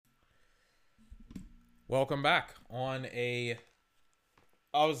Welcome back on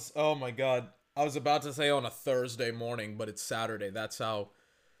oh my god, I was about to say on a Thursday morning, but it's Saturday. That's how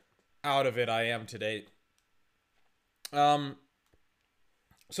out of it I am today. So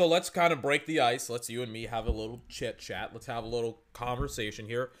let's kind of break the ice. Let's you and me have a little chit chat. Let's have a little conversation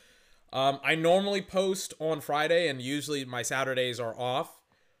here. I normally post on Friday, and usually my Saturdays are off.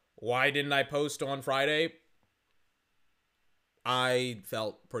 Why didn't I post on Friday? I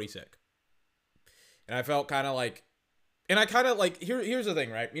felt pretty sick. And I felt kind of like, and I kind of like, here's the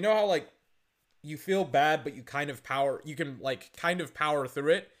thing, right? You know how like you feel bad, but you can kind of power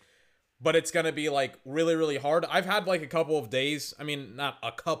through it, but it's going to be like really, really hard. I've had like a couple of days. I mean, not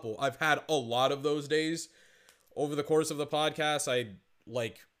a couple. I've had a lot of those days over the course of the podcast. I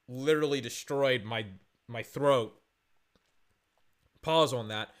like literally destroyed my throat. Pause on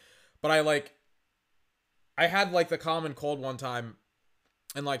that. But I had like the common cold one time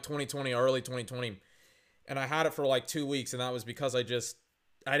in like 2020, early 2020. And I had it for like 2 weeks, and that was because I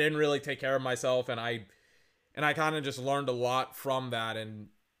didn't really take care of myself, and I kind of just learned a lot from that, and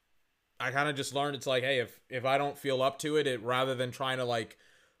I kind of just learned it's like, hey, if I don't feel up to it, rather than trying to like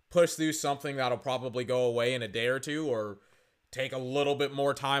push through something that'll probably go away in a day or two, or take a little bit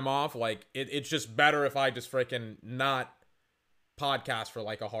more time off, like it's just better if I just freaking not podcast for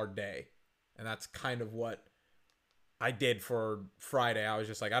like a hard day. And that's kind of what I did for Friday. I was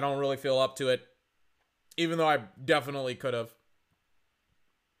just like, I don't really feel up to it. Even though I definitely could have.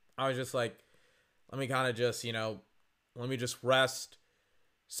 I was just like, let me kind of just, let me just rest.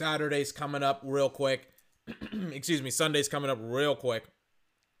 Saturday's coming up real quick. Excuse me, Sunday's coming up real quick.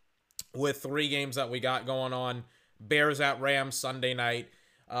 With 3 games that we got going on. Bears at Rams Sunday night.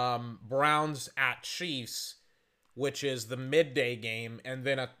 Browns at Chiefs, which is the midday game. And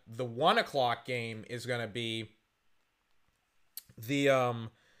then the 1 o'clock game is going to be the,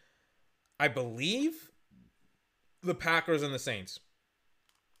 I believe, the Packers and the Saints.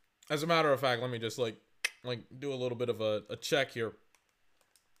 As a matter of fact, let me just like do a little bit of a check here.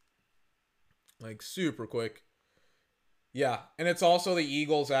 Like super quick. Yeah, and it's also the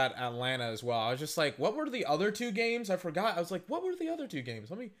Eagles at Atlanta as well. I was just like, what were the other 2 games? I forgot. I was like, what were the other 2 games?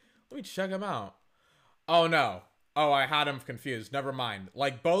 Let me check them out. Oh no. Oh, I had them confused. Never mind.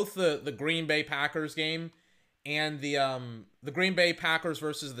 Like both the Green Bay Packers game and the Green Bay Packers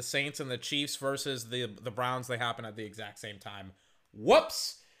versus the Saints and the Chiefs versus the Browns, they happen at the exact same time.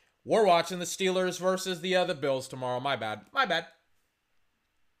 Whoops! We're watching the Steelers versus the Bills tomorrow. My bad.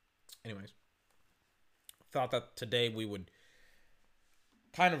 Anyways, thought that today we would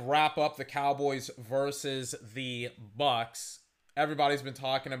kind of wrap up the Cowboys versus the Bucks. Everybody's been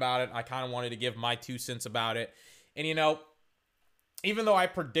talking about it. I kind of wanted to give my 2 cents about it. And even though I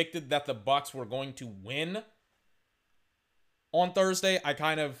predicted that the Bucks were going to win on Thursday, I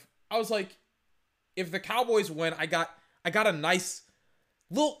was like, if the Cowboys win, I got a nice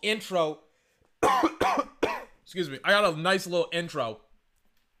little intro. Excuse me. I got a nice little intro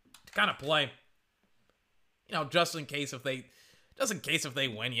to kind of play. Just in case if they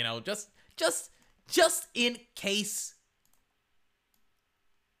win, just in case.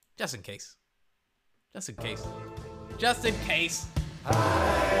 Just in case.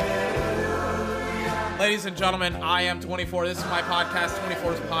 Ladies and gentlemen, I am 24. This is my podcast,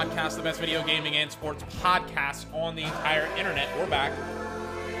 24's podcast, the best video gaming and sports podcast on the entire internet. We're back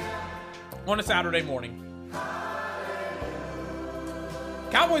on a Saturday morning.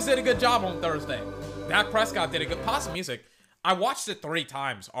 Cowboys did a good job on Thursday. Dak Prescott did a good. Pause the music. I watched it 3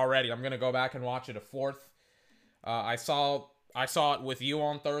 times already. I'm gonna go back and watch it a 4th. I saw it with you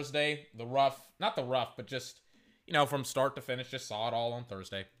on Thursday. Not the rough, but just from start to finish, just saw it all on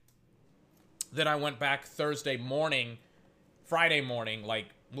Thursday. Then I went back Friday morning, like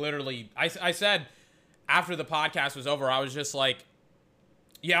literally. I said after the podcast was over, I was just like,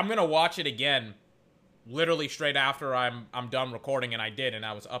 yeah, I'm gonna watch it again. Literally straight after I'm done recording, and I did, and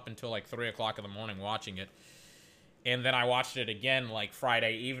I was up until like 3 o'clock in the morning watching it. And then I watched it again like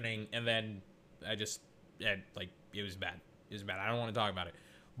Friday evening, and then it was bad. It was bad. I don't want to talk about it.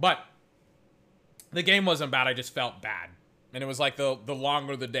 But the game wasn't bad. I just felt bad. And it was like the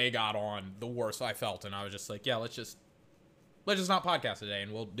longer the day got on, the worse I felt. And I was just like, yeah, let's just not podcast today,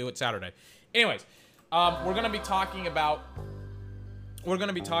 and we'll do it Saturday. Anyways, we're gonna be talking about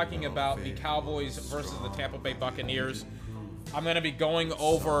the Cowboys versus the Tampa Bay Buccaneers. I'm gonna be going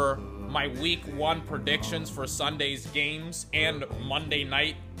over my week 1 predictions for Sunday's games and Monday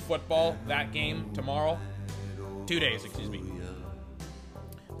Night Football, that game tomorrow. 2 days, excuse me.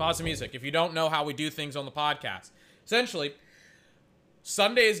 Pause the music. If you don't know how we do things on the podcast, essentially,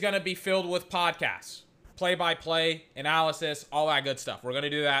 Sunday is going to be filled with podcasts. Play-by-play, analysis, all that good stuff. We're going to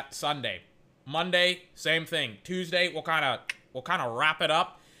do that Sunday. Monday, same thing. Tuesday, we'll kind of wrap it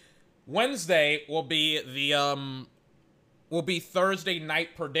up. Wednesday will be Thursday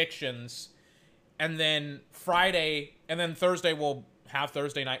night predictions, and then Thursday we'll have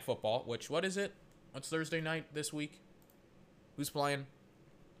Thursday night football. What is it? What's Thursday night this week? Who's playing?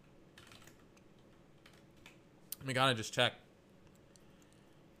 We gotta just check.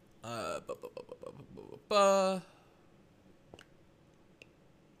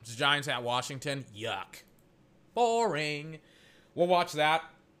 It's Giants at Washington. Yuck. Boring. We'll watch that.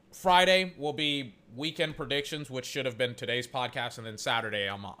 Friday will be weekend predictions, which should have been today's podcast, and then Saturday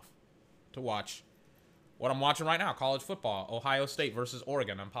I'm off to watch what I'm watching right now, college football, Ohio State versus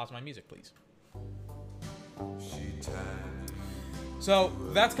Oregon. Pause my music, please. So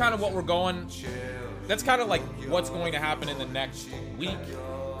that's kind of what we're going. That's kind of like what's going to happen in the next week,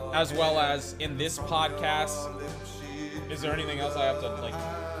 as well as in this podcast. Is there anything else I have to like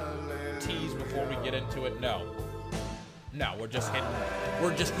tease before we get into it? No, we're just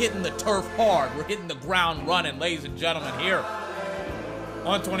hitting the turf hard. We're hitting the ground running, ladies and gentlemen, here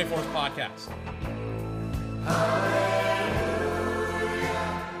on 24's podcast.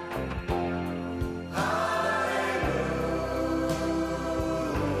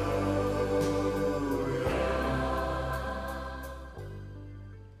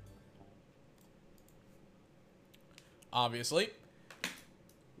 Obviously,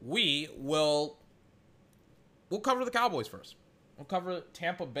 we'll cover the Cowboys first. We'll cover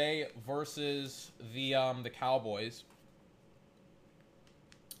Tampa Bay versus the Cowboys.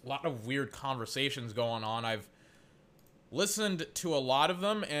 A lot of weird conversations going on. I've listened to a lot of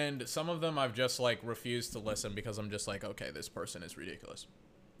them, and some of them I've just like refused to listen because I'm just like, okay, this person is ridiculous.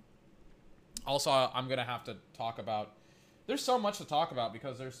 Also, I'm gonna have to talk about. There's so much to talk about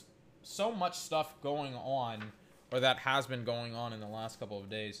because there's so much stuff going on, or that has been going on in the last couple of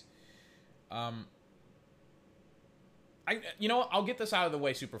days. I'll get this out of the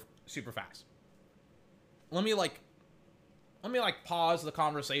way super fast. Let me pause the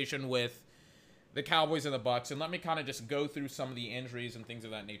conversation with the Cowboys and the Bucs, and let me kind of just go through some of the injuries and things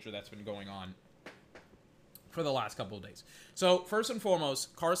of that nature that's been going on for the last couple of days. So first and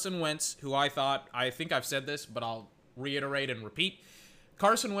foremost, Carson Wentz, who I think I've said this, but I'll reiterate and repeat.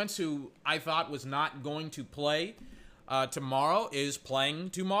 Carson Wentz, who I thought was not going to play tomorrow, is playing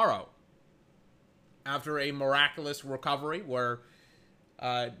tomorrow. After a miraculous recovery where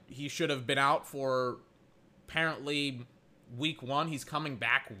he should have been out for apparently week 1. He's coming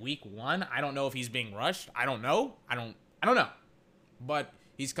back week 1. I don't know if he's being rushed. I don't know. I don't know. But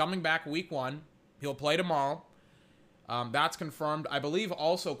he's coming back week 1. He'll play tomorrow. That's confirmed. I believe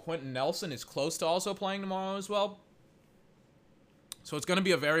also Quentin Nelson is close to also playing tomorrow as well. So it's going to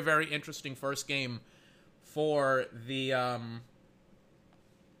be a very, very interesting first game for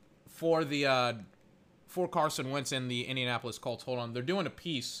Carson Wentz and the Indianapolis Colts. Hold on. They're doing a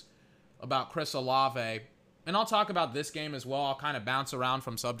piece about Chris Olave. And I'll talk about this game as well. I'll kind of bounce around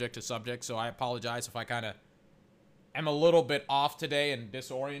from subject to subject, so I apologize if I kind of am a little bit off today and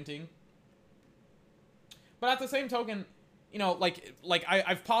disorienting. But at the same token,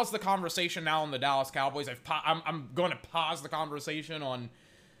 I've paused the conversation now on the Dallas Cowboys. I'm going to pause the conversation on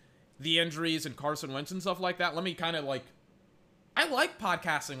the injuries and Carson Wentz and stuff like that. Let me kind of I like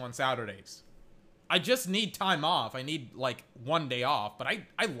podcasting on Saturdays. I just need time off. I need one day off, but I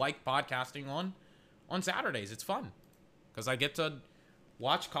like podcasting on Saturdays. It's fun because I get to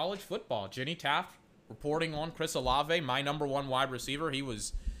watch college football. Jenny Taft reporting on Chris Olave, my number 1 wide receiver. He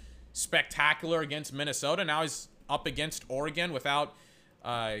was spectacular against Minnesota. Now he's up against Oregon without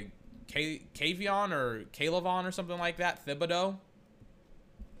Kavion or Kalavon or something like that, Thibodeau,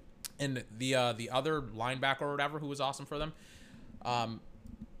 and the other linebacker or whatever who was awesome for them. I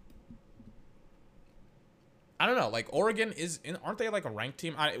don't know. Oregon aren't they a ranked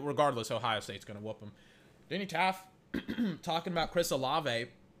team? Regardless, Ohio State's going to whoop them. Danny Taft talking about Chris Olave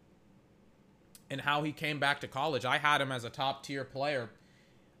and how he came back to college. I had him as a top-tier player,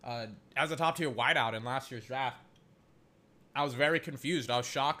 as a top-tier wideout in last year's draft. I was very confused. I was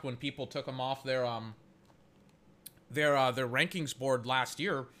shocked when people took him off their rankings board last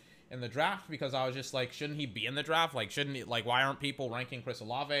year in the draft because I was just like, shouldn't he be in the draft? Shouldn't he, why aren't people ranking Chris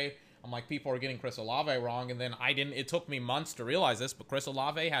Olave? I'm like, people are getting Chris Olave wrong, and then it took me months to realize this, but Chris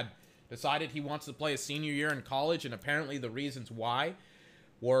Olave had decided he wants to play his senior year in college, and apparently the reasons why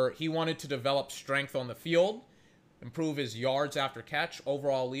were he wanted to develop strength on the field, improve his yards after catch,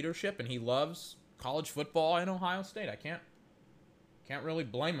 overall leadership, and he loves college football in Ohio State. I can't really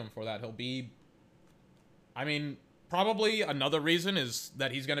blame him for that. He'll be, probably another reason is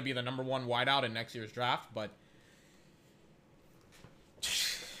that he's going to be the number 1 wideout in next year's draft, but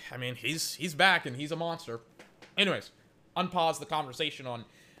I mean, he's back and he's a monster. Anyways, unpause the conversation on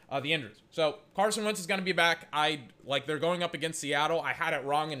the injuries. So Carson Wentz is going to be back. They're going up against Seattle. I had it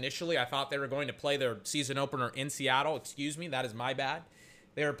wrong initially. I thought they were going to play their season opener in Seattle. Excuse me, that is my bad.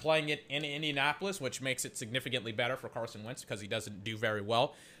 They were playing it in Indianapolis, which makes it significantly better for Carson Wentz because he doesn't do very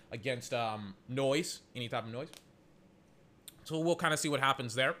well against noise, any type of noise. So we'll kind of see what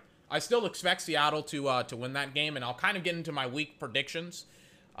happens there. I still expect Seattle to win that game, and I'll kind of get into my week predictions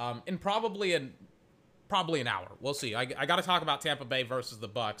in probably an hour. We'll see. I got to talk about Tampa Bay versus the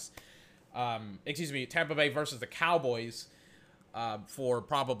Bucks. Tampa Bay versus the Cowboys for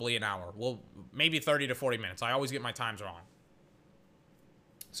probably an hour. Well, maybe 30 to 40 minutes. I always get my times wrong.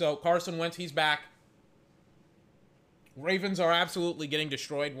 So Carson Wentz, he's back. Ravens are absolutely getting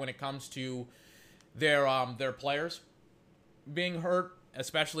destroyed when it comes to their players being hurt,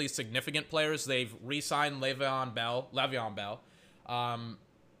 especially significant players. They've re-signed Le'Veon Bell.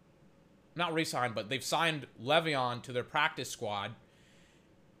 Not re-signed, but they've signed Le'Veon to their practice squad.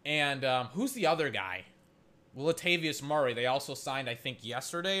 And who's the other guy? Latavius Murray. They also signed, I think,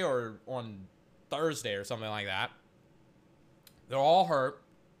 yesterday or on Thursday or something like that. They're all hurt.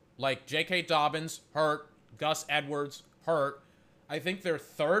 Like J.K. Dobbins, hurt. Gus Edwards, hurt. I think their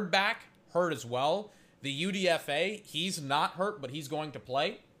third back, hurt as well. The UDFA, he's not hurt, but he's going to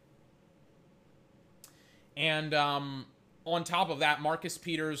play. And on top of that, Marcus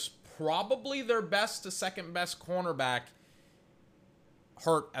Peters, probably their best to second best cornerback,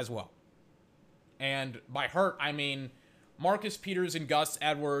 hurt as well. And by hurt, I mean Marcus Peters and Gus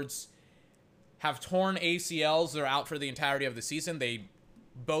Edwards have torn ACLs. They're out for the entirety of the season. They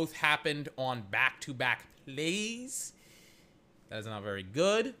both happened on back-to-back plays. That is not very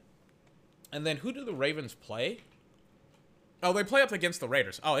good. And then who do the Ravens play? Oh, they play up against the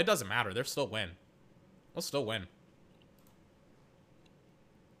Raiders. Oh, it doesn't matter. They'll still win. They'll still win.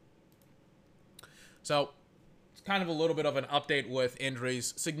 So, it's kind of a little bit of an update with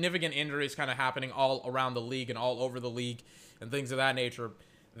injuries. Significant injuries kind of happening all around the league and all over the league and things of that nature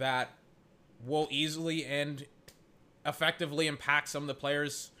that will easily and effectively impact some of the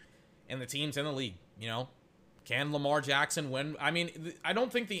players and the teams in the league. You know, can Lamar Jackson win? I mean, I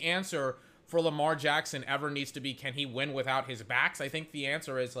don't think the answer for Lamar Jackson ever needs to be, can he win without his backs? I think the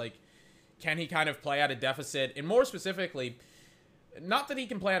answer is, like, can he kind of play at a deficit? And more specifically, not that he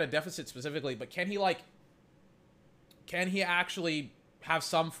can play at a deficit specifically, but can he actually have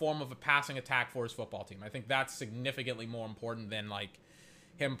some form of a passing attack for his football team? I think that's significantly more important than, like,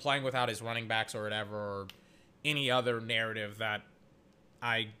 him playing without his running backs or whatever, or any other narrative that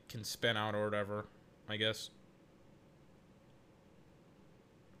I can spin out or whatever, I guess.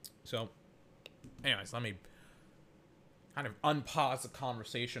 So, anyways, let me kind of unpause the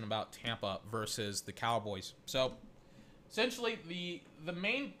conversation about Tampa versus the Cowboys. So, essentially, the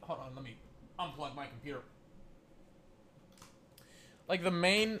main... Hold on, let me unplug my computer. Like, the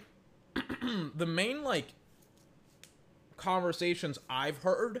main... like, conversations I've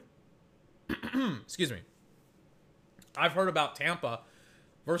heard... excuse me. I've heard about Tampa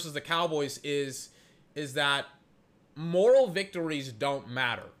versus the Cowboys is that moral victories don't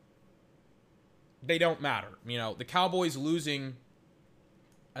matter. They don't matter. You know, the Cowboys losing,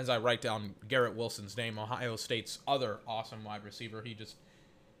 as I write down Garrett Wilson's name, Ohio State's other awesome wide receiver. He just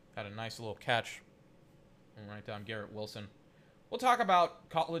had a nice little catch. And write down Garrett Wilson. We'll talk about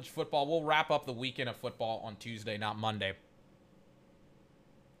college football. We'll wrap up the weekend of football on Tuesday, not Monday.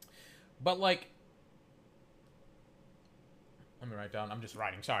 But, like, let me write down. I'm just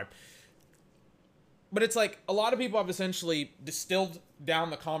writing. Sorry. But it's like a lot of people have essentially distilled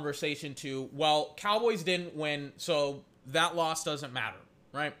down the conversation to, well, Cowboys didn't win, so that loss doesn't matter,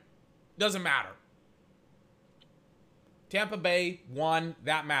 right? Doesn't matter. Tampa Bay won.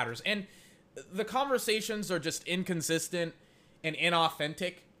 That matters. And the conversations are just inconsistent and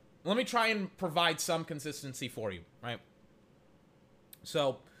inauthentic. Let me try and provide some consistency for you, right?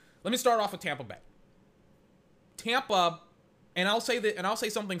 So let me start off with Tampa Bay. Tampa... And I'll say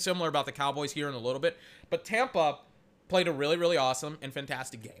something similar about the Cowboys here in a little bit. But Tampa played a really, really awesome and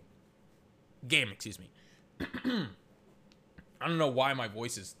fantastic game. Excuse me. I don't know why my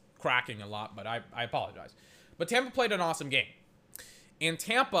voice is cracking a lot, but I apologize. But Tampa played an awesome game. And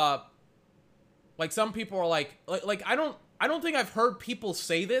Tampa, like, some people are like I don't think I've heard people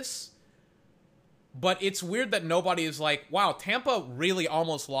say this. But it's weird that nobody is like, wow, Tampa really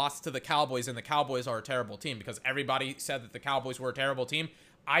almost lost to the Cowboys, and the Cowboys are a terrible team, because everybody said that the Cowboys were a terrible team.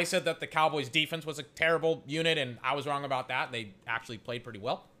 I said that the Cowboys defense was a terrible unit, and I was wrong about that. They actually played pretty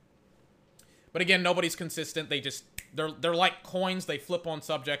well. But again, nobody's consistent. They're like coins. They flip on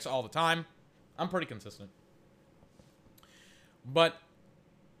subjects all the time. I'm pretty consistent. But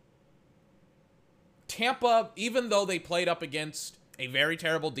Tampa, even though they played up against a very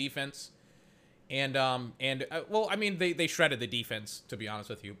terrible defense, well, I mean, they shredded the defense, to be honest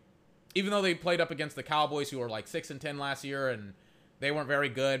with you. Even though they played up against the Cowboys, who were like 6-10 last year, and they weren't very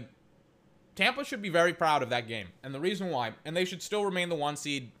good, Tampa should be very proud of that game. And the reason why, and they should still remain the 1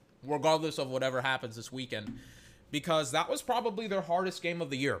 seed, regardless of whatever happens this weekend, because that was probably their hardest game of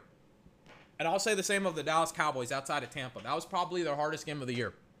the year. And I'll say the same of the Dallas Cowboys outside of Tampa. That was probably their hardest game of the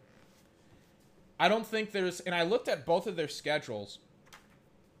year. I don't think there's, and I looked at both of their schedules,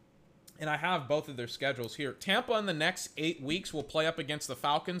 and I have both of their schedules here. Tampa in the next 8 weeks will play up against the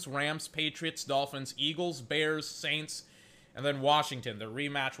Falcons, Rams, Patriots, Dolphins, Eagles, Bears, Saints, and then Washington, the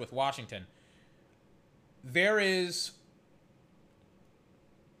rematch with Washington. There is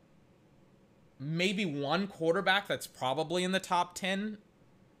maybe one quarterback that's probably in the top 10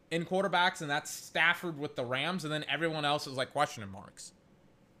 in quarterbacks, and that's Stafford with the Rams, and then everyone else is like question marks.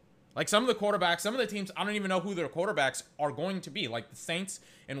 Like some of the quarterbacks, some of the teams, I don't even know who their quarterbacks are going to be. Like the Saints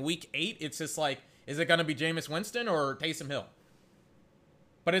in week 8, it's just like, is it going to be Jameis Winston or Taysom Hill?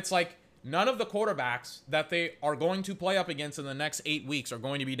 But it's like none of the quarterbacks that they are going to play up against in the next 8 weeks are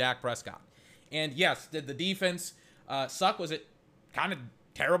going to be Dak Prescott. And yes, did the defense suck? Was it kind of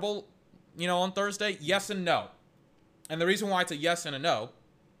terrible, on Thursday? Yes and no. And the reason why it's a yes and a no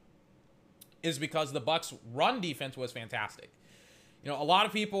is because the Bucs' run defense was fantastic. A lot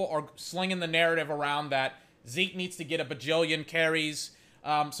of people are slinging the narrative around that Zeke needs to get a bajillion carries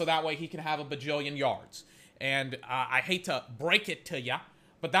so that way he can have a bajillion yards. And I hate to break it to you,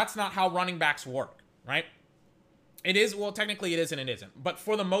 but that's not how running backs work, right? It is, well, technically it is and it isn't. But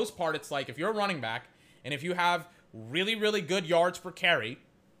for the most part, it's like if you're a running back and if you have really, really good yards per carry,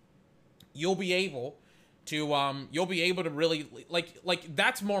 you'll be able to really, like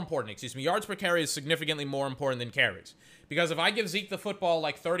that's more important, Yards per carry is significantly more important than carries. Because if I give Zeke the football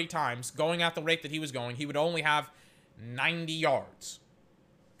like 30 times, going at the rate that he was going, he would only have 90 yards.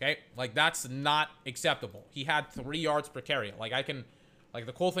 Okay? Like, that's not acceptable. He had 3 yards per carry.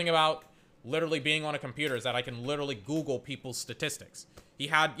 The cool thing about literally being on a computer is that I can literally Google people's statistics. He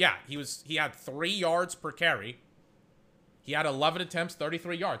had 3 yards per carry. He had 11 attempts,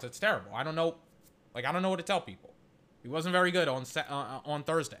 33 yards. That's terrible. I don't know what to tell people. He wasn't very good on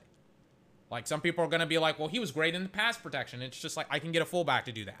Thursday. Like, some people are going to be like, well, he was great in the pass protection. It's just like, I can get a fullback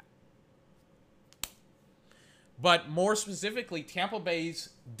to do that. But more specifically, Tampa Bay's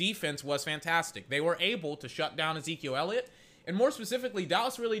defense was fantastic. They were able to shut down Ezekiel Elliott. And more specifically,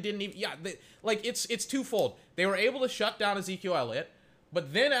 Dallas really didn't even... it's twofold. They were able to shut down Ezekiel Elliott.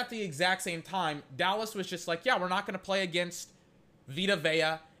 But then at the exact same time, Dallas was just like, yeah, we're not going to play against Vita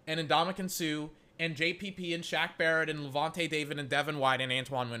Vea and Ndamukong Suh and JPP and Shaq Barrett and Levante David and Devin White and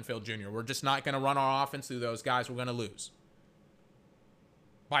Antoine Winfield Jr. We're just not going to run our offense through those guys. We're going to lose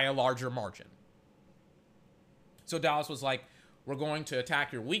by a larger margin. So Dallas was like, we're going to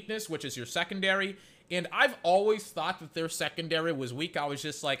attack your weakness, which is your secondary. And I've always thought that their secondary was weak. I was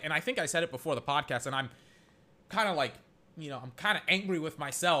just like, and I think I said it before the podcast, and I'm kind of like, I'm kind of angry with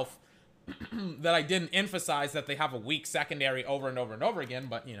myself that I didn't emphasize that they have a weak secondary over and over and over again,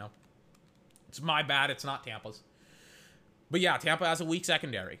 but, it's my bad. It's not Tampa's. But yeah, Tampa has a weak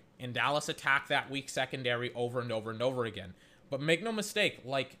secondary, and Dallas attacked that weak secondary over and over and over again. But make no mistake,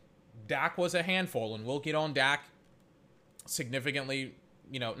 like, Dak was a handful, and we'll get on Dak significantly,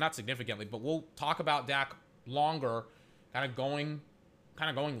 not significantly, but we'll talk about Dak longer, kind of going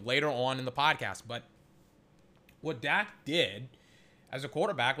later on in the podcast. But what Dak did as a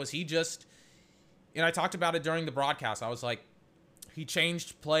quarterback was and I talked about it during the broadcast. I was like, he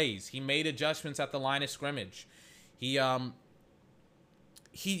changed plays. He made adjustments at the line of scrimmage. He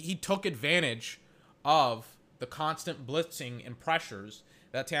took advantage of the constant blitzing and pressures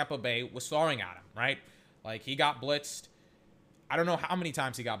that Tampa Bay was throwing at him, right? Like, he got blitzed. I don't know how many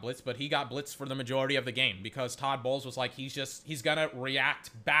times he got blitzed, but he got blitzed for the majority of the game because Todd Bowles was like, he's going to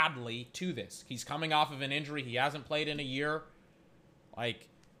react badly to this. He's coming off of an injury. He hasn't played in a year. Like,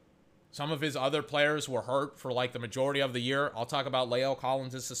 some of his other players were hurt for, like, the majority of the year. I'll talk about La'el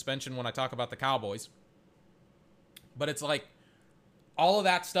Collins' suspension when I talk about the Cowboys. But it's like all of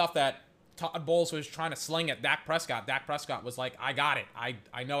that stuff that Todd Bowles was trying to sling at Dak Prescott. Dak Prescott was like, I got it.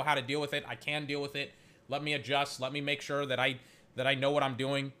 I know how to deal with it. I can deal with it. Let me adjust. Let me make sure that I know what I'm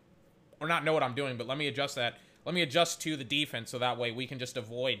doing. Or not know what I'm doing, but let me adjust that. Let me adjust to the defense so that way we can just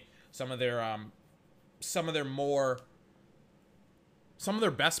avoid some of their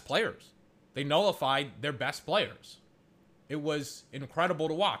best players. They nullified their best players. It was incredible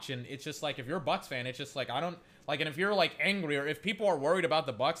to watch. And it's just like, if you're a Bucs fan, it's just like, and if you're like angry, or if people are worried about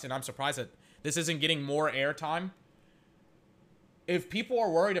the Bucs, and I'm surprised that this isn't getting more airtime. If people are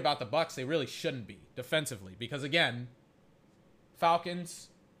worried about the Bucs, they really shouldn't be. defensively. Because again, Falcons,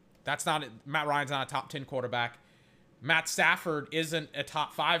 Matt Ryan's not a top 10 quarterback. Matt Stafford isn't a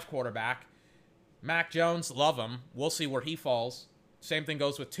top 5 quarterback. Mac Jones, love him. We'll see where he falls. Same thing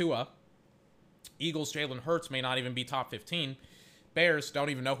goes with Tua. Eagles, Jalen Hurts may not even be top 15. Bears don't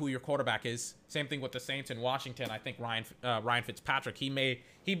even know who your quarterback is. Same thing with the Saints in Washington. I think Ryan Fitzpatrick, he may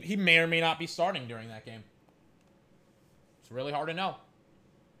or may not be starting during that game. It's really hard to know.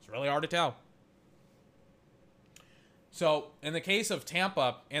 It's really hard to tell. So, in the case of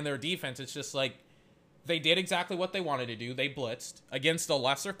Tampa and their defense, it's just like they did exactly what they wanted to do. They blitzed against a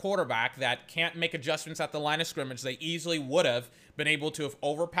lesser quarterback that can't make adjustments at the line of scrimmage. They easily would have been able to have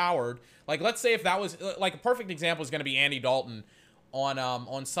overpowered. Like, let's say if that was, like, a perfect example is going to be Andy Dalton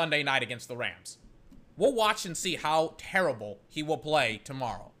on Sunday night against the Rams. We'll watch and see how terrible he will play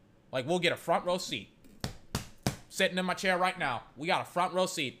tomorrow. Like, we'll get a front row seat. Sitting in my chair right now, we got a front row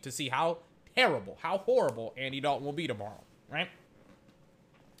seat to see how terrible, how horrible Andy Dalton will be tomorrow, right?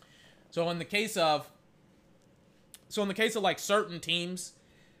 So in the case of like certain teams,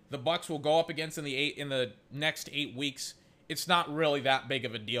 the Bucs will go up against in the next 8 weeks. It's not really that big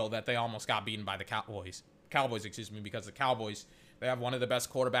of a deal that they almost got beaten by the Cowboys, because the Cowboys, they have one of the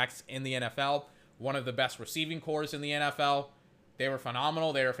best quarterbacks in the NFL, one of the best receiving cores in the NFL. They were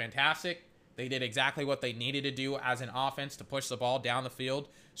phenomenal. They were fantastic. They did exactly what they needed to do as an offense to push the ball down the field,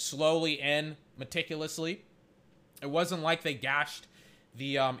 slowly and meticulously. It wasn't like they gashed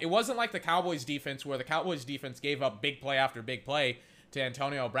it wasn't like the Cowboys defense, where the Cowboys defense gave up big play after big play to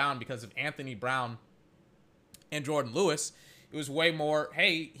Antonio Brown because of Anthony Brown and Jordan Lewis. It was way more,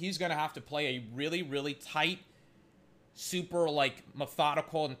 hey, he's going to have to play a really, really tight, super, like,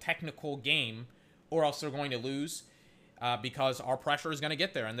 methodical and technical game, or else they're going to lose. Because our pressure is going to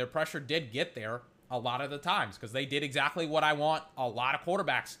get there. And their pressure did get there a lot of the times, because they did exactly what I want a lot of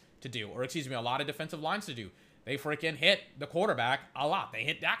quarterbacks to do. Or, excuse me, a lot of defensive lines to do. They freaking hit the quarterback a lot. They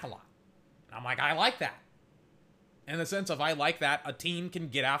hit Dak a lot. And I'm like, I like that. In the sense of, I like that a team can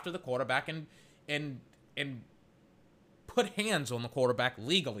get after the quarterback and put hands on the quarterback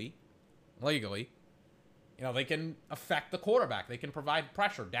legally. You know, they can affect the quarterback. They can provide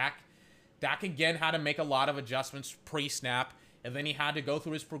pressure. Dak again had to make a lot of adjustments pre-snap, and then he had to go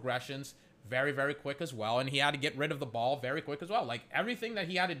through his progressions very, very quick as well, and he had to get rid of the ball very quick as well. Like, everything that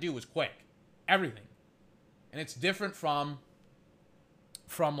he had to do was quick. Everything. And it's different from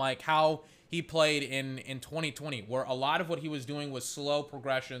like how he played in 2020, where a lot of what he was doing was slow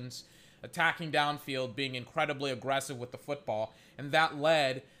progressions, attacking downfield, being incredibly aggressive with the football, and that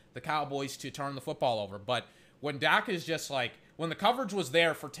led the Cowboys to turn the football over. But when Dak is just like, when the coverage was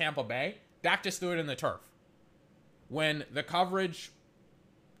there for Tampa Bay, Dak just threw it in the turf. When the coverage,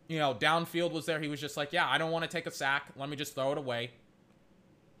 you know, downfield was there, he was just like, yeah, I don't want to take a sack. Let me just throw it away.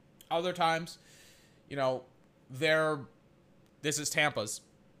 Other times, you know, this is Tampa's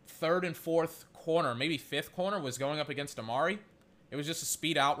third and fourth corner, maybe fifth corner, was going up against Amari. It was just a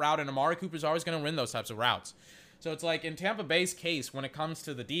speed out route, and Amari Cooper's always going to win those types of routes. So it's like, in Tampa Bay's case, when it comes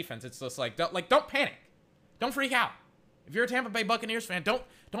to the defense, it's just like, don't panic. Don't freak out. If you're a Tampa Bay Buccaneers fan, don't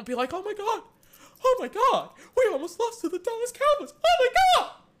be like, oh my god, we almost lost to the Dallas Cowboys. Oh my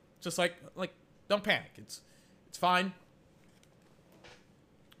god! Just like don't panic. It's fine.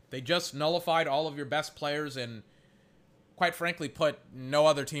 They just nullified all of your best players, and quite frankly, no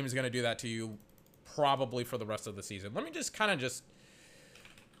other team is going to do that to you probably for the rest of the season. Let me just kind of just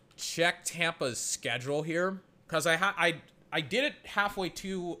check Tampa's schedule here, because I did it halfway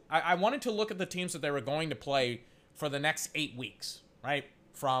to. I wanted to look at the teams that they were going to play for the next 8 weeks, right?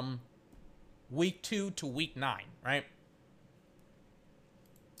 From week 2 to week 9, right?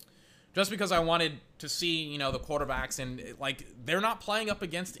 Just because I wanted to see, you know, the quarterbacks, and like, they're not playing up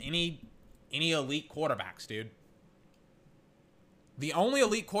against any elite quarterbacks, dude. The only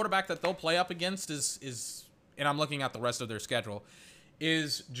elite quarterback that they'll play up against is, and I'm looking at the rest of their schedule,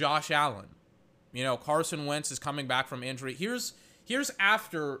 is Josh Allen. You know, Carson Wentz is coming back from injury. Here's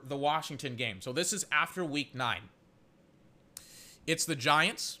after the Washington game. So this is after week 9. It's the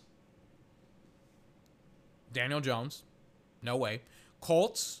Giants. Daniel Jones. No way.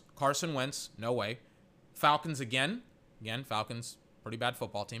 Colts. Carson Wentz. No way. Falcons again. Again, Falcons, pretty bad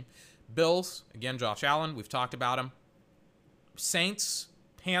football team. Bills. Again, Josh Allen. We've talked about him. Saints.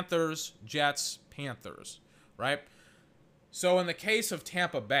 Panthers. Jets. Panthers. Right? So in the case of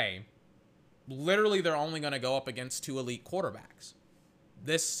Tampa Bay, literally they're only going to go up against 2 elite quarterbacks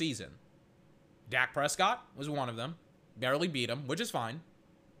this season. Dak Prescott was one of them. Barely beat him, which is fine.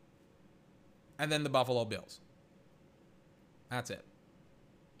 And then the Buffalo Bills. That's it.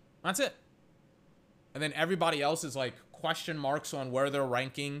 That's it. And then everybody else is like question marks on where they're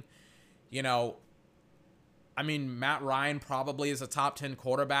ranking, you know, I mean, Matt Ryan probably is a top 10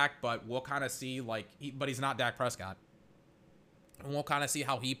 quarterback, but we'll kind of see, like, but he's not Dak Prescott. And we'll kind of see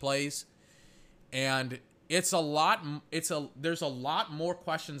how he plays. And there's a lot more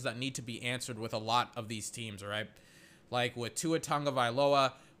questions that need to be answered with a lot of these teams, all right? Like with Tua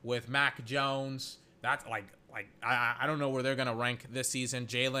Tagovailoa, with Mac Jones, that's I don't know where they're going to rank this season.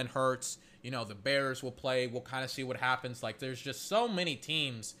 Jalen Hurts, the Bears will play. We'll kind of see what happens. Like, there's just so many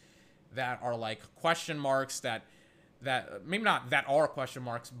teams that are like question marks that maybe not that are question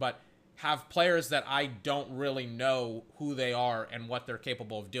marks, but have players that I don't really know who they are and what they're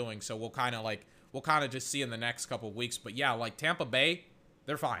capable of doing. So we'll kind of just see in the next couple of weeks. But yeah, like Tampa Bay,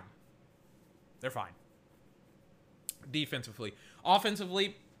 they're fine. They're fine. Defensively.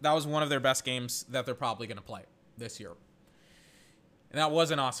 Offensively, that was one of their best games that they're probably going to play this year. And that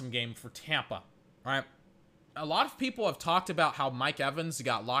was an awesome game for Tampa, right? A lot of people have talked about how Mike Evans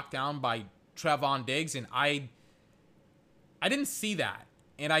got locked down by Trevon Diggs, and I didn't see that.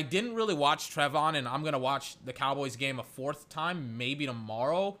 And I didn't really watch Trevon, and I'm going to watch the Cowboys game a fourth time, maybe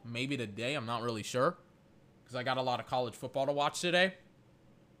tomorrow, maybe today. I'm not really sure because I got a lot of college football to watch today.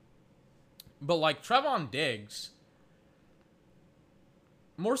 But like Trevon Diggs,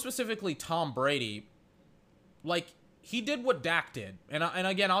 more specifically Tom Brady, like he did what Dak did. And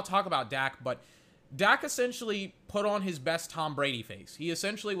again, I'll talk about Dak, but Dak essentially put on his best Tom Brady face. He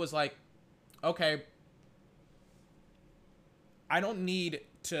essentially was like, okay, I don't need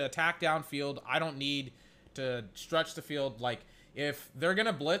to attack downfield. I don't need to stretch the field. Like, if they're going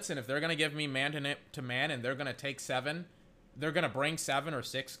to blitz and if they're going to give me man to man and they're going to take 7, they're going to bring 7 or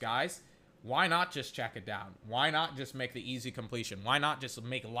 6 guys, why not just check it down? Why not just make the easy completion? Why not just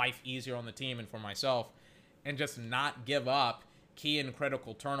make life easier on the team and for myself and just not give up key and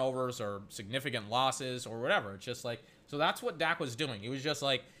critical turnovers or significant losses or whatever? It's just like, so that's what Dak was doing. He was just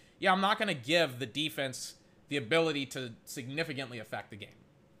like, yeah, I'm not going to give the defense the ability to significantly affect the game.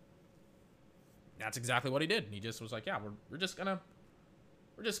 That's exactly what he did. He just was like, yeah, we're just gonna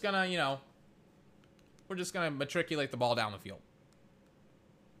matriculate the ball down the field.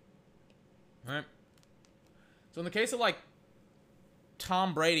 All right. So in the case of like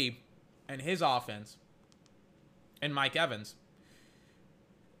Tom Brady and his offense and Mike Evans,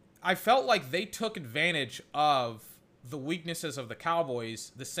 I felt like they took advantage of the weaknesses of the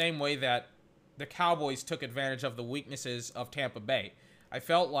Cowboys the same way that the Cowboys took advantage of the weaknesses of Tampa Bay. I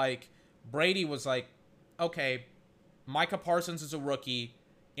felt like Brady was like, okay, Micah Parsons is a rookie.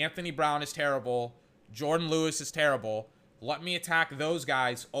 Anthony Brown is terrible. Jordan Lewis is terrible. Let me attack those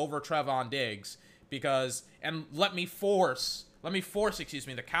guys over Trevon Diggs and let me force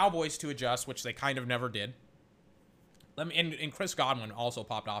the Cowboys to adjust, which they kind of never did. And Chris Godwin also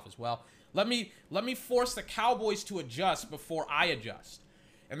popped off as well. Let me force the Cowboys to adjust before I adjust.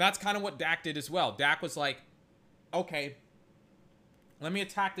 And that's kind of what Dak did as well. Dak was like, okay, let me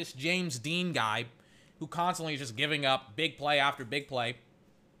attack this James Dean guy who constantly is just giving up big play after big play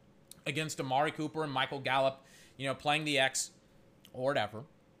against Amari Cooper and Michael Gallup, playing the X or whatever.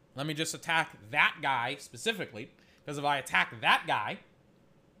 Let me just attack that guy specifically, because if I attack that guy,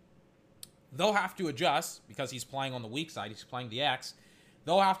 they'll have to adjust because he's playing on the weak side. He's playing the X.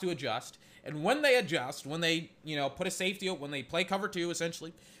 They'll have to adjust. And when they adjust, when they, put a safety, when they play cover 2,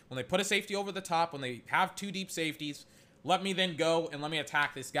 essentially, when they put a safety over the top, when they have 2 deep safeties, let me then go and let me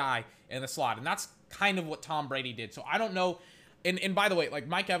attack this guy in the slot. And that's kind of what Tom Brady did. So I don't know. And by the way, like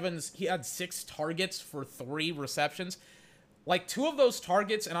Mike Evans, he had 6 targets for 3 receptions. Like 2 of those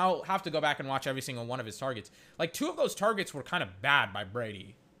targets, and I'll have to go back and watch every single one of his targets. Like 2 of those targets were kind of bad by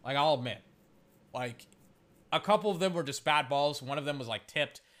Brady. Like, I'll admit. Like, a couple of them were just bad balls. One of them was like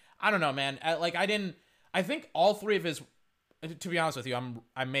tipped. I don't know, man. I think all 3 of his, to be honest with you,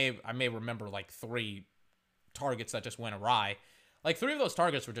 I may remember like 3 targets that just went awry. Like 3 of those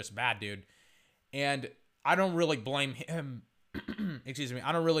targets were just bad, dude. And I don't really blame him. Excuse me.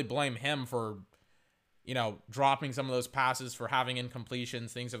 I don't really blame him for, dropping some of those passes, for having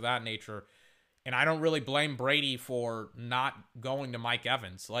incompletions, things of that nature. And I don't really blame Brady for not going to Mike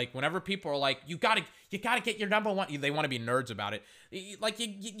Evans. Like, whenever people are like, you gotta get your number one, they want to be nerds about it. Like,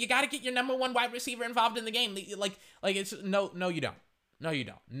 you gotta get your number 1 wide receiver involved in the game. Like it's no, you don't. No, you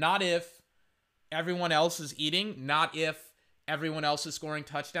don't. Not if everyone else is eating. Not if everyone else is scoring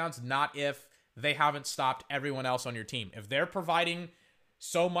touchdowns. Not if they haven't stopped everyone else on your team. If they're providing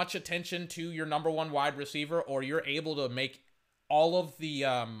so much attention to your number 1 wide receiver, or you're able to make all of the,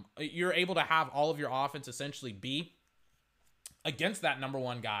 you're able to have all of your offense essentially be against that number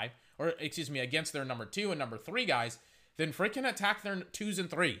 1 guy, or excuse me, against their number 2 and number 3 guys, then freaking attack their 2s and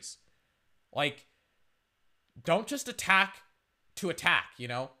 3s. Like, don't just attack to attack,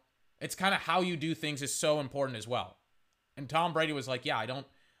 It's kind of how you do things is so important as well. And Tom Brady was like, yeah, I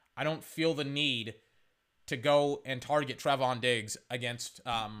don't feel the need to go and target Trevon Diggs against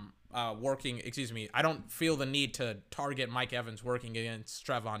I don't feel the need to target Mike Evans working against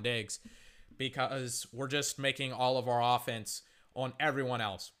Trevon Diggs because we're just making all of our offense on everyone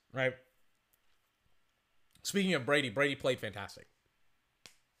else, right? Speaking of Brady, Brady played fantastic.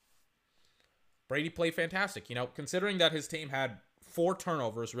 Brady played fantastic, you know, considering that his team had 4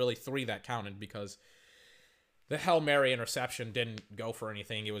 turnovers, really 3 that counted because the Hail Mary interception didn't go for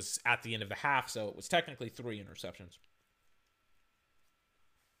anything. It was at the end of the half, so it was technically 3 interceptions.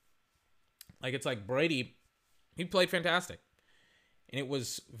 Like, it's like Brady, he played fantastic. And it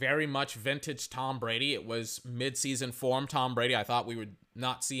was very much vintage Tom Brady. It was mid-season form Tom Brady. I thought we would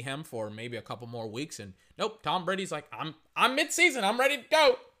not see him for maybe a couple more weeks. And nope, Tom Brady's like, I'm mid-season. I'm ready to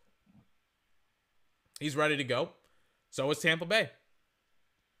go. He's ready to go. So is Tampa Bay.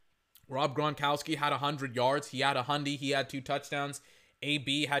 Rob Gronkowski had 100 yards. He had a hundy. He had 2 touchdowns.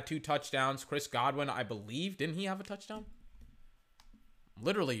 AB had 2 touchdowns. Chris Godwin, I believe, didn't he have a touchdown?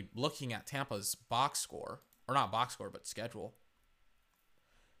 Literally looking at Tampa's box score. Or not box score, but schedule.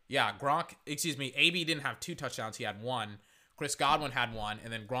 Yeah, AB didn't have 2 touchdowns. He had 1. Chris Godwin had 1.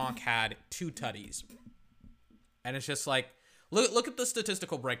 And then Gronk had 2 tutties. And it's just like, look at the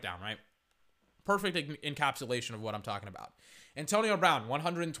statistical breakdown, right? Perfect encapsulation of what I'm talking about. Antonio Brown,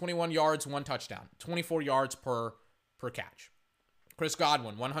 121 yards, 1 touchdown. 24 yards per catch. Chris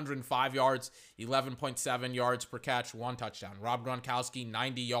Godwin, 105 yards, 11.7 yards per catch, 1 touchdown. Rob Gronkowski,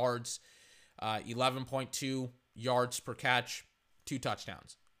 90 yards, 11.2 yards per catch, 2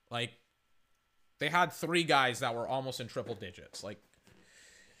 touchdowns. Like, they had 3 guys that were almost in triple digits. Like,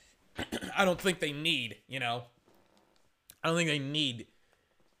 I don't think they need, I don't think they need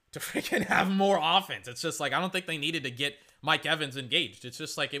to freaking have more offense. It's just like, I don't think they needed to get Mike Evans engaged. It's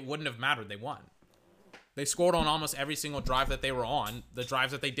just like, it wouldn't have mattered. They won. They scored on almost every single drive that they were on, the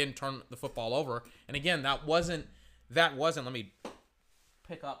drives that they didn't turn the football over. And again, that wasn't, let me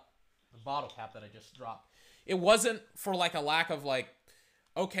pick up the bottle cap that I just dropped. It wasn't for like a lack of like,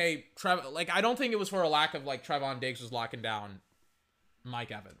 okay, I don't think it was for a lack of like Trevon Diggs was locking down Mike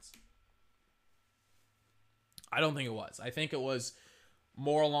Evans. I don't think it was. I think it was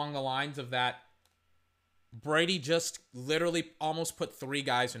more along the lines of that Brady just literally almost put 3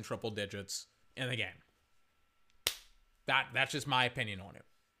 guys in triple digits in the game. That's just my opinion on it.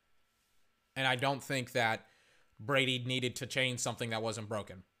 And I don't think that Brady needed to change something that wasn't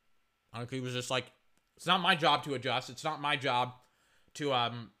broken. I think he was just like, it's not my job to adjust. It's not my job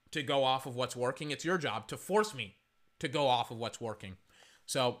to go off of what's working. It's your job to force me to go off of what's working.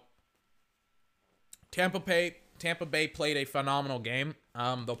 So Tampa Bay played a phenomenal game.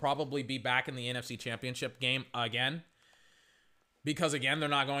 They'll probably be back in the NFC Championship game again. Because, again, they're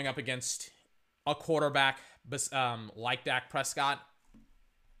not going up against a quarterback like Dak Prescott.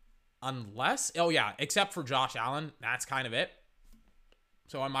 Except for Josh Allen. That's kind of it.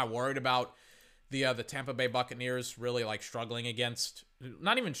 So am I worried about the Tampa Bay Buccaneers really like struggling against,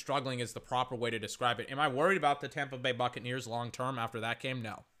 not even struggling is the proper way to describe it. Am I worried about the Tampa Bay Buccaneers long term after that game?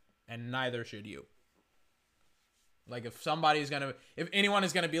 No. And neither should you. Like, if anyone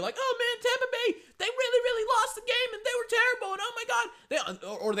is going to be like, oh man, Tampa Bay, they really lost the game and they were terrible and oh my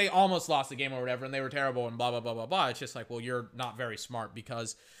God, or they almost lost the game or whatever and they were terrible and blah, blah, blah, blah, blah. It's just like, well, you're not very smart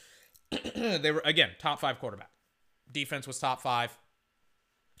because they were, again, top 5 quarterback. Defense was top 5.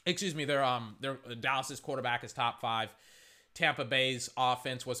 Their Dallas's quarterback is top 5. Tampa Bay's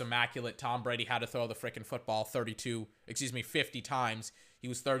offense was immaculate. Tom Brady had to throw the freaking football 50 times. He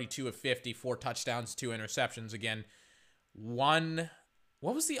was 32 of 50, 4 touchdowns, 2 interceptions. Again,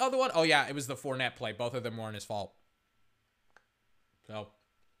 what was the other one? Oh, yeah, it was the Fournette play. Both of them weren't his fault. So,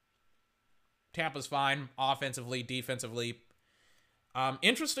 Tampa's fine, offensively, defensively.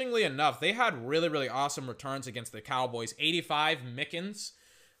 Interestingly enough, they had really awesome returns against the Cowboys. 85, Mickens,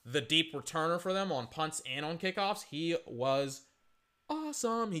 the deep returner for them on punts and on kickoffs. He was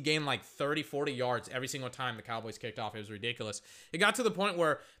awesome. He gained like 30, 40 yards every single time the Cowboys kicked off. It was ridiculous. It got to the point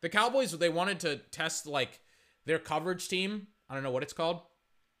where the Cowboys, they wanted to test like their coverage team. I don't know what it's called.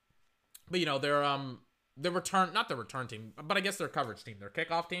 But their return, not the return team, but I guess their coverage team, their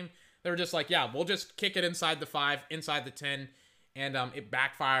kickoff team. They were just like, yeah, we'll just kick it inside the 5, inside the 10. And it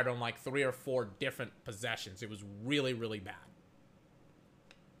backfired on like 3 or 4 different possessions. It was really bad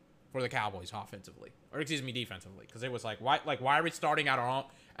for the Cowboys offensively, or defensively, because it was like, why are we starting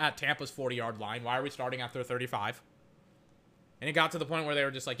at Tampa's 40-yard line? Why are we starting at their 35? And it got to the point where they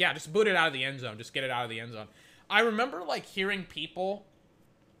were just like, yeah, just boot it out of the end zone, just get it out of the end zone. I remember like hearing people,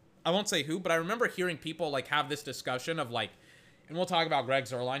 I won't say who, but I remember hearing people like have this discussion of like, and we'll talk about Greg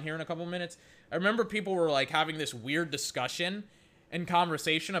Zuerlein here in a couple minutes. I remember people were like having this weird discussion and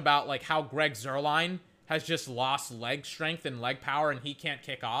conversation about like how Greg Zuerlein has just lost leg strength and leg power and he can't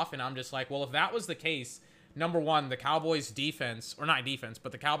kick off. And I'm just like, well, if that was the case, number one, the Cowboys defense, or not defense,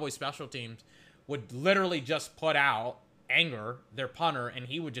 but the Cowboys special teams would literally just put out Anger, their punter, and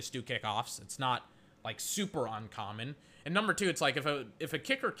he would just do kickoffs. It's not like super uncommon. And number two, it's like if a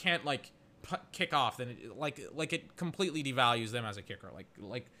kicker can't like kick off, then it completely devalues them as a kicker.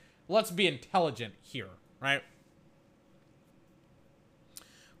 Like let's be intelligent here, right?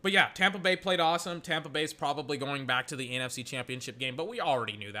 But yeah, Tampa Bay played awesome. Tampa Bay's probably going back to the NFC Championship game, but we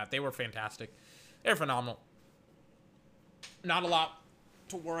already knew that. They were fantastic. They're phenomenal. Not a lot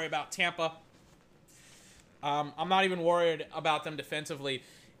to worry about Tampa. I'm not even worried about them defensively.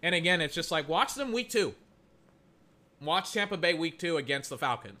 And again, it's just like, watch them week 2. Watch Tampa Bay week 2 against the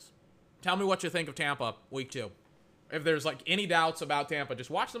Falcons. Tell me what you think of Tampa week 2. If there's like any doubts about Tampa, just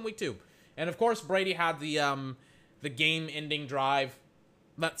watch them week 2. And of course, Brady had the game-ending drive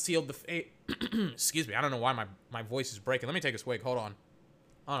that sealed the fate. Excuse me. I don't know why my voice is breaking. Let me take a swig. Hold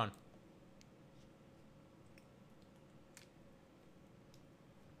on.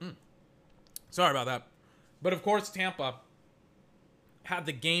 Sorry about that. But of course, Tampa had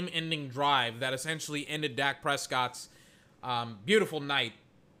the game-ending drive that essentially ended Dak Prescott's beautiful night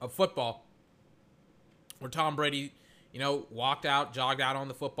of football, where Tom Brady, walked out, jogged out on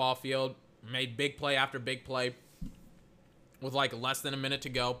the football field, made big play after big play with like less than a minute to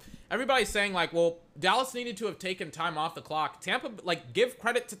go. Everybody's saying like, well, Dallas needed to have taken time off the clock. Tampa, like, give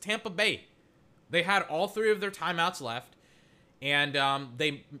credit to Tampa Bay. They had all 3 of their timeouts left, and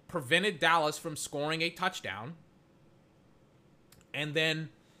they prevented Dallas from scoring a touchdown. And then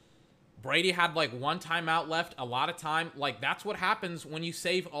Brady had like 1 timeout left, a lot of time. Like, that's what happens when you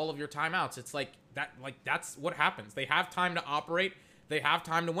save all of your timeouts. It's like that, like, that's what happens. They have time to operate. They have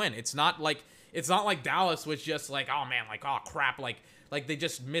time to win. It's not like Dallas was just like, oh man, like, oh crap, like they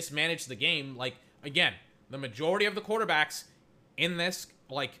just mismanaged the game. Like, again, the majority of the quarterbacks in this,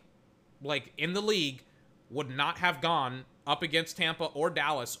 like in the league, would not have gone up against Tampa or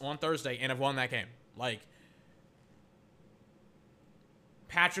Dallas on Thursday and have won that game. Like,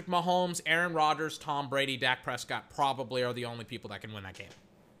 Patrick Mahomes, Aaron Rodgers, Tom Brady, Dak Prescott probably are the only people that can win that game.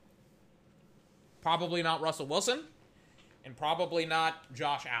 Probably not Russell Wilson, and probably not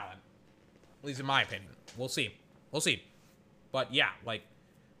Josh Allen. At least in my opinion. We'll see. But yeah, like,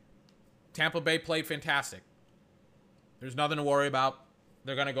 Tampa Bay played fantastic. There's nothing to worry about.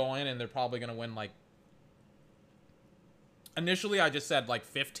 They're going to go in and they're probably going to win, like, initially I just said like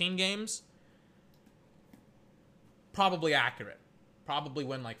 15 games. Probably accurate. Probably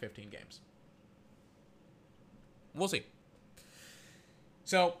win like 15 games. We'll see.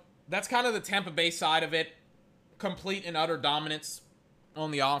 So that's kind of the Tampa Bay side of it. Complete and utter dominance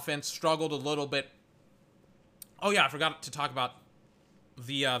on the offense. Struggled a little bit. Oh yeah, I forgot to talk about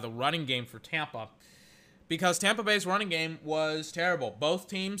the running game for Tampa, because Tampa Bay's running game was terrible. Both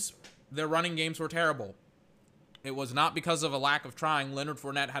teams, their running games were terrible. It was not because of a lack of trying. Leonard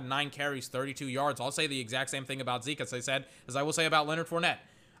Fournette had 9 carries, 32 yards. I'll say the exact same thing about Zeke as I will say about Leonard Fournette.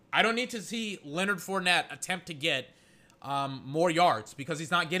 I don't need to see Leonard Fournette attempt to get more yards, because he's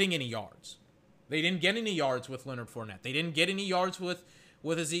not getting any yards. They didn't get any yards with Leonard Fournette. They didn't get any yards with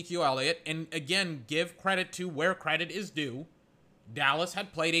Ezekiel Elliott. And again, give credit to where credit is due. Dallas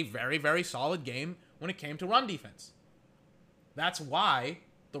had played a very, very solid game when it came to run defense. That's why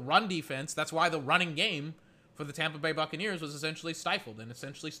the running game for the Tampa Bay Buccaneers was essentially stifled and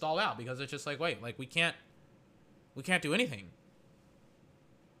essentially stalled out, because it's just like, wait, like, we can't do anything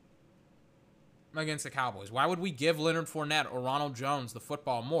against the Cowboys. Why would we give Leonard Fournette or Ronald Jones the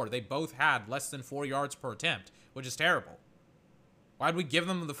football more? They both had less than 4 yards per attempt, which is terrible. Why would we give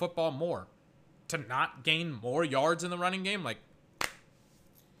them the football more? To not gain more yards in the running game? Like,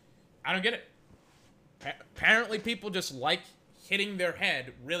 I don't get it. Apparently people just like hitting their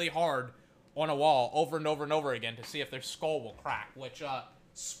head really hard on a wall over and over and over again to see if their skull will crack, which,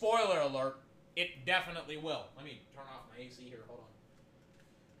 spoiler alert, it definitely will. Let me turn off my AC here. Hold on.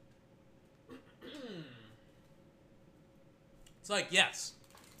 It's like, yes.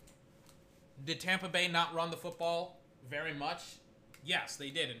 Did Tampa Bay not run the football very much? Yes, they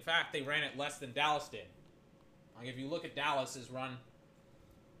did. In fact, they ran it less than Dallas did. Like, if you look at Dallas's run,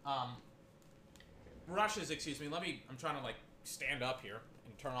 rushes, excuse me. I'm trying to, like, stand up here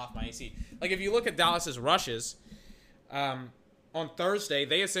and turn off my AC. Like, if you look at Dallas's rushes, on Thursday,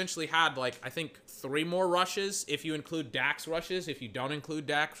 they essentially had, like, I think 3 more rushes if you include Dak's rushes. If you don't include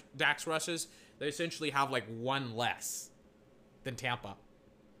Dak's rushes, they essentially have, like, 1 less than Tampa.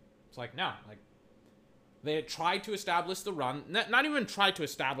 It's like, no, like, They had tried to establish the run. Not even tried to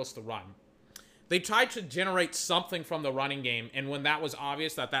establish the run. They tried to generate something from the running game, and when that was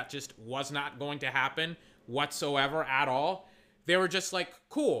obvious that that just was not going to happen whatsoever at all, they were just like,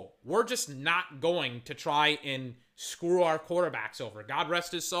 cool, we're just not going to try and screw our quarterbacks over. God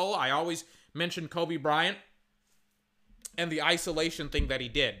rest his soul. I always mention Kobe Bryant and the isolation thing that he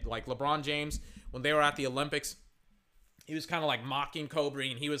did. Like LeBron James, when they were at the Olympics, he was kind of like mocking Kobe,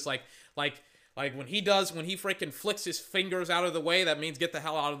 and he was like when he freaking flicks his fingers out of the way, that means get the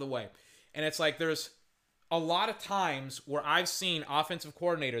hell out of the way. And it's like there's a lot of times where I've seen offensive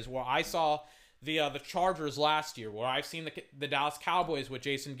coordinators, where I saw the Chargers last year, where I've seen the Dallas Cowboys with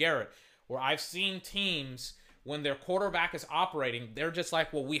Jason Garrett, where I've seen teams when their quarterback is operating, they're just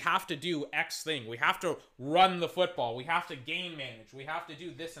like, well, we have to do X thing. We have to run the football. We have to game manage. We have to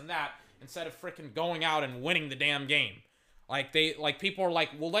do this and that instead of freaking going out and winning the damn game. People are like,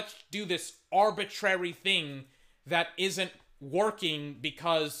 well, let's do this arbitrary thing that isn't working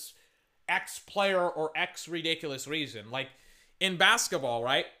because X player or X ridiculous reason. Like in basketball,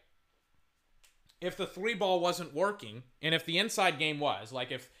 right? If the 3-ball wasn't working, and if the inside game was,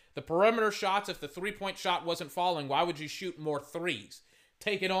 like if the perimeter shots, if the 3-point shot wasn't falling, why would you shoot more threes?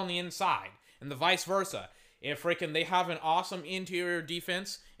 Take it on the inside, and the vice versa. If freaking they have an awesome interior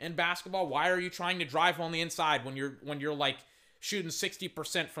defense in basketball, why are you trying to drive on the inside when you're like shooting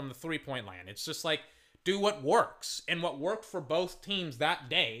 60% from the 3-point line? It's just like, do what works. And what worked for both teams that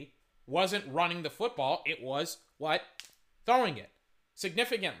day wasn't running the football. It was what? Throwing it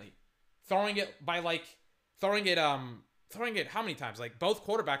significantly. Throwing it how many times? Like both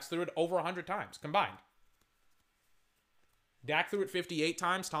quarterbacks threw it over 100 times combined. Dak threw it 58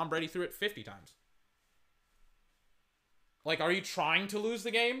 times. Tom Brady threw it 50 times. Like, are you trying to lose the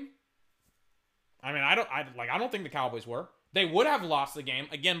game? I mean, I don't think the Cowboys were. They would have lost the game,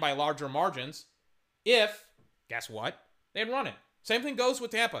 again, by larger margins, if, guess what? They'd run it. Same thing goes with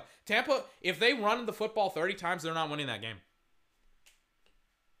Tampa. Tampa, if they run the football 30 times, they're not winning that game.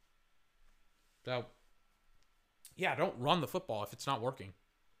 So, yeah, don't run the football if it's not working.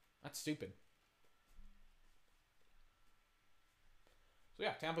 That's stupid. So,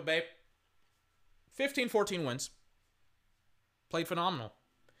 yeah, Tampa Bay, 15-14 wins. Played phenomenal.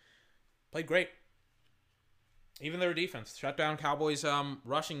 Played great. Even their defense shut down Cowboys'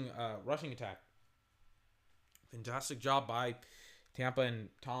 rushing attack. Fantastic job by Tampa and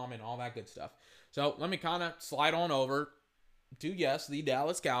Tom and all that good stuff. So let me kind of slide on over to, yes, the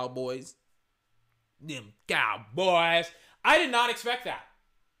Dallas Cowboys. Them Cowboys. I did not expect that.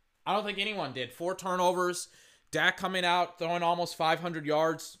 I don't think anyone did. 4 turnovers. Dak coming out, throwing almost 500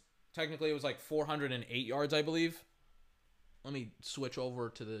 yards. Technically, it was like 408 yards, I believe. Let me switch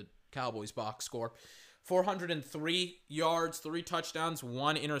over to the Cowboys box score. 403 yards, 3 touchdowns,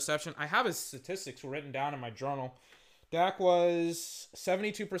 1 interception. I have his statistics written down in my journal. Dak was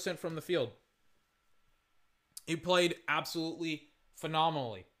 72% from the field. He played absolutely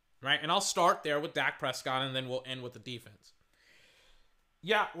phenomenally, right? And I'll start there with Dak Prescott, and then we'll end with the defense.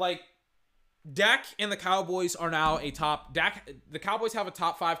 Yeah, like, Dak and the Cowboys are now the Cowboys have a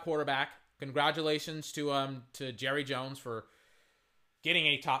top 5 quarterback. Congratulations to Jerry Jones for getting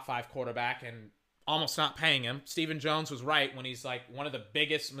a top 5 quarterback and almost not paying him. Stephen Jones was right when he's like, one of the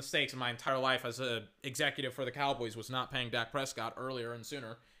biggest mistakes in my entire life as an executive for the Cowboys was not paying Dak Prescott earlier and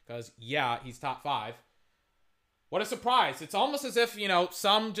sooner, because, yeah, he's top 5. What a surprise. It's almost as if,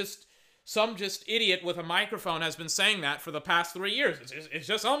 some just idiot with a microphone has been saying that for the past 3 years. It's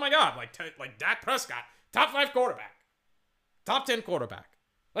just, oh my God, like Dak Prescott, top 5 quarterback, top 10 quarterback.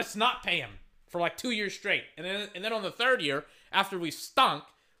 Let's not pay him for like 2 years straight. And then on the 3rd year, after we stunk,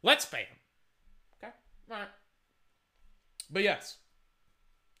 let's pay him. Okay? All right. But yes,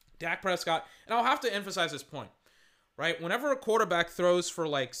 Dak Prescott, and I'll have to emphasize this point, right? Whenever a quarterback throws for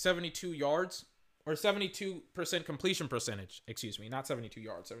like 72 yards, or 72% completion percentage, not 72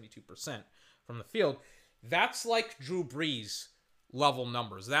 yards, 72% from the field, that's like Drew Brees level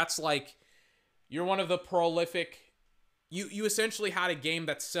numbers. That's like, you're one of the prolific... You essentially had a game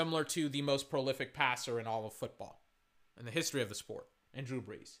that's similar to the most prolific passer in all of football, in the history of the sport, and Drew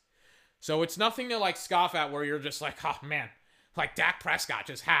Brees. So it's nothing to like scoff at where you're just like, oh man, like Dak Prescott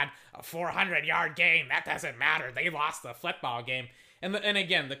just had a 400-yard game. That doesn't matter. They lost the football game. And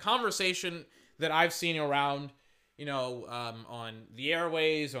again, the conversation that I've seen around, on the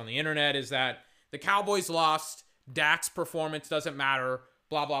airways, on the internet, is that the Cowboys lost, Dak's performance doesn't matter,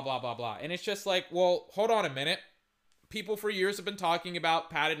 blah, blah, blah, blah, blah. And it's just like, well, hold on a minute. People for years have been talking about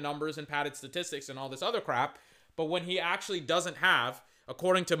padded numbers and padded statistics and all this other crap, but when he actually doesn't have,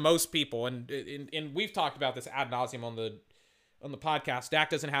 according to most people, and we've talked about this ad nauseum on the on the podcast. Dak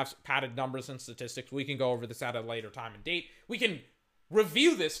doesn't have padded numbers and statistics. We can go over this at a later time and date. We can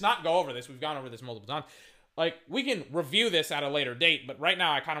review this, not go over this. We've gone over this multiple times. Like, we can review this at a later date, but right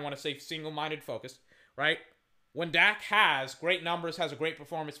now I kind of want to say single-minded focus, right? When Dak has great numbers, has a great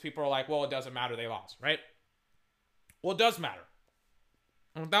performance, people are like, well, it doesn't matter, they lost, right? Well, it does matter.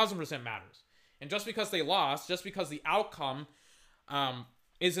 1,000% matters. And just because they lost, just because the outcome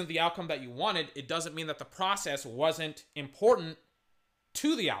isn't the outcome that you wanted, it doesn't mean that the process wasn't important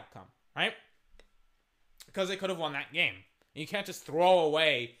to the outcome, right? Because they could have won that game. You can't just throw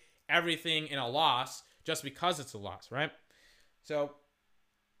away everything in a loss just because it's a loss, right? So,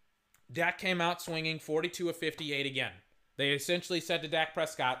 Dak came out swinging 42 of 58 again. They essentially said to Dak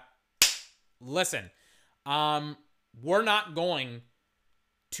Prescott, listen, we're not going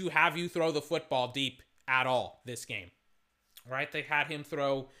to have you throw the football deep at all this game, right? They had him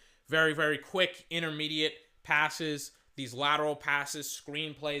throw very, very quick intermediate passes, these lateral passes,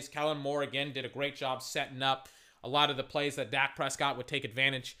 screen plays. Kellen Moore, again, did a great job setting up a lot of the plays that Dak Prescott would take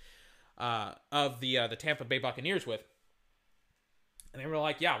advantage of the Tampa Bay Buccaneers with. And they were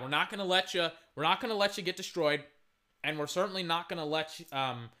like, yeah, we're not going to let you get destroyed, and we're certainly not going to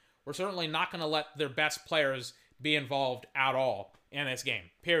let their best players be involved at all in this game,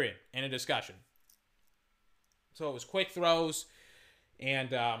 period, in a discussion. So it was quick throws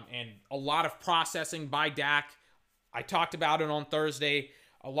and a lot of processing by Dak. I talked about it on Thursday.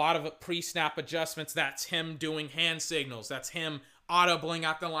 A lot of pre-snap adjustments. That's him doing hand signals. That's him audibling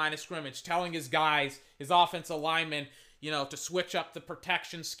at the line of scrimmage, telling his guys, his offensive linemen, to switch up the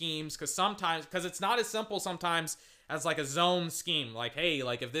protection schemes. Because it's not as simple sometimes as like a zone scheme. Like, hey,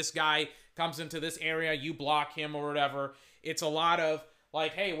 like if this guy comes into this area, you block him or whatever. It's a lot of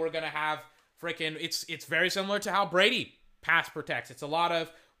like, hey, we're going to have freaking, it's very similar to how Brady pass protects. It's a lot of,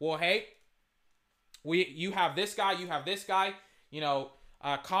 well, hey, you have this guy,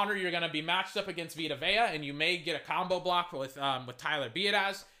 Connor, you're going to be matched up against Vita Vea, and you may get a combo block with Tyler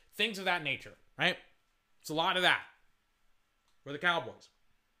Biadasz, things of that nature, right? It's a lot of that for the Cowboys.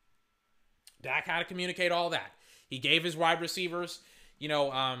 Dak had to communicate all that. He gave his wide receivers,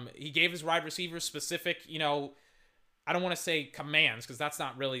 specific, I don't want to say commands, because that's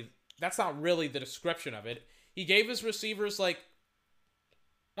not really the description of it. He gave his receivers, like,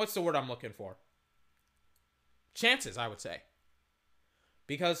 what's the word I'm looking for? Chances, I would say.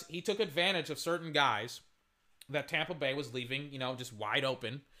 Because he took advantage of certain guys that Tampa Bay was leaving, just wide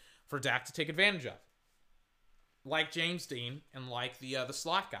open for Dak to take advantage of. Like James Dean and like the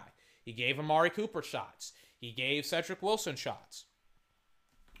slot guy. He gave Amari Cooper shots. He gave Cedric Wilson shots.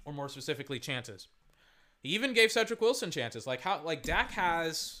 Or more specifically, chances. He even gave Cedric Wilson chances. Dak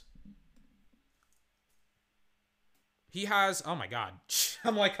has... He has... Oh my God.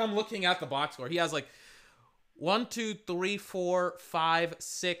 I'm looking at the box score. He has 1, 2, 3, 4, 5,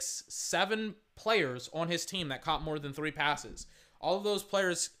 6, 7 players on his team that caught more than 3 passes. All of those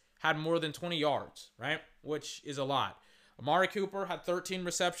players had more than 20 yards, right? Which is a lot. Amari Cooper had 13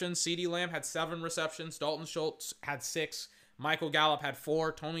 receptions. CeeDee Lamb had 7 receptions. Dalton Schultz had 6. Michael Gallup had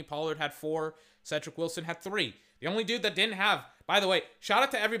 4. Tony Pollard had 4. Cedric Wilson had 3. The only dude that didn't have, by the way, shout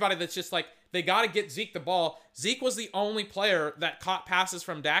out to everybody that's just they got to get Zeke the ball. Zeke was the only player that caught passes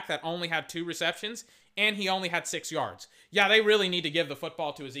from Dak that only had 2 receptions, and he only had 6 yards. Yeah, they really need to give the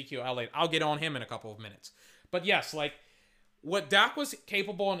football to Ezekiel Elliott. I'll get on him in a couple of minutes. But yes, what Dak was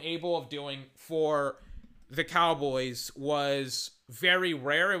capable and able of doing for the Cowboys was very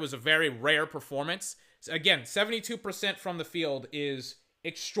rare. It was a very rare performance. Again, 72% from the field is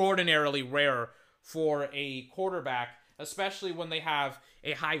extraordinarily rare for a quarterback, especially when they have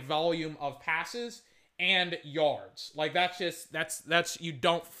a high volume of passes and yards. That's you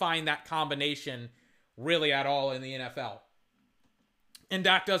don't find that combination really at all in the NFL. And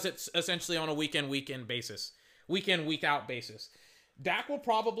Dak does it essentially on a week-in basis. Week-out basis. Dak will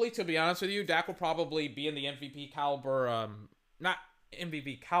probably, to be honest with you, be in the MVP caliber, not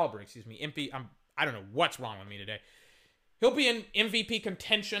MVP caliber, excuse me, I don't know what's wrong with me today. He'll be in MVP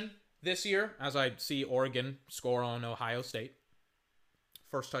contention this year, as I see Oregon score on Ohio State.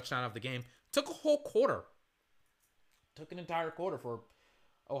 First touchdown of the game. Took a whole quarter. Took an entire quarter for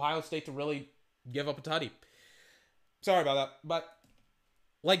Ohio State to really give up a tutty. Sorry about that. But,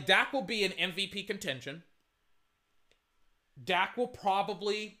 Dak will be in MVP contention. Dak will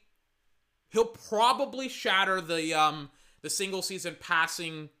probably shatter the single season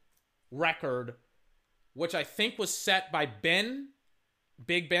passing record, which I think was set by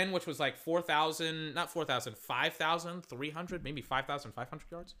Big Ben, which was 5,300, maybe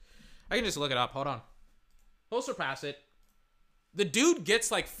 5,500 yards. I can just look it up. Hold on. He'll surpass it. The dude gets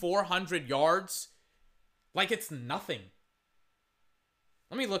 400 yards like it's nothing.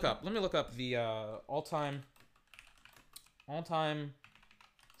 Let me look up the all-time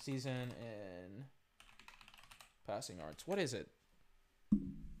season in passing yards. What is it?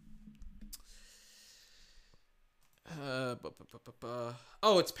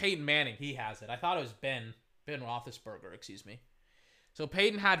 Oh, it's Peyton Manning. He has it. I thought it was Ben Roethlisberger, excuse me. So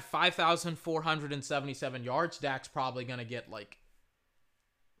Peyton had 5,477 yards. Dak's probably going to get like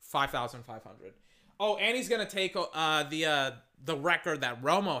 5,500. Oh, and he's going to take the record that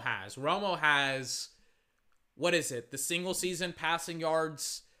Romo has. Romo has, what is it? The single season passing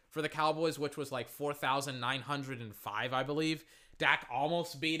yards for the Cowboys, which was like 4,905, I believe. Dak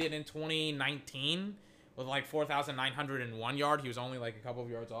almost beat it in 2019 with like 4,901 yard. He was only like a couple of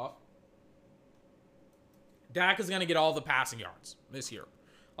yards off. Dak is going to get all the passing yards this year.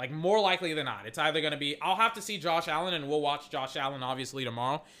 Like, more likely than not. It's either going to be... I'll have to see Josh Allen, and we'll watch Josh Allen, obviously,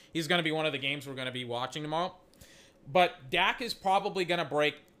 tomorrow. He's going to be one of the games we're going to be watching tomorrow. But Dak is probably going to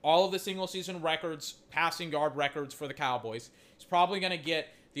break all of the single-season records, passing yard records for the Cowboys. He's probably going to get...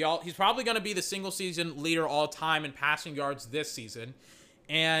 He's probably going to be the single-season leader all-time in passing yards this season.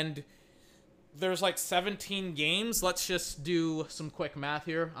 And there's, like, 17 games. Let's just do some quick math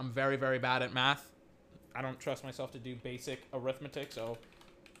here. I'm very, very bad at math. I don't trust myself to do basic arithmetic, so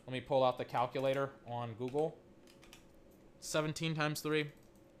let me pull out the calculator on Google. 17 times 3.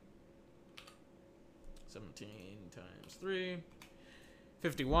 17 times 3.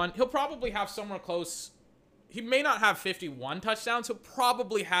 51. He'll probably have somewhere close. He may not have 51 touchdowns. He'll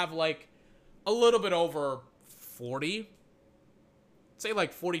probably have, like, a little bit over 40. Say,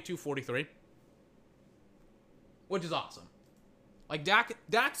 like, 42, 43. Which is awesome. Like,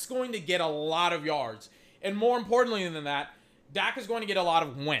 Dak's going to get a lot of yards. And more importantly than that, Dak is going to get a lot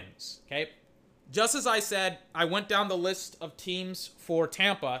of wins, okay? Just as I said, I went down the list of teams for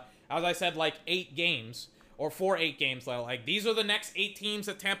Tampa. As I said, like 8 games, or for 8 games. Like, these are the next 8 teams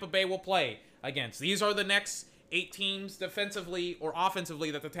that Tampa Bay will play against. These are the next 8 teams defensively or offensively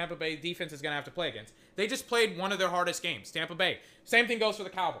that the Tampa Bay defense is going to have to play against. They just played one of their hardest games, Tampa Bay. Same thing goes for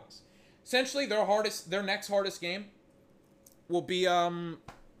the Cowboys. Essentially, their next hardest game will be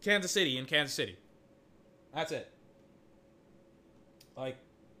Kansas City in Kansas City. That's it. Like,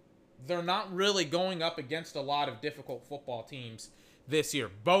 they're not really going up against a lot of difficult football teams this year.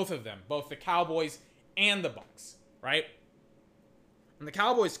 Both of them. Both the Cowboys and the Bucs, right? In the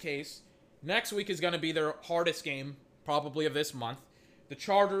Cowboys' case, next week is going to be their hardest game, probably of this month. The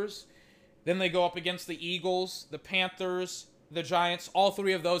Chargers. Then they go up against the Eagles, the Panthers, the Giants. All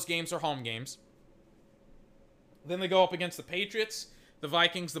 3 of those games are home games. Then they go up against the Patriots, the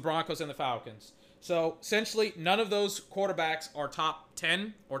Vikings, the Broncos, and the Falcons. So, essentially, none of those quarterbacks are top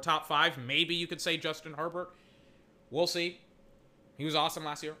 10 or top 5. Maybe you could say Justin Herbert. We'll see. He was awesome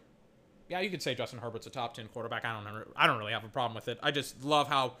last year. Yeah, you could say Justin Herbert's a top 10 quarterback. I don't really have a problem with it. I just love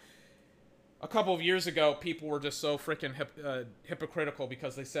how a couple of years ago, people were just so freaking hypocritical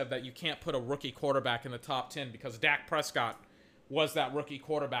because they said that you can't put a rookie quarterback in the top 10 because Dak Prescott was that rookie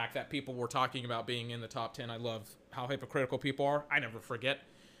quarterback that people were talking about being in the top 10. I love how hypocritical people are. I never forget.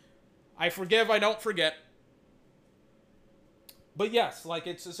 I forgive, I don't forget. But yes, like,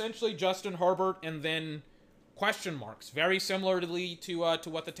 it's essentially Justin Herbert and then question marks. Very similarly to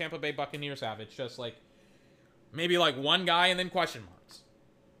what the Tampa Bay Buccaneers have. It's just like maybe like one guy and then question marks.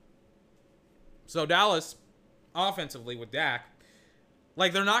 So Dallas, offensively with Dak,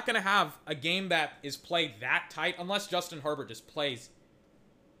 like, they're not going to have a game that is played that tight unless Justin Herbert just plays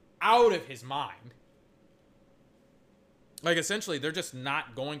out of his mind. Like, essentially, they're just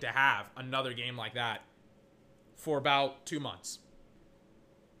not going to have another game like that for about 2 months.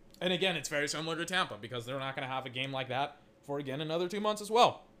 And again, it's very similar to Tampa because they're not going to have a game like that for, again, another 2 months as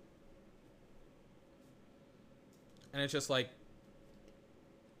well. And it's just like,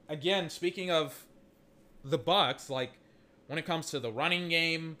 again, speaking of the Bucs, like, when it comes to the running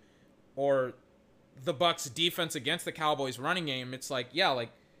game or the Bucs defense against the Cowboys running game, it's like, yeah,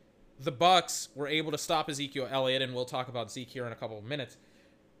 like, the Bucs were able to stop Ezekiel Elliott, and we'll talk about Zeke here in a couple of minutes.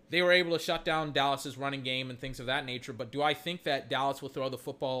 They were able to shut down Dallas's running game and things of that nature, but do I think that Dallas will throw the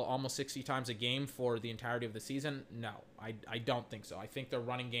football almost 60 times a game for the entirety of the season? No, I don't think so. I think their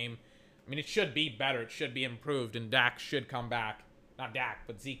running game, I mean, it should be better. It should be improved, and Dak should come back. Not Dak,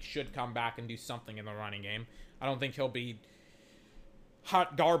 but Zeke should come back and do something in the running game. I don't think he'll be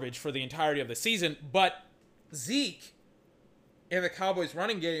hot garbage for the entirety of the season, but Zeke in the Cowboys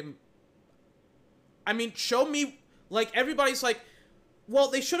running game, I mean, show me, like, everybody's like,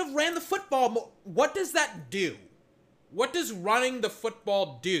 well, they should have ran the football more. What does that do? What does running the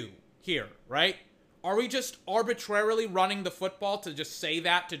football do here, right? Are we just arbitrarily running the football to just say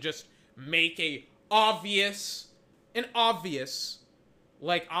that, to just make an obvious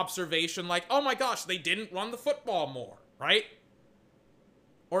like observation, like, oh my gosh, they didn't run the football more, right?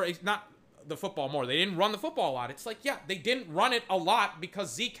 Or it's not the football more. They didn't run the football a lot. It's like, yeah, they didn't run it a lot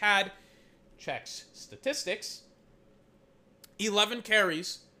because Zeke had, checks statistics, 11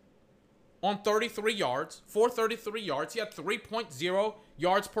 carries on 33 yards, for 33 yards. He had 3.0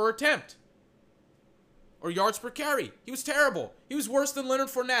 yards per attempt. Or yards per carry. He was terrible. He was worse than Leonard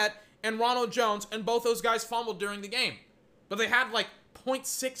Fournette and Ronald Jones, and both those guys fumbled during the game. But they had like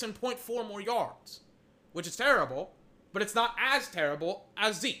 0.6 and 0.4 more yards, which is terrible, but it's not as terrible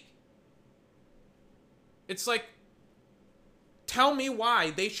as Zeke. It's like, tell me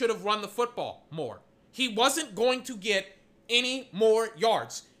why they should have run the football more. He wasn't going to get any more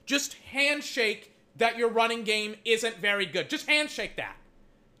yards. Just handshake that your running game isn't very good. Just handshake that.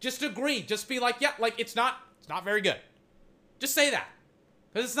 Just agree. Just be like, yeah, like it's not very good. Just say that.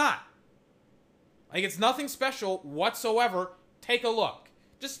 Because it's not. Like, it's nothing special whatsoever. Take a look.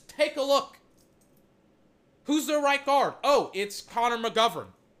 Just take a look. Who's their right guard? Oh, it's Connor McGovern.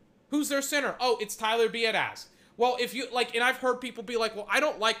 Who's their center? Oh, it's Tyler Biadasz. Well, if you, like, and I've heard people be like, well, I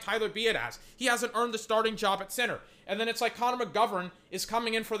don't like Tyler Biadasz. He hasn't earned the starting job at center. And then it's like Connor McGovern is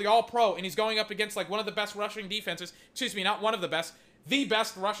coming in for the All-Pro, and he's going up against, like, one of the best rushing defenses. Excuse me, not one of the best. The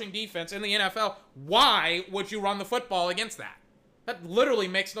best rushing defense in the NFL. Why would you run the football against that? That literally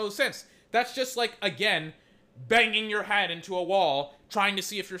makes no sense. That's just like, again, banging your head into a wall, trying to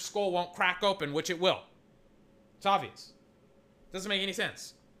see if your skull won't crack open, which it will. It's obvious. Doesn't make any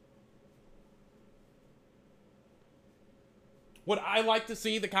sense. Would I like to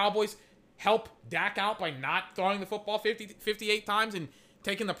see the Cowboys help Dak out by not throwing the football 58 times and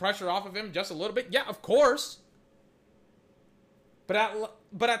taking the pressure off of him just a little bit? Yeah, of course. But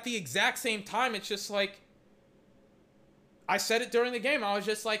at the exact same time, it's just like, I said it during the game. I was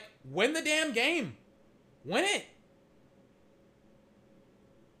just like, win the damn game. Win it.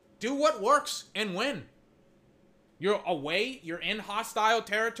 Do what works and win. You're away. You're in hostile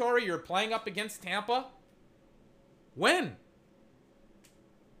territory. You're playing up against Tampa. Win.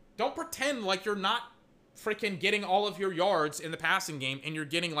 Don't pretend like you're not freaking getting all of your yards in the passing game and you're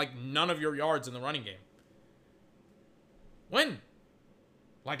getting like none of your yards in the running game. Win.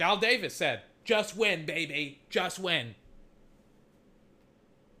 Like Al Davis said, just win, baby. Just win.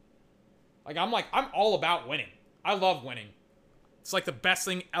 I'm all about winning. I love winning. It's like the best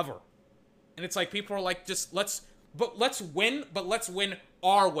thing ever. And it's like people are like, let's win, but let's win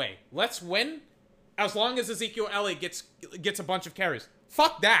our way. Let's win as long as Ezekiel Elliott gets a bunch of carries.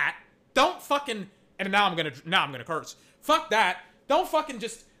 Fuck that. Don't fucking, and now I'm gonna curse. Fuck that. Don't fucking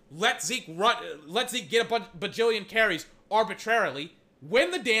just let Zeke get a bajillion carries arbitrarily.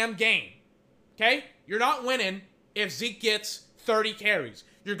 Win the damn game. Okay? You're not winning if Zeke gets 30 carries.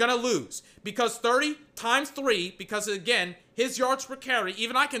 You're going to lose. Because 30 times 3, because again, his yards per carry,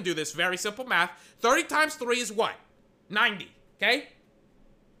 even I can do this very simple math. 30 times 3 is what? 90. Okay?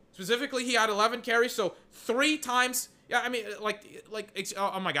 Specifically, he had 11 carries, so 3 times, yeah, I mean,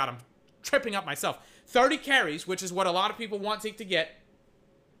 oh my God, I'm tripping up myself. 30 carries, which is what a lot of people want Zeke to get,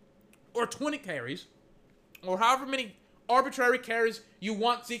 or 20 carries, or however many arbitrary carries you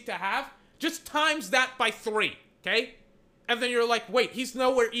want Zeke to have, just times that by 3, okay? And then you're like, wait, he's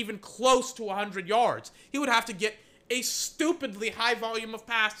nowhere even close to 100 yards. He would have to get a stupidly high volume of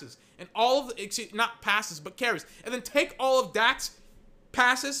passes. And all of the, not passes, but carries. And then take all of Dak's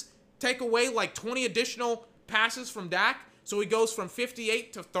passes, take away like 20 additional passes from Dak, so he goes from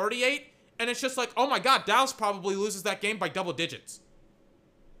 58 to 38, and it's just like, oh my God, Dallas probably loses that game by double digits.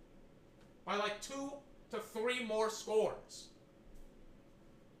 By like 2 to 3 more scores.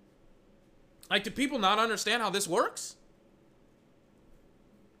 Like, do people not understand how this works?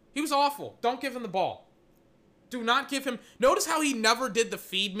 He was awful. Don't give him the ball. Do not give him... Notice how he never did the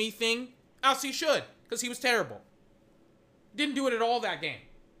feed me thing? Else he should, because he was terrible. Didn't do it at all that game.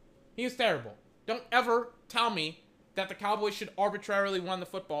 He was terrible. Don't ever tell me that the Cowboys should arbitrarily run the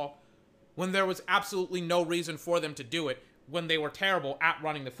football when there was absolutely no reason for them to do it when they were terrible at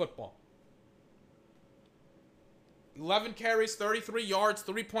running the football. 11 carries, 33 yards,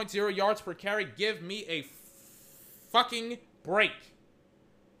 3.0 yards per carry. Give me a fucking break.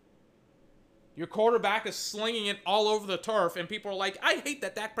 Your quarterback is slinging it all over the turf, and people are like, I hate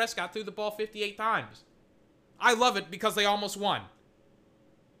that Dak Prescott threw the ball 58 times. I love it because they almost won.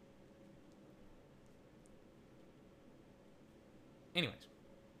 Anyways,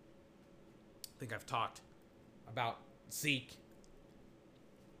 I think I've talked about Zeke.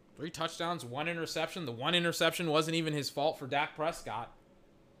 3 touchdowns, 1 interception. The 1 interception wasn't even his fault for Dak Prescott.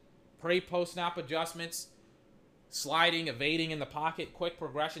 Post-snap adjustments, sliding, evading in the pocket, quick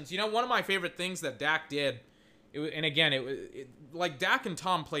progressions. You know, one of my favorite things that Dak did And again, like Dak and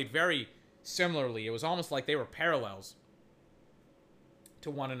Tom played very similarly. It was almost like they were parallels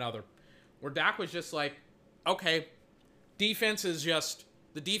to one another. Where Dak was just like, okay, the defense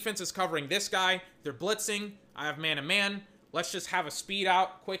is covering this guy. They're blitzing. I have man-to-man. Let's just have a speed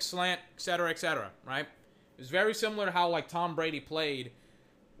out, quick slant, etc., right? It was very similar to how like Tom Brady played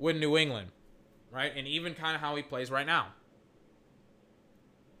with New England, right? And even kind of how he plays right now.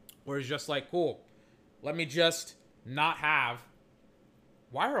 Where he's just like, cool, let me just not have...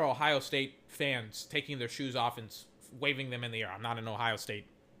 Why are Ohio State fans taking their shoes off and waving them in the air? I'm not an Ohio State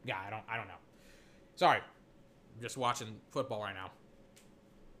guy. I don't know. Sorry. I'm just watching football right now.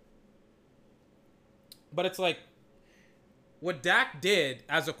 But it's like, what Dak did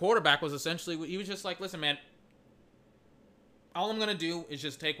as a quarterback was essentially, he was just like, listen, man, all I'm going to do is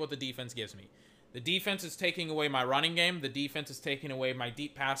just take what the defense gives me. The defense is taking away my running game. The defense is taking away my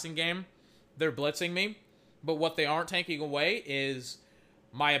deep passing game. They're blitzing me. But what they aren't taking away is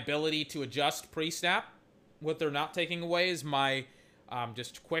my ability to adjust pre-snap. What they're not taking away is my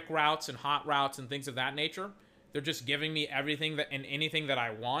just quick routes and hot routes and things of that nature. They're just giving me everything that and anything that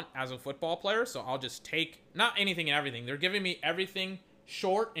I want as a football player. So I'll just take, not anything and everything. They're giving me everything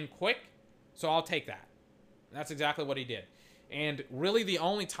short and quick. So I'll take that. And that's exactly what he did. And really the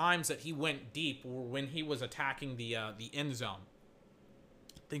only times that he went deep were when he was attacking the end zone.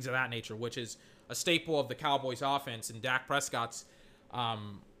 Things of that nature, which is a staple of the Cowboys offense and Dak Prescott's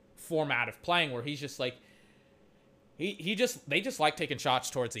format of playing, where he's just like, they just like taking shots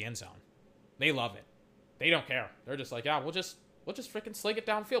towards the end zone. They love it. They don't care. They're just like, yeah, we'll just freaking sling it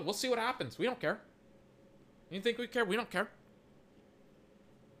downfield. We'll see what happens. We don't care. You think we care? We don't care.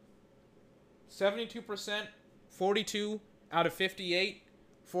 72%, 42 out of 58,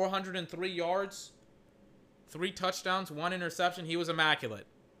 403 yards, 3 touchdowns, 1 interception. He was immaculate.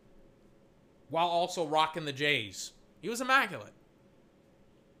 While also rocking the Jays. He was immaculate.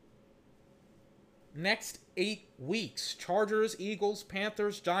 Next 8 weeks. Chargers, Eagles,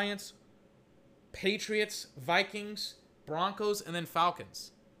 Panthers, Giants, Patriots, Vikings, Broncos, and then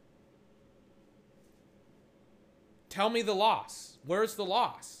Falcons. Tell me the loss. Where's the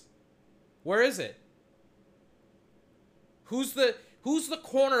loss? Where is it? Who's the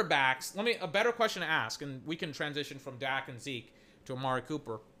cornerbacks? A better question to ask, and we can transition from Dak and Zeke to Amari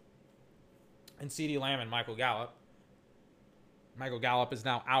Cooper and CeeDee Lamb and Michael Gallup. Michael Gallup is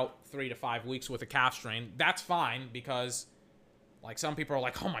now out 3 to 5 weeks with a calf strain. That's fine because, like, some people are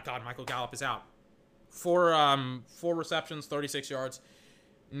like, oh my God, Michael Gallup is out. 4 receptions, 36 yards,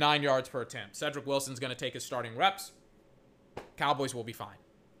 9 yards per attempt. Cedric Wilson's going to take his starting reps. Cowboys will be fine.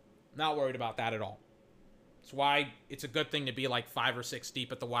 Not worried about that at all. That's why it's a good thing to be like 5 or 6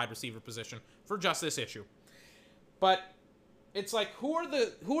 deep at the wide receiver position for just this issue. But it's like, who are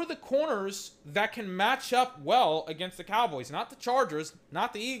the corners that can match up well against the Cowboys? Not the Chargers,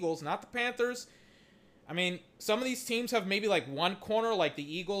 not the Eagles, not the Panthers. I mean, some of these teams have maybe like one corner, like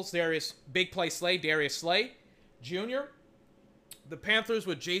the Eagles, Darius Slay Jr. The Panthers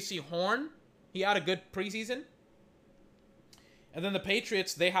with J.C. Horn. He had a good preseason. And then the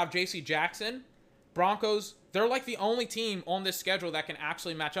Patriots, they have J.C. Jackson. Broncos, they're like the only team on this schedule that can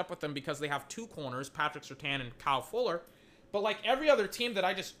actually match up with them because they have 2 corners, Patrick Surtain and Kyle Fuller. But like every other team that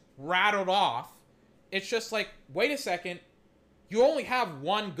I just rattled off, it's just like, wait a second, you only have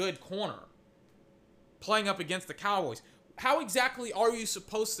one good corner playing up against the Cowboys. How exactly are you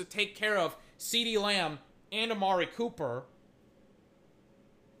supposed to take care of CeeDee Lamb and Amari Cooper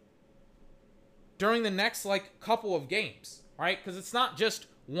during the next like couple of games, right? Because it's not just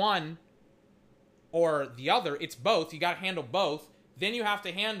one or the other, it's both. You got to handle both. Then you have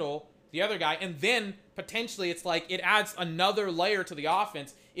to handle the other guy, and then potentially it's like it adds another layer to the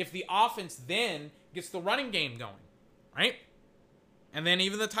offense if the offense then gets the running game going, right? And then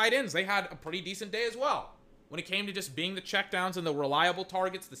even the tight ends, they had a pretty decent day as well when it came to just being the checkdowns and the reliable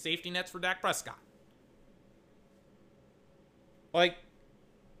targets, the safety nets for Dak Prescott. Like,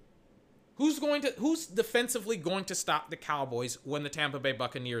 who's defensively going to stop the Cowboys when the Tampa Bay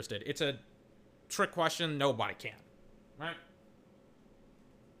Buccaneers did? It's a trick question. Nobody can, right?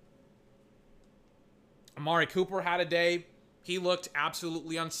 Amari Cooper had a day. He looked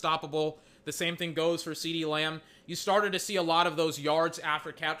absolutely unstoppable. The same thing goes for CeeDee Lamb. You started to see a lot of those yards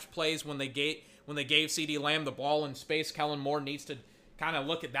after catch plays when they gave CeeDee Lamb the ball in space. Kellen Moore needs to kind of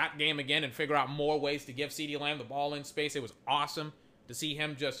look at that game again and figure out more ways to give CeeDee Lamb the ball in space. It was awesome to see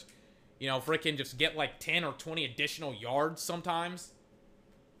him just, freaking just get like 10 or 20 additional yards sometimes.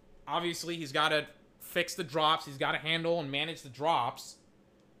 Obviously, he's got to fix the drops. He's got to handle and manage the drops.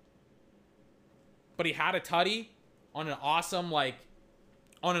 But he had a tutty on an awesome,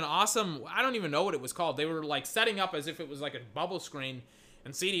 on an awesome, I don't even know what it was called. They were like setting up as if it was like a bubble screen,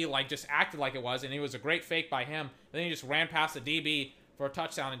 and CD like just acted like it was, and it was a great fake by him. And then he just ran past the DB for a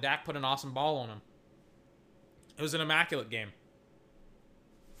touchdown, and Dak put an awesome ball on him. It was an immaculate game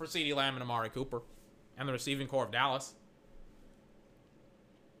for CD Lamb and Amari Cooper and the receiving core of Dallas.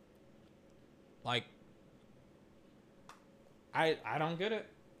 Like, I don't get it.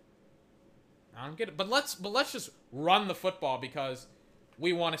 I don't get it. But let's just run the football because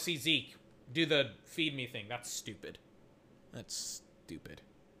we want to see Zeke do the feed me thing. That's stupid. That's stupid.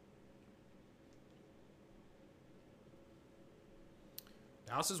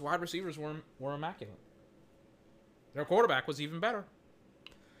 Dallas's wide receivers were immaculate. Their quarterback was even better.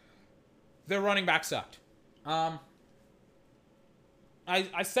 Their running back sucked.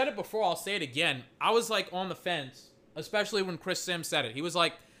 I said it before, I'll say it again. I was like on the fence, especially when Chris Sims said it. He was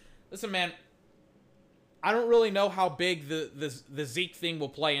like, listen, man, I don't really know how big the Zeke thing will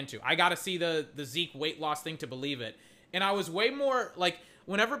play into. I got to see the Zeke weight loss thing to believe it. And I was way more, like,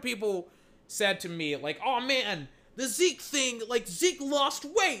 whenever people said to me, like, oh, man, the Zeke thing, like, Zeke lost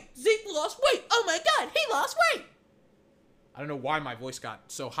weight. Zeke lost weight. Oh, my God, he lost weight. I don't know why my voice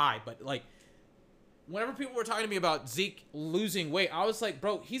got so high, but, like, whenever people were talking to me about Zeke losing weight, I was like,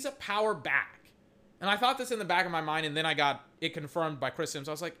 bro, he's a power back. And I thought this in the back of my mind, and then I got it confirmed by Chris Sims.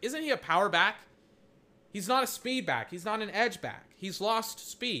 I was like, isn't he a power back? He's not a speed back. He's not an edge back. He's lost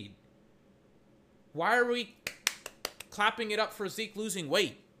speed. Why are we clapping it up for Zeke losing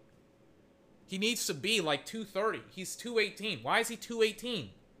weight? He needs to be like 230. He's 218. Why is he 218?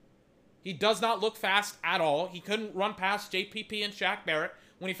 He does not look fast at all. He couldn't run past JPP and Shaq Barrett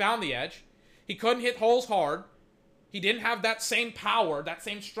when he found the edge. He couldn't hit holes hard. He didn't have that same power, that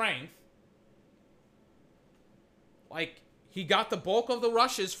same strength. Like, he got the bulk of the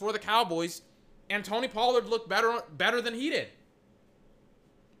rushes for the Cowboys, and Tony Pollard looked better than he did.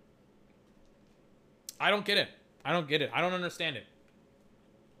 I don't get it. I don't get it. I don't understand it.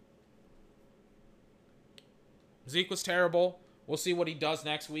 Zeke was terrible. We'll see what he does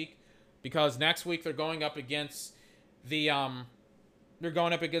next week, because next week they're going up against the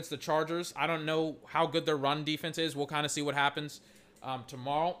Chargers. I don't know how good their run defense is. We'll kind of see what happens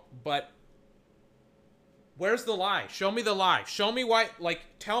tomorrow. But where's the lie? Show me the lie. Show me why. Like,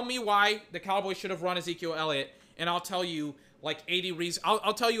 tell me why the Cowboys should have run Ezekiel Elliott, and I'll tell you like 80 reasons.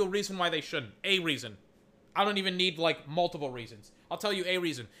 I'll tell you a reason why they shouldn't. A reason. I don't even need like multiple reasons. I'll tell you a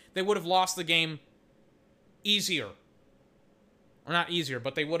reason. They would have lost the game easier. Or not easier,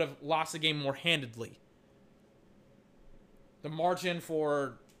 but they would have lost the game more handedly. The margin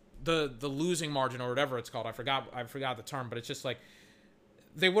for the losing margin, or whatever it's called, I forgot the term, but it's just like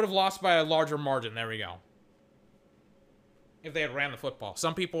they would have lost by a larger margin. There we go. If they had ran the football,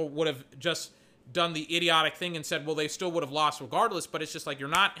 some people would have just done the idiotic thing and said, well, they still would have lost regardless. But it's just like, you're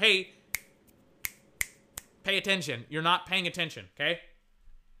not, hey, pay attention. You're not paying attention. Okay.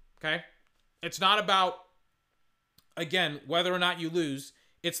 It's not about, again, whether or not you lose.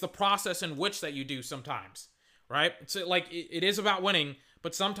 It's the process in which that you do sometimes. Right? It's like, it is about winning,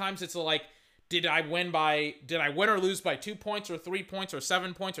 but sometimes it's like, did I win or lose by 2 points or 3 points or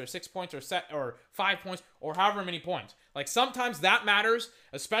 7 points or 6 points or 5 points or however many points? Like, sometimes that matters,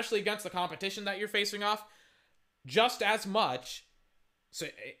 especially against the competition that you're facing off, just as much, so,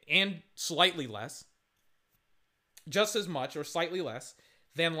 and slightly less, just as much or slightly less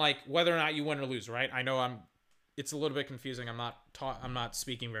than like whether or not you win or lose, right? I know it's a little bit confusing. I'm not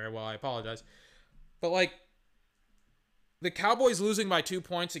speaking very well. I apologize. But like, the Cowboys losing by 2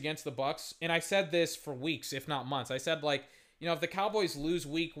 points against the Bucs, and I said this for weeks, if not months. I said, like, you know, if the Cowboys lose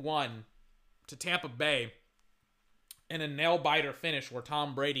week 1 to Tampa Bay in a nail-biter finish where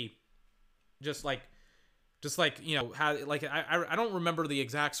Tom Brady just like, you know, had, like, I don't remember the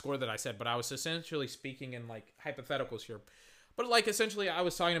exact score that I said, but I was essentially speaking in, like, hypotheticals here. But, like, essentially I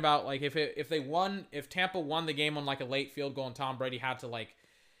was talking about, like, if Tampa won the game on, like, a late field goal and Tom Brady had to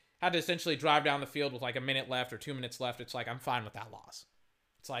essentially drive down the field with like a minute left or 2 minutes left, it's like, I'm fine with that loss.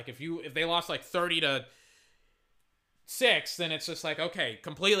 It's like, if they lost like 30-6, then it's just like, okay,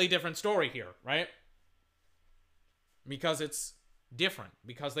 completely different story here, right? Because it's different.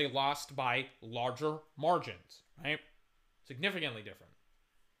 Because they lost by larger margins, right? Significantly different.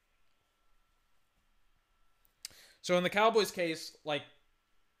 So in the Cowboys case, like,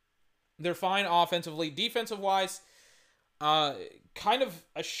 they're fine offensively. Defensive-wise, kind of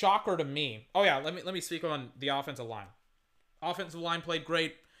a shocker to me. Oh yeah, let me speak on the offensive line. Offensive line played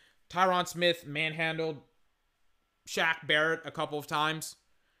great. Tyron Smith manhandled Shaq Barrett a couple of times.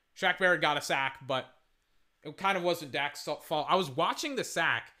 Shaq Barrett got a sack, but it kind of wasn't Dak's fault. I was watching the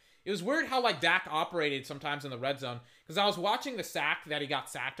sack, It was weird how like Dak operated sometimes in the red zone, because I was watching the sack that he got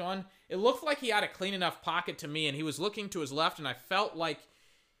sacked on. It looked like he had a clean enough pocket to me, and he was looking to his left, and I felt like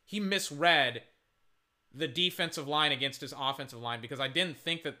he misread the defensive line against his offensive line, because I didn't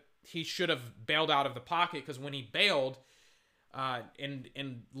think that he should have bailed out of the pocket, because when he bailed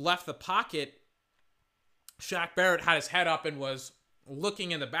and left the pocket, Shaq Barrett had his head up and was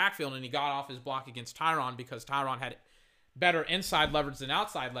looking in the backfield, and he got off his block against Tyron because Tyron had better inside leverage than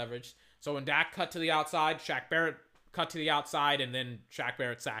outside leverage. So when Dak cut to the outside, Shaq Barrett cut to the outside, and then Shaq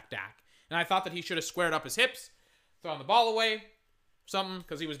Barrett sacked Dak. And I thought that he should have squared up his hips, thrown the ball away, something,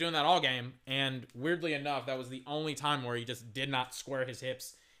 because he was doing that all game. And weirdly enough, that was the only time where he just did not square his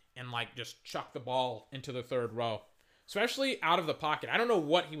hips and like just chuck the ball into the third row, especially out of the pocket. I don't know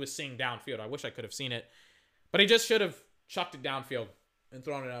what he was seeing downfield. I wish I could have seen it, but he just should have chucked it downfield and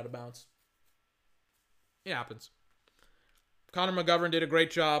thrown it out of bounds. It happens. Connor McGovern did a great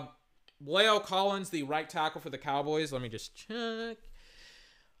job. Leo Collins, the right tackle for the Cowboys, let me just check,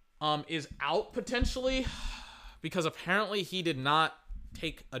 is out potentially because apparently he did not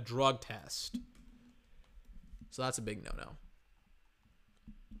take a drug test. So that's a big no-no.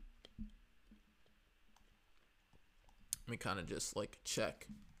 Let me kind of just like check,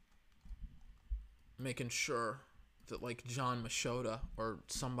 making sure that like John Machota or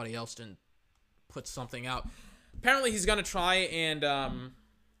somebody else didn't put something out. Apparently he's gonna try and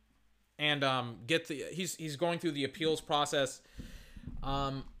get the he's going through the appeals process.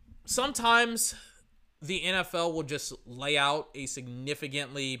 Sometimes the NFL will just lay out a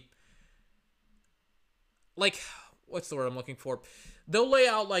significantly, like, what's the word I'm looking for? They'll lay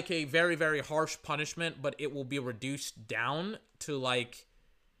out like a very, very harsh punishment, but it will be reduced down to like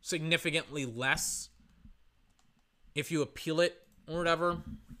significantly less if you appeal it or whatever.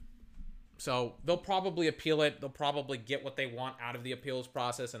 So they'll probably appeal it. They'll probably get what they want out of the appeals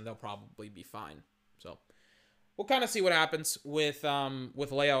process, and they'll probably be fine. So we'll kind of see what happens with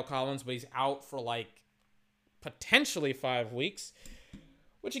Leo Collins, but he's out for like potentially 5 weeks,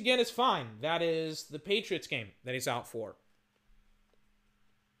 which again is fine. That is the Patriots game that he's out for.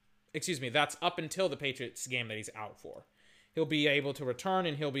 Excuse me, that's up until the Patriots game that he's out for. He'll be able to return,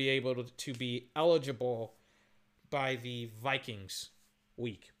 and he'll be able to be eligible by the Vikings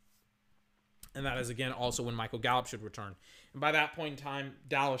week. And that is, again, also when Michael Gallup should return. And by that point in time,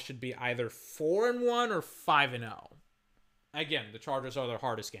 Dallas should be either 4-1 or 5-0. Again, the Chargers are their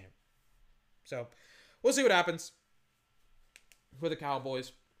hardest game. So we'll see what happens with the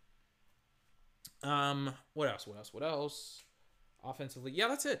Cowboys. What else? Offensively, yeah,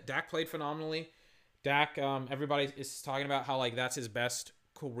 that's it. Dak played phenomenally. Dak, everybody is talking about how like that's his best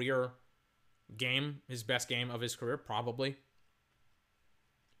career game, his best game of his career, probably.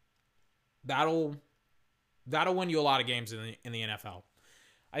 That'll win you a lot of games in the NFL.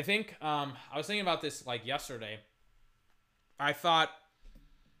 I think I was thinking about this like yesterday. I thought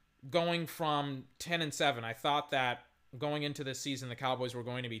going from 10-7, I thought that going into this season the Cowboys were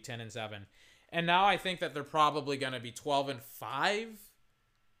going to be 10-7. And now I think that they're probably going to be 12-5,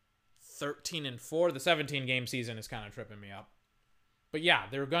 13-4. The 17-game season is kind of tripping me up. But yeah,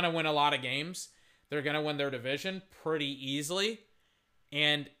 they're going to win a lot of games. They're going to win their division pretty easily.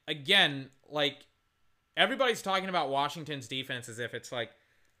 And again, like, everybody's talking about Washington's defense as if it's like,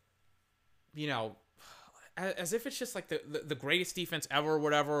 you know, as if it's just like the greatest defense ever or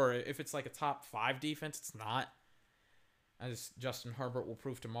whatever, or if it's like a top 5 defense. It's not, as Justin Herbert will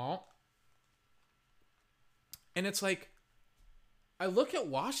prove tomorrow. And it's like, I look at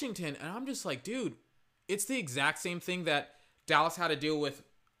Washington and I'm just like, dude, it's the exact same thing that Dallas had to deal with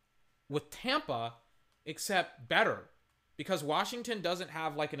Tampa, except better. Because Washington doesn't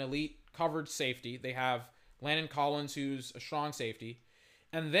have like an elite coverage safety. They have Landon Collins, who's a strong safety.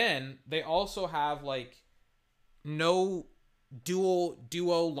 And then they also have like no duo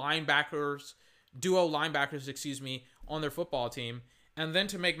linebackers, on their football team. And then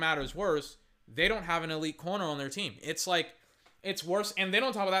to make matters worse, they don't have an elite corner on their team. It's like, it's worse. And then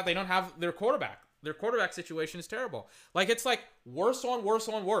on top of that, they don't have their quarterback. Their quarterback situation is terrible. Like, it's like worse on worse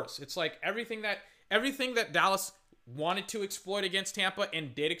on worse. It's like everything that Dallas wanted to exploit against Tampa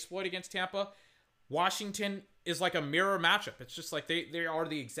and did exploit against Tampa, Washington is like a mirror matchup. It's just like they are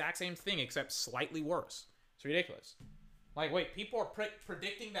the exact same thing except slightly worse. It's ridiculous. Like, wait, people are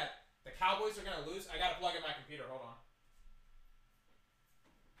predicting that the Cowboys are going to lose? I got to plug in my computer. Hold on.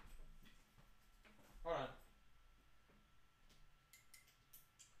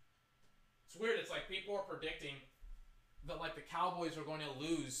 It's weird. It's like people are predicting that like the Cowboys are going to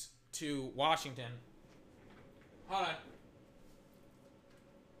lose to Washington. Hold on.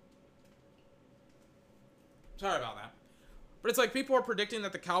 Sorry about that. But it's like people are predicting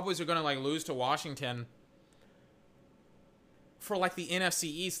that the Cowboys are going to like lose to Washington for like the NFC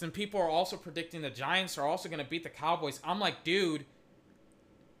East, and people are also predicting the Giants are also going to beat the Cowboys. I'm like, dude,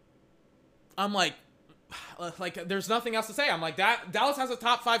 I'm like there's nothing else to say. I'm like, that Dallas has a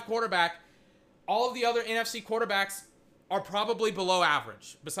top 5 quarterback. All of the other NFC quarterbacks are probably below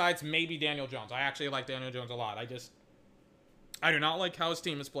average, besides maybe Daniel Jones. I actually like Daniel Jones a lot. I do not like how his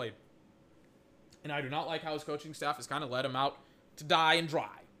team has played. And I do not like how his coaching staff has kind of let him out to die and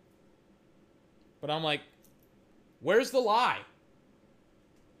dry. But I'm like, where's the lie?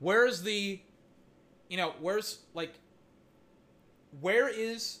 Where's the, where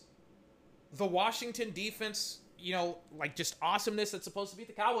is the Washington defense, like just awesomeness that's supposed to beat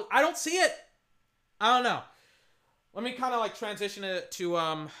the Cowboys? I don't see it. I don't know. Let me kind of like transition it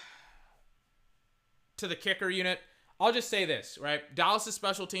to the kicker unit. I'll just say this, right? Dallas'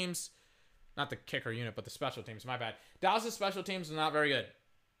 special teams, not the kicker unit, but the special teams, my bad. Dallas' special teams are not very good.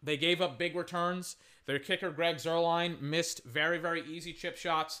 They gave up big returns. Their kicker, Greg Zuerlein, missed very, very easy chip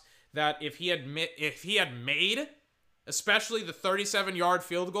shots that if he had made, especially the 37-yard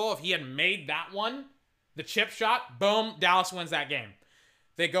field goal, if he had made that one, the chip shot, boom, Dallas wins that game.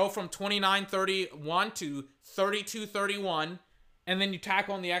 They go from 29-31 to 32-31, and then you tack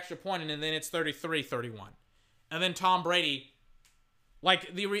on the extra point, and then it's 33-31. And then Tom Brady,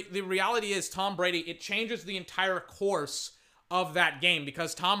 like the reality is Tom Brady, it changes the entire course of that game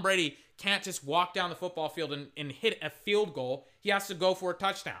because Tom Brady can't just walk down the football field and hit a field goal. He has to go for a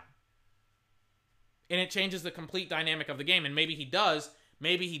touchdown. And it changes the complete dynamic of the game. And maybe he does,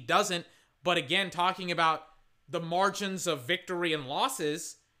 maybe he doesn't. But again, talking about the margins of victory and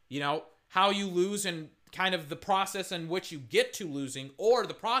losses, how you lose and kind of the process in which you get to losing or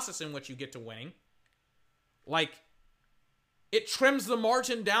the process in which you get to winning. Like, it trims the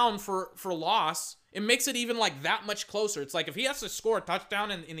margin down for loss. It makes it even like that much closer. It's like if he has to score a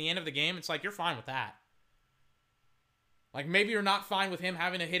touchdown in the end of the game, it's like you're fine with that. Like maybe you're not fine with him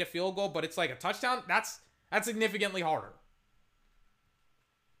having to hit a field goal, but it's like a touchdown, that's significantly harder.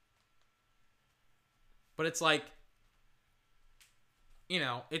 But it's like,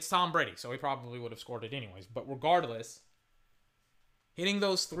 it's Tom Brady, so he probably would have scored it anyways. But regardless, hitting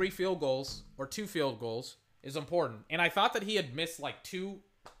those 3 field goals or 2 field goals is important. And I thought that he had missed like 2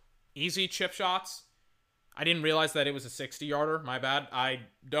 easy chip shots. I didn't realize that it was a 60-yarder. My bad. I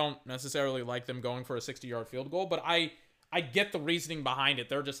don't necessarily like them going for a 60-yard field goal, but I get the reasoning behind it.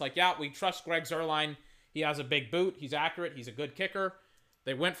 They're just like, yeah, we trust Greg Zuerlein. He has a big boot. He's accurate. He's a good kicker.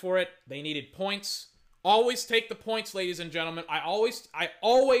 They went for it. They needed points. Always take the points, ladies and gentlemen. I always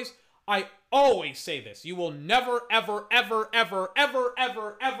say this. You will never, ever, ever, ever, ever,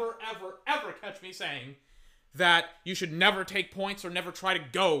 ever, ever, ever, ever catch me saying that you should never take points or never try to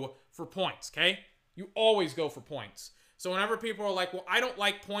go for points, okay? You always go for points. So whenever people are like, well, I don't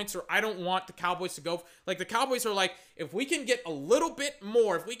like points or I don't want the Cowboys to go, like the Cowboys are like, if we can get a little bit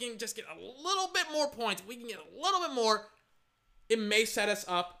more, if we can just get a little bit more points, if we can get a little bit more, it may set us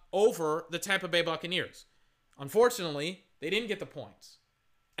up over the Tampa Bay Buccaneers. Unfortunately, they didn't get the points.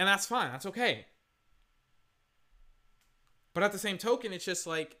 And that's fine. That's okay. But at the same token, it's just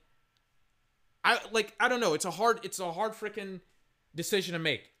like, I don't know. It's a hard freaking decision to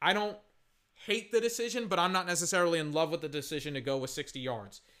make. I don't hate the decision, but I'm not necessarily in love with the decision to go with 60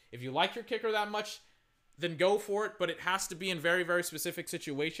 yards. If you like your kicker that much, then go for it, but it has to be in very, very specific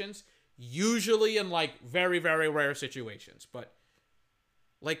situations, usually in like very, very rare situations. But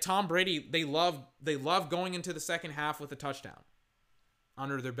like Tom Brady, they love going into the second half with a touchdown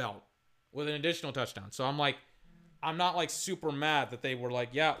under their belt with an additional touchdown. So I'm not like super mad that they were like,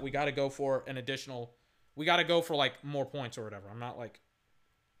 yeah, we got to go for we got to go for like more points or whatever. I'm not like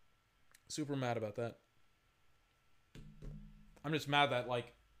super mad about that. I'm just mad that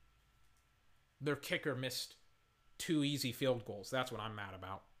like their kicker missed 2 easy field goals. That's what I'm mad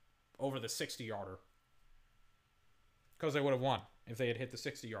about over the 60-yarder. Because they would have won if they had hit the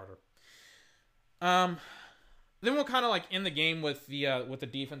 60-yarder. Then we'll kind of like end the game with the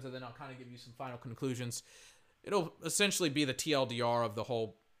defense, and then I'll kind of give you some final conclusions. It'll essentially be the TLDR of the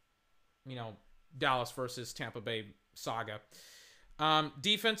whole, Dallas versus Tampa Bay saga.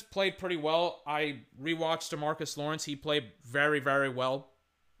 Defense played pretty well. I rewatched DeMarcus Lawrence. He played very, very well.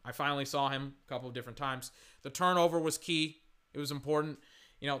 I finally saw him a couple of different times. The turnover was key. It was important.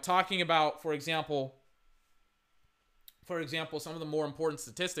 Talking about, for example, some of the more important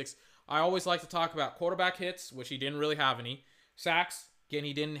statistics, I always like to talk about quarterback hits, which he didn't really have any. Sacks, again,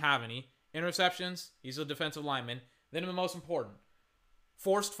 he didn't have any. Interceptions, he's a defensive lineman. Then the most important,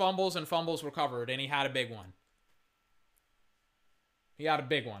 forced fumbles and fumbles recovered, and he had a big one.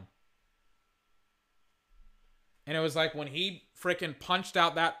 And it was like when he freaking punched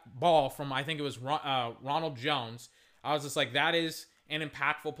out that ball from, I think it was Ronald Jones, I was just like, that is an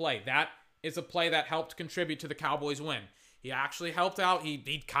impactful play. That is a play that helped contribute to the Cowboys' win. He actually helped out.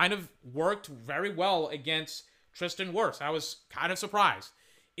 He kind of worked very well against Tristan Wirfs. I was kind of surprised.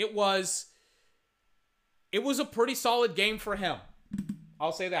 It was a pretty solid game for him.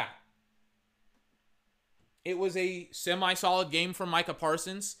 I'll say that. It was a semi-solid game for Micah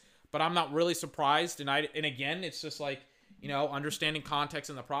Parsons, but I'm not really surprised. And again, it's just like, you know, understanding context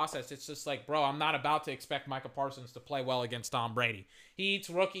in the process. It's just like, bro, I'm not about to expect Micah Parsons to play well against Tom Brady. He eats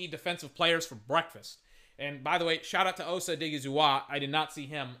rookie defensive players for breakfast. And by the way, shout out to Osa Odighizuwa. I did not see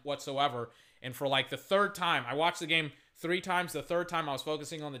him whatsoever. And for like the third time, I watched the game 3 times. The third time I was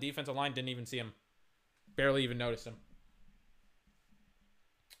focusing on the defensive line, didn't even see him. Barely even noticed him.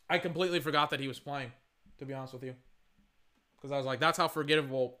 I completely forgot that he was playing, to be honest with you. Because I was like, that's how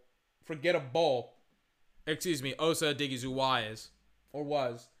forgettable, Osa Odighizuwa is, or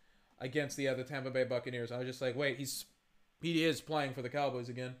was, against the other Tampa Bay Buccaneers. I was just like, wait, he is playing for the Cowboys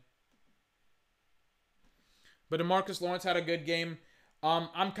again. But DeMarcus Lawrence had a good game.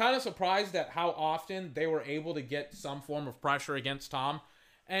 I'm kind of surprised at how often they were able to get some form of pressure against Tom.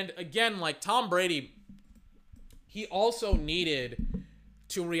 And again, like Tom Brady, he also needed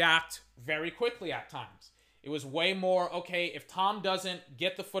to react very quickly at times. It was way more, okay, if Tom doesn't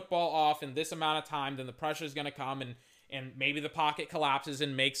get the football off in this amount of time, then the pressure is going to come and maybe the pocket collapses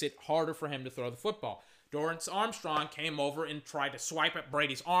and makes it harder for him to throw the football. Dorrance Armstrong came over and tried to swipe at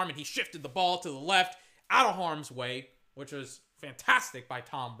Brady's arm, and he shifted the ball to the left out of harm's way, which was fantastic by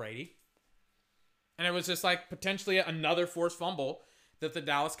Tom Brady. And it was just like potentially another forced fumble that the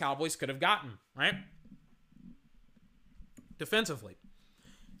Dallas Cowboys could have gotten, right? Defensively.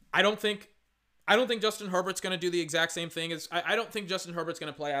 I don't think Justin Herbert's going to do the exact same thing as I don't think Justin Herbert's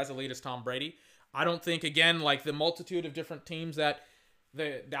going to play as elite as Tom Brady. I don't think, again, like the multitude of different teams that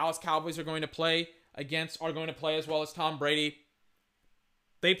the Dallas Cowboys are going to play against are going to play as well as Tom Brady.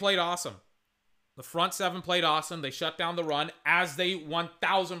 They played awesome. The front seven played awesome. They shut down the run as they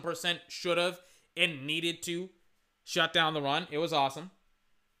 1,000% should have and needed to shut down the run. It was awesome.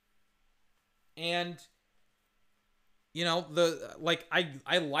 And you know,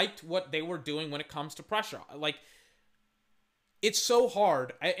 I liked what they were doing when it comes to pressure. Like, it's so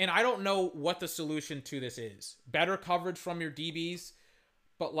hard, and I don't know what the solution to this is. Better coverage from your DBs,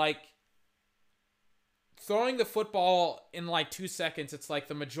 but like throwing the football in like 2 seconds, it's like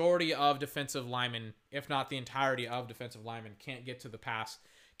the majority of defensive linemen, if not the entirety of defensive linemen, can't get to the pass,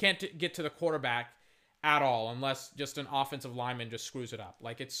 can't get to the quarterback at all, unless just an offensive lineman just screws it up.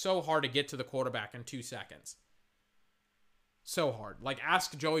 Like, it's so hard to get to the quarterback in 2 seconds. So hard. Like,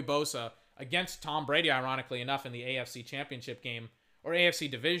 ask Joey Bosa against Tom Brady, ironically enough, in the AFC Championship game, or AFC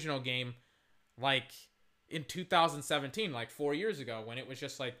Divisional game, like, in 2017, like 4 years ago, when it was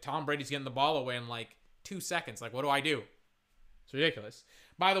just like, Tom Brady's getting the ball away in like 2 seconds. Like, what do I do? It's ridiculous.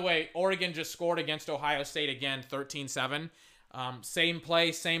 By the way, Oregon just scored against Ohio State again, 13-7. Same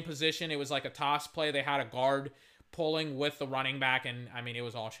play, same position. It was like a toss play. They had a guard pulling with the running back, and, I mean, it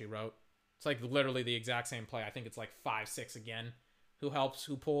was all she wrote. It's like literally the exact same play. I think it's like 5-6 again. Who helps?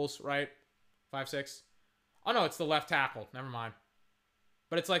 Who pulls, right? 5-6? Oh, no, it's the left tackle. Never mind.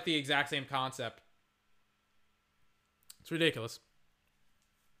 But it's like the exact same concept. It's ridiculous.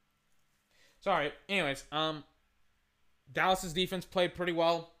 Sorry. Anyways, Dallas's defense played pretty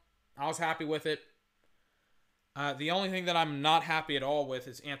well. I was happy with it. The only thing that I'm not happy at all with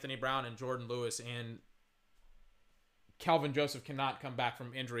is Anthony Brown and Jordan Lewis, and Kelvin Joseph cannot come back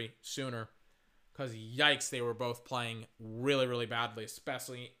from injury sooner, because yikes, they were both playing really, really badly,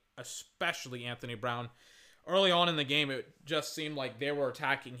 especially Anthony Brown. Early on in the game, it just seemed like they were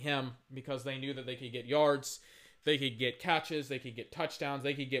attacking him because they knew that they could get yards, they could get catches, they could get touchdowns,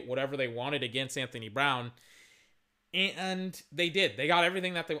 they could get whatever they wanted against Anthony Brown. And they did. They got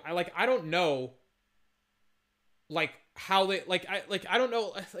everything that I don't know, like, how they, I don't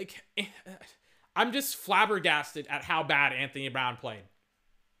know, like, I'm just flabbergasted at how bad Anthony Brown played.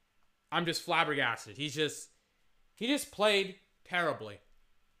 I'm just flabbergasted. He just played terribly.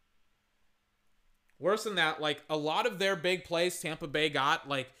 Worse than that, like, a lot of their big plays Tampa Bay got,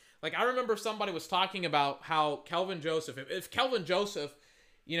 like I remember somebody was talking about how Kelvin Joseph, if Kelvin Joseph,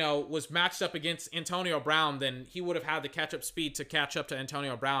 you know, was matched up against Antonio Brown, then he would have had the catch-up speed to catch up to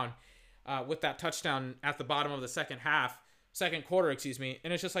Antonio Brown with that touchdown at the bottom of the second quarter, and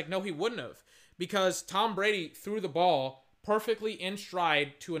it's just like, no, he wouldn't have. Because Tom Brady threw the ball perfectly in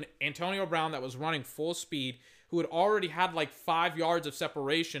stride to an Antonio Brown that was running full speed, who had already had like 5 yards of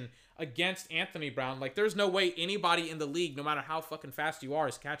separation against Anthony Brown. Like, there's no way anybody in the league, no matter how fucking fast you are,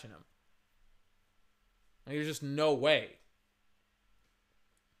 is catching him. Like, there's just no way.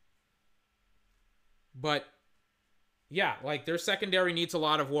 But yeah, like their secondary needs a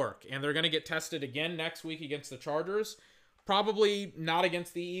lot of work, and they're going to get tested again next week against the Chargers. Probably not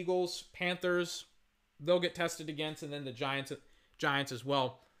against the Eagles, Panthers. They'll get tested against, and then the Giants as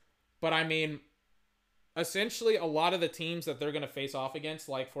well. But I mean, essentially, a lot of the teams that they're going to face off against,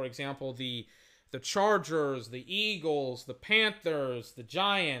 like for example, the Chargers, the Eagles, the Panthers, the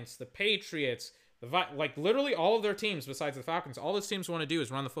Giants, the Patriots, like literally all of their teams besides the Falcons, all those teams want to do is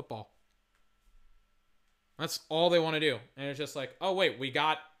run the football. That's all they want to do. And it's just like, oh, wait, we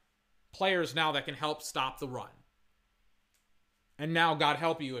got players now that can help stop the run. And now, God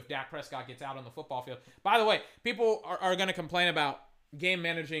help you if Dak Prescott gets out on the football field. By the way, people are going to complain about game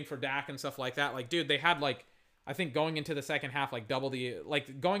managing for Dak and stuff like that. Like, dude, they had, like, I think going into the second half, like,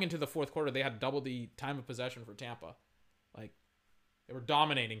 going into the fourth quarter, they had double the time of possession for Tampa. Like, they were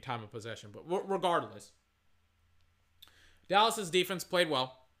dominating time of possession. But regardless, Dallas's defense played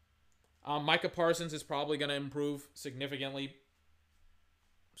well. Micah Parsons is probably going to improve significantly,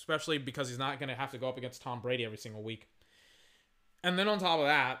 especially because he's not going to have to go up against Tom Brady every single week. And then on top of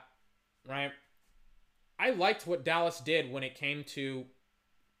that, right, I liked what Dallas did when it came to,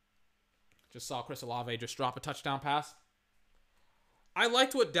 just saw Chris Olave just drop a touchdown pass. I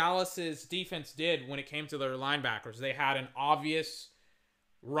liked what Dallas's defense did when it came to their linebackers. They had an obvious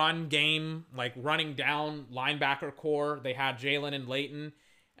run game, like running down linebacker core. They had Jalen and Leighton.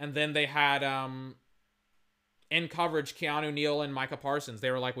 And then they had, in coverage, Keanu Neal and Micah Parsons.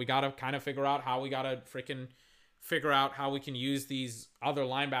 They were like, we got to kind of figure out how we can use these other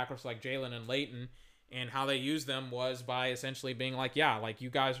linebackers like Jalen and Leighton. And how they use them was by essentially being like, yeah, like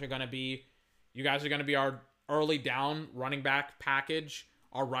you guys are going to be our early down running back package,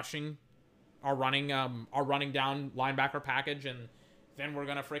 our running down linebacker package. And then we're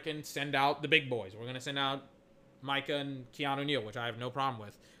going to freaking send out the big boys. We're going to send out Micah and Keanu Neal, which I have no problem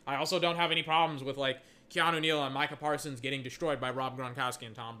with. I also don't have any problems with like Keanu Neal and Micah Parsons getting destroyed by Rob Gronkowski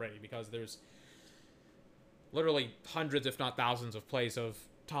and Tom Brady, because there's literally hundreds, if not thousands, of plays of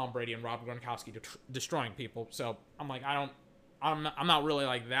Tom Brady and Rob Gronkowski destroying people. So I'm like, I'm not really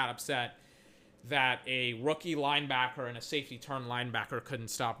like that upset that a rookie linebacker and a safety turn linebacker couldn't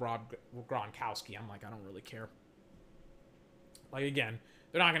stop Rob Gronkowski. I'm like, I don't really care. Like, again,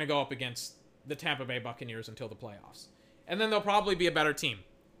 they're not going to go up against the Tampa Bay Buccaneers until the playoffs. And then they'll probably be a better team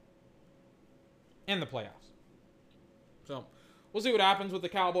in the playoffs. So, we'll see what happens with the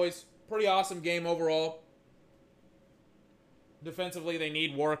Cowboys. Pretty awesome game overall. Defensively, they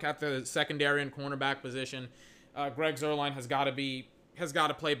need work at the secondary and cornerback position. Greg Zuerlein has got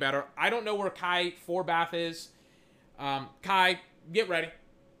to play better. I don't know where Kai Forbath is. Kai, get ready.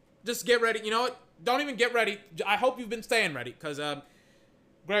 Just get ready. You know what? Don't even get ready. I hope you've been staying ready, because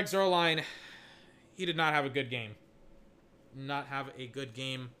Greg Zuerlein, he did not have a good game. Not have a good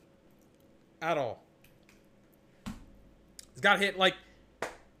game at all. He's got hit, like,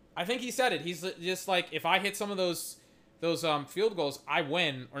 I think he said it. He's just like, if I hit some of those field goals, I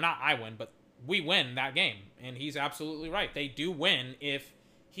win. Or not I win, but we win that game. And he's absolutely right. They do win if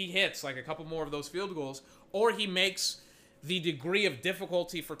he hits like a couple more of those field goals, or he makes the degree of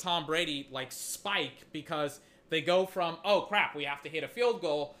difficulty for Tom Brady like spike, because they go from, oh crap, we have to hit a field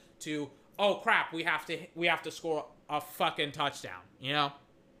goal, to, oh crap, we have to score a fucking touchdown. You know,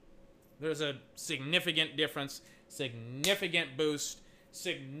 there's a significant difference, significant boost,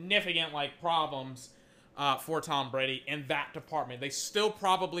 significant like problems for Tom Brady in that department. They still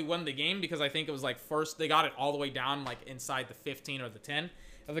probably won the game, because I think it was like first they got it all the way down like inside the 15 or the 10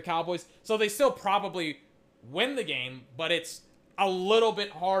 of the Cowboys. So they still probably win the game, but it's a little bit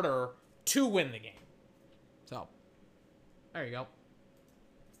harder to win the game. So there you go.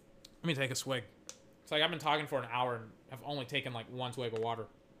 Let me take a swig. It's like I've been talking for an hour and have only taken like one swig of water.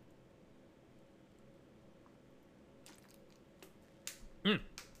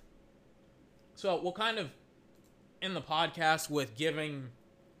 So we'll kind of end the podcast with giving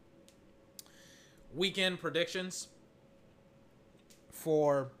weekend predictions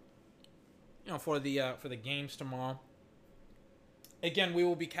for the games tomorrow. Again, we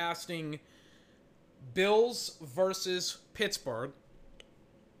will be casting Bills versus Pittsburgh.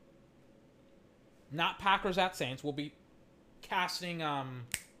 Not Packers at Saints. We'll be casting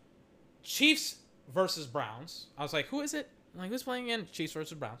Chiefs versus Browns. I was like, who is it? I'm like, who's playing again? Chiefs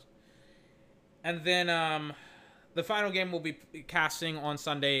versus Browns. And then the final game we'll be casting on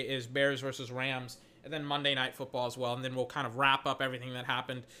Sunday is Bears versus Rams. And then Monday Night Football as well. And then we'll kind of wrap up everything that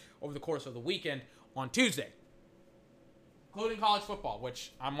happened over the course of the weekend on Tuesday, including college football,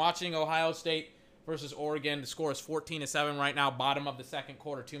 which I'm watching Ohio State versus Oregon. The score is 14-7 right now, bottom of the second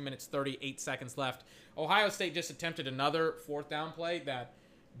quarter, 2 minutes, 38 seconds left. Ohio State just attempted another fourth down play that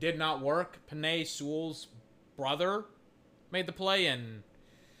did not work. Penei Sewell's brother made the play, and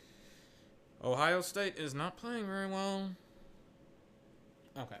Ohio State is not playing very well.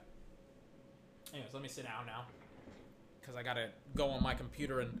 Okay. Anyways, let me sit down now, because I got to go on my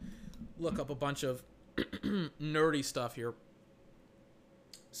computer and look up a bunch of nerdy stuff here.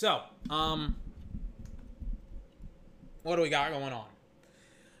 So, what do we got going on?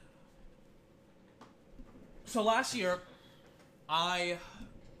 So last year,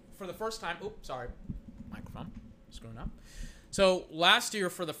 for the first time, microphone, screwing up. So last year,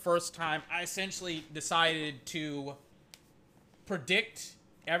 for the first time, I essentially decided to predict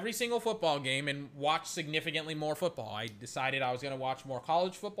every single football game and watch significantly more football. I decided I was going to watch more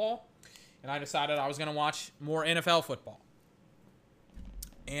college football, and I decided I was going to watch more NFL football.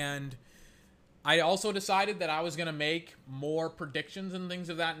 And I also decided that I was going to make more predictions and things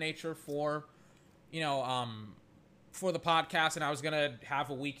of that nature for, for the podcast, and I was going to have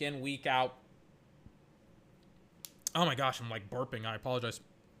a week in, week out. Oh my gosh, I'm like burping. I apologize.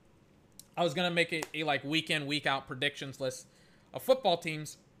 I was going to make a like week in, week out predictions list of football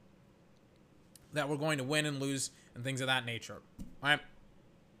teams that were going to win and lose and things of that nature. All right.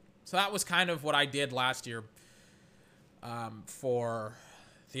 So that was kind of what I did last year for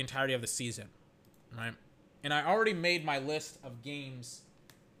the entirety of the season. Right. And I already made my list of games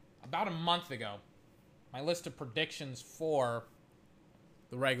about a month ago. My list of predictions for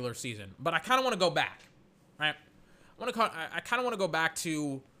the regular season. But I kind of want to go back. Right. I kind of want to go back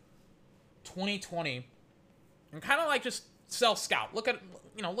to 2020 and kind of like just self-scout. Look at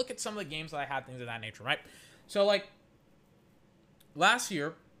some of the games that I had, things of that nature, right? So like last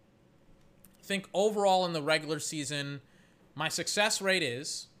year, I think overall in the regular season, my success rate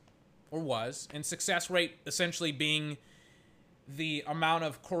was, and success rate essentially being the amount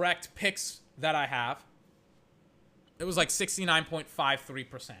of correct picks that I have, it was like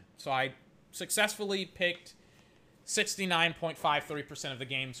 69.53%. So I successfully picked 69.53% of the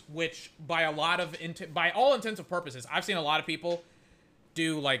games, which by all intents and purposes, I've seen a lot of people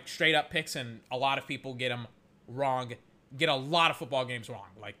do like straight up picks, and a lot of people get them wrong, get a lot of football games wrong,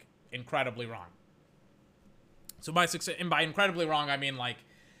 like incredibly wrong. So by success, and by incredibly wrong, I mean like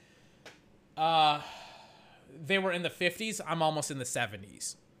they were in the 50s. I'm almost in the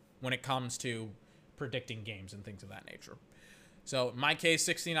 70s when it comes to predicting games and things of that nature. So in my case,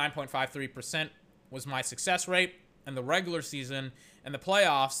 69.53% was my success rate. In the regular season and the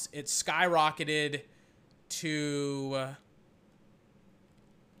playoffs, it skyrocketed to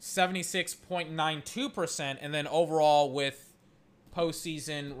 76.92%, and then overall with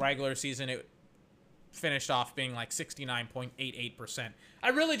postseason, regular season, it finished off being like 69.88%. I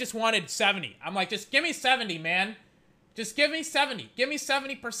really just wanted 70. I'm like, just give me 70, man. Just give me 70. Give me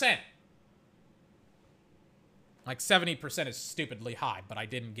 70%. Like 70% is stupidly high, but I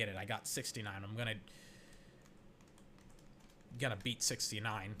didn't get it. I got 69. I'm gonna beat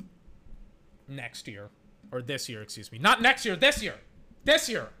 69 next year, or this year, excuse me. Not next year, this year. This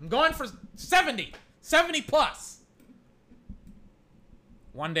year. I'm going for 70. 70 plus.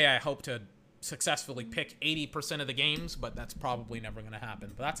 One day I hope to successfully pick 80% of the games, but that's probably never going to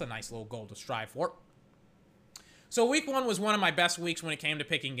happen. But that's a nice little goal to strive for. So week 1 was one of my best weeks when it came to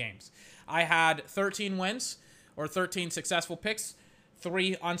picking games. I had 13 wins, or 13 successful picks,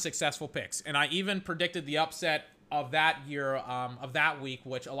 3 unsuccessful picks. And I even predicted the upset of that year, of that week,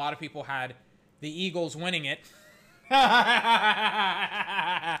 which a lot of people had the Eagles winning it.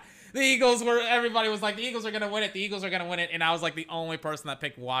 Everybody was like, the Eagles are going to win it, the Eagles are going to win it, and I was like the only person that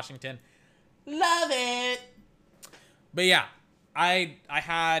picked Washington. Love it! But yeah, I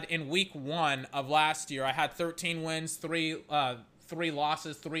had, in week 1 of last year, I had 13 wins, 3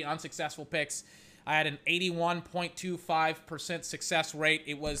 losses, 3 unsuccessful picks. I had an 81.25% success rate.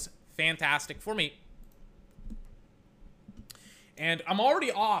 It was fantastic for me. And I'm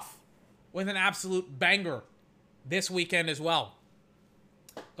already off with an absolute banger this weekend as well.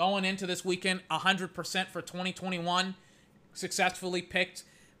 Going into this weekend, 100% for 2021. Successfully picked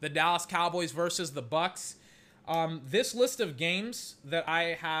the Dallas Cowboys versus the Bucks. This list of games that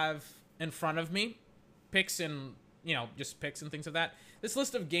I have in front of me, picks and, just picks and things of that. This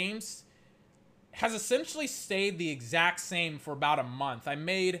list of games has essentially stayed the exact same for about a month. I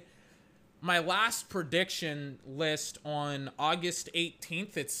made my last prediction list on August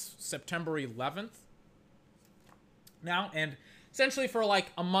 18th. It's September 11th now. And essentially for like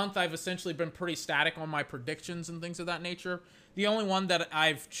a month, I've essentially been pretty static on my predictions and things of that nature. The only one that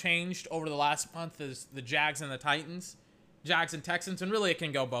I've changed over the last month is the Jags and the Titans. Jags and Texans, and really it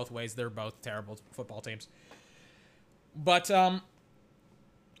can go both ways. They're both terrible football teams. But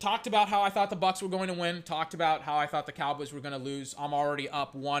talked about how I thought the Bucs were going to win. Talked about how I thought the Cowboys were going to lose. I'm already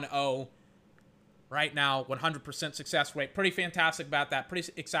up 1-0 right now. 100% success rate. Pretty fantastic about that.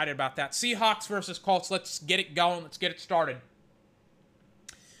 Pretty excited about that. Seahawks versus Colts. Let's get it going. Let's get it started.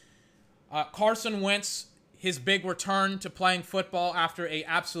 Carson Wentz, his big return to playing football after a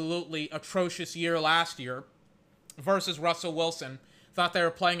absolutely atrocious year last year, versus Russell Wilson. Thought they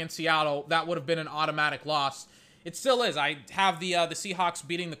were playing in Seattle. That would have been an automatic loss. It still is. I have the Seahawks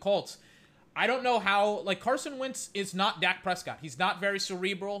beating the Colts. I don't know how, like, Carson Wentz is not Dak Prescott. He's not very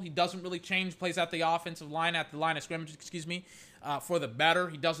cerebral. He doesn't really change plays at the offensive line, at the line of scrimmage, for the better.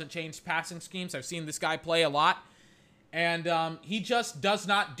 He doesn't change passing schemes. I've seen this guy play a lot. And he just does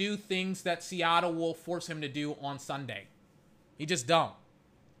not do things that Seattle will force him to do on Sunday. He just don't.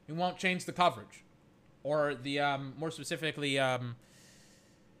 He won't change the coverage. Or the, more specifically,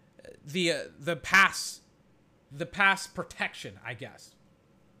 the pass protection, I guess.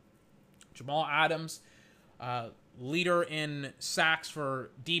 Jamal Adams, leader in sacks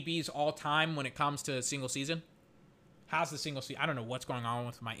for DBs all time when it comes to single season. How's the single season? I don't know what's going on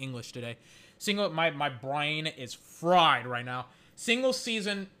with my English today. My brain is fried right now. Single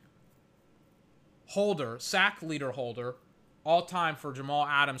season holder, sack leader holder, all time for Jamal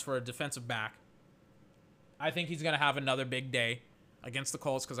Adams for a defensive back. I think he's going to have another big day against the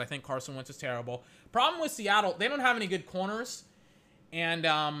Colts because I think Carson Wentz is terrible. Problem with Seattle, they don't have any good corners, and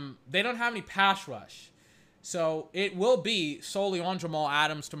they don't have any pass rush. So it will be solely on Jamal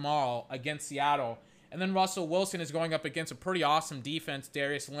Adams tomorrow against Seattle. And then Russell Wilson is going up against a pretty awesome defense.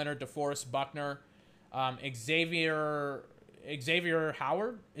 Darius Leonard, DeForest Buckner, Xavier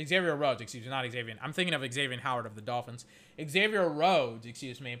Rhodes, excuse me, not Xavier. I'm thinking of Xavier Howard of the Dolphins. Xavier Rhodes,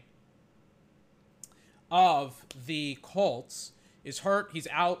 of the Colts is hurt. He's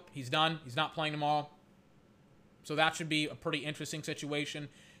out. He's done. He's not playing tomorrow. So that should be a pretty interesting situation.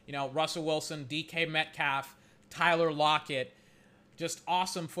 You know, Russell Wilson, DK Metcalf, Tyler Lockett, just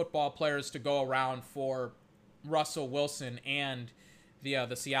awesome football players to go around for Russell Wilson and the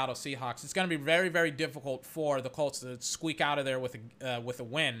Seattle Seahawks. It's going to be very, very difficult for the Colts to squeak out of there with a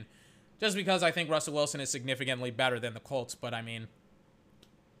win, just because I think Russell Wilson is significantly better than the Colts. But I mean,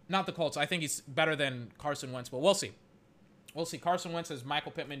 not the Colts. I think he's better than Carson Wentz, but we'll see. We'll see. Carson Wentz has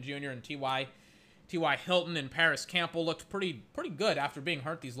Michael Pittman Jr. and T.Y. Hilton and Paris Campbell looked pretty good after being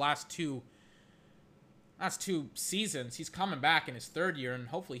hurt these last two seasons. He's coming back in his third year, and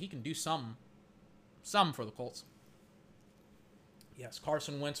hopefully he can do some for the Colts. Yes,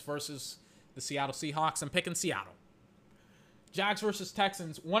 Carson Wentz versus the Seattle Seahawks. I'm picking Seattle. Jags versus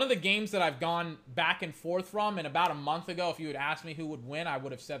Texans. One of the games that I've gone back and forth from, and about a month ago, if you had asked me who would win, I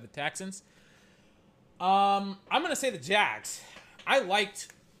would have said the Texans. I'm going to say the Jags. I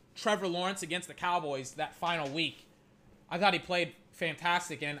liked Trevor Lawrence against the Cowboys that final week. I thought he played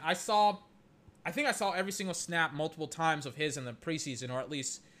fantastic, and I think I saw every single snap multiple times of his in the preseason, or at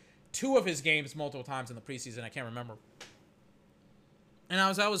least two of his games multiple times in the preseason. I can't remember. And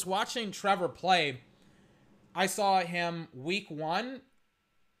as I was watching Trevor play, I saw him week 1,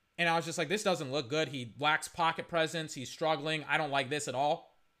 and I was just like, this doesn't look good. He lacks pocket presence. He's struggling. I don't like this at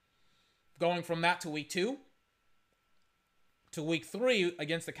all. Going from that to week 2 to week 3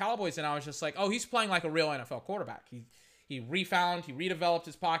 against the Cowboys, and I was just like, oh, he's playing like a real NFL quarterback. He redeveloped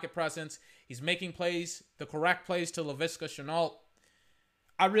his pocket presence. He's making plays, the correct plays to Laviska Shenault.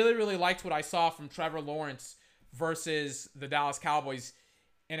 I really, really liked what I saw from Trevor Lawrence versus the Dallas Cowboys,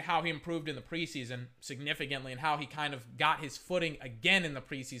 and how he improved in the preseason significantly, and how he kind of got his footing again in the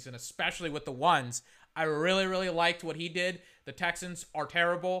preseason, especially with the ones. I really, really liked what he did. The Texans are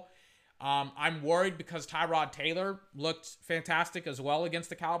terrible. I'm worried because Tyrod Taylor looked fantastic as well against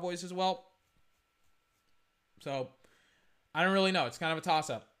the Cowboys as well. So, I don't really know. It's kind of a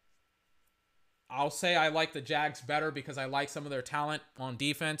toss-up. I'll say I like the Jags better because I like some of their talent on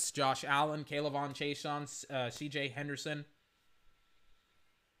defense. Josh Allen, Kayvon Chaisson, C.J. Henderson.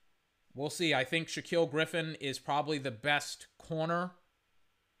 We'll see. I think Shaquille Griffin is probably the best corner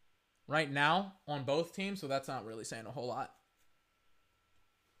right now on both teams, so that's not really saying a whole lot.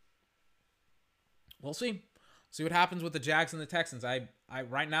 We'll see. See what happens with the Jags and the Texans. I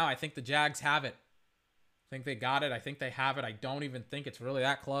right now, I think the Jags have it. I think they got it. I think they have it. I don't even think it's really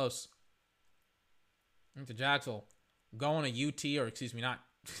that close. I think the Jags will go on a UT, or excuse me, not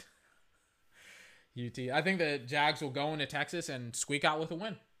UT. I think the Jags will go into Texas and squeak out with a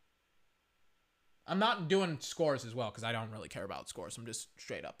win. I'm not doing scores as well because I don't really care about scores. I'm just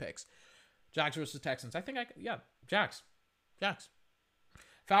straight up picks. Jags versus Texans. I think Jags.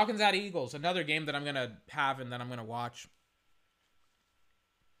 Falcons at Eagles. Another game that I'm going to have and then I'm going to watch.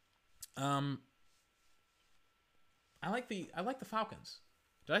 Um, I like the Falcons.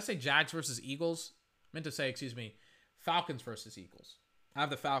 Did I say Jags versus Eagles? I meant to say, excuse me, Falcons versus Eagles. I have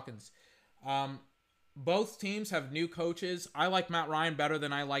the Falcons. Um, both teams have new coaches. I like Matt Ryan better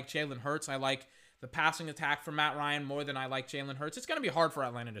than I like Jalen Hurts. I like the passing attack from Matt Ryan more than I like Jalen Hurts. It's going to be hard for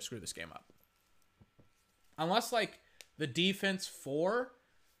Atlanta to screw this game up. Unless, like, the defense for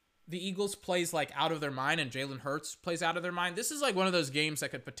the Eagles plays, like, out of their mind and Jalen Hurts plays out of their mind. This is, like, one of those games that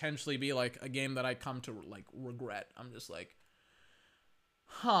could potentially be, like, a game that I come to, like, regret. I'm just like,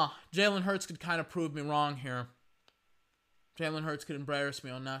 Jalen Hurts could kind of prove me wrong here. Jalen Hurts could embarrass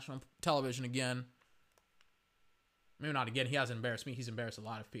me on national television again. Maybe not again. He hasn't embarrassed me. He's embarrassed a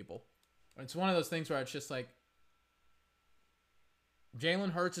lot of people. It's one of those things where it's just like,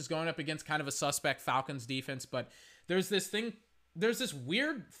 Jalen Hurts is going up against kind of a suspect Falcons defense, but there's this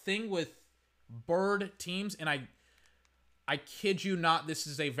weird thing with bird teams, and I kid you not, this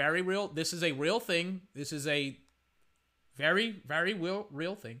is a real thing. This is a very, very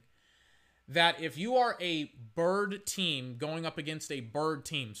real thing. That if you are a bird team going up against a bird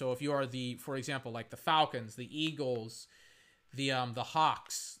team, so if you are for example, like the Falcons, the Eagles, the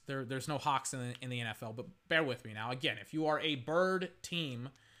Hawks, there's no Hawks in the NFL, but bear with me now. Again, if you are a bird team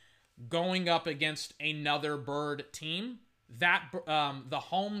going up against another bird team, that the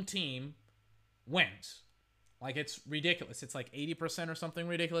home team wins. Like, it's ridiculous. It's like 80% or something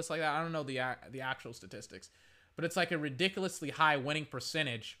ridiculous like that. I don't know the actual statistics, but it's like a ridiculously high winning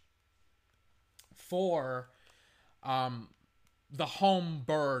percentage for the home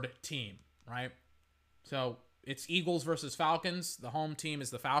bird team, right? So it's Eagles versus Falcons. The home team is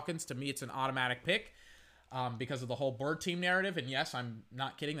the Falcons. To me, it's an automatic pick because of the whole bird team narrative. And yes, I'm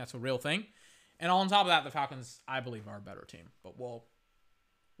not kidding. That's a real thing. And on top of that, the Falcons, I believe, are a better team. But we'll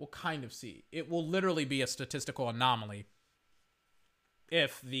kind of see. It will literally be a statistical anomaly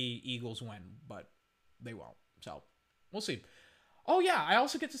if the Eagles win, but they won't. So we'll see. Oh, yeah, I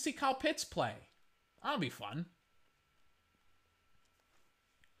also get to see Kyle Pitts play. That'll be fun.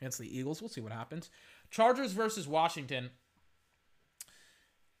 Against the Eagles. We'll see what happens. Chargers versus Washington.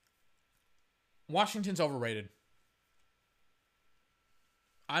 Washington's overrated.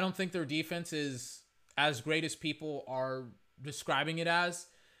 I don't think their defense is as great as people are describing it as.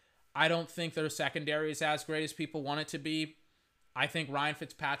 I don't think their secondary is as great as people want it to be. I think Ryan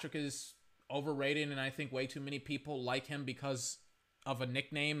Fitzpatrick is overrated, and I think way too many people like him because of a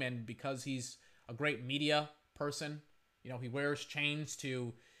nickname and because he's a great media person. You know, he wears chains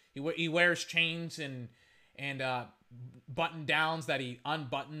and button downs that he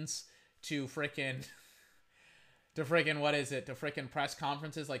unbuttons to frickin' what is it? To frickin' press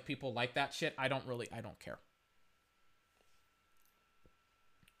conferences. Like, people like that shit. I don't care.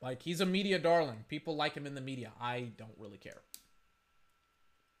 Like, he's a media darling. People like him in the media. I don't really care.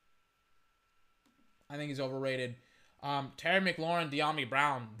 I think he's overrated. Terry McLaurin, De'Ami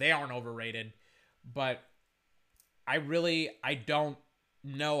Brown, they aren't overrated. But I don't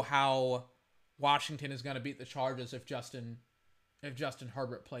know how Washington is going to beat the Chargers if Justin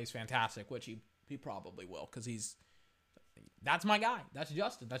Herbert plays fantastic, which he probably will, because that's my guy. That's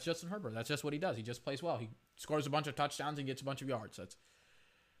Justin Herbert. That's just what he does. He just plays well. He scores a bunch of touchdowns and gets a bunch of yards.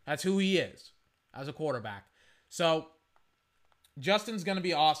 That's who he is as a quarterback. So Justin's going to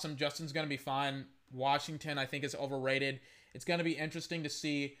be awesome. Justin's going to be fun. Washington, I think, is overrated. It's going to be interesting to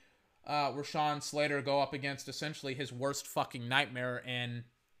see Rashawn Slater go up against essentially his worst fucking nightmare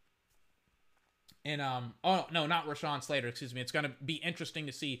oh no, not Rashawn Slater, excuse me. It's going to be interesting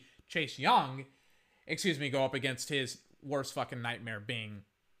to see Chase Young, go up against his worst fucking nightmare being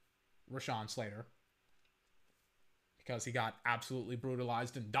Rashawn Slater, because he got absolutely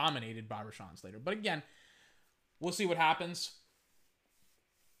brutalized and dominated by Rashawn Slater. But again, we'll see what happens.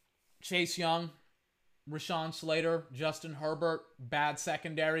 Chase Young, Rashawn Slater, Justin Herbert, bad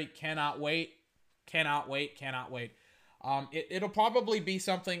secondary. Cannot wait. It'll probably be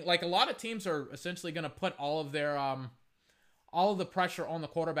something like a lot of teams are essentially going to put all of the pressure on the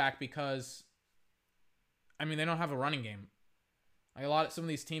quarterback because, I mean, they don't have a running game. Like some of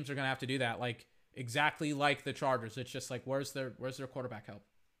these teams are going to have to do that. Like, exactly like the Chargers. It's just like, where's their quarterback help?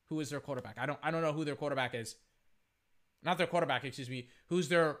 Who is their quarterback? I don't know who their quarterback is. Not their quarterback, excuse me. Who's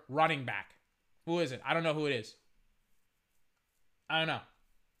their running back? Who is it? I don't know who it is. I don't know.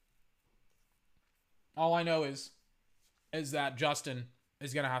 All I know is that Justin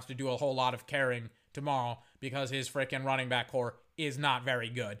is going to have to do a whole lot of carrying tomorrow because his freaking running back core is not very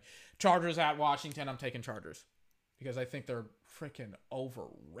good. Chargers at Washington. I'm taking Chargers because I think they're freaking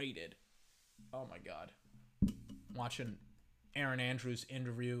overrated. Oh my God. Watching Aaron Andrews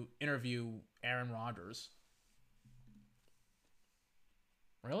interview Aaron Rodgers.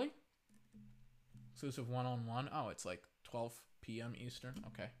 Really? Exclusive one-on-one. Oh, it's like 12 p.m. Eastern.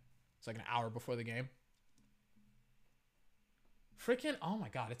 Okay. It's like an hour before the game. Freaking, oh my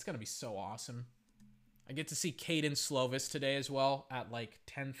god, it's going to be so awesome. I get to see Caden Slovis today as well at like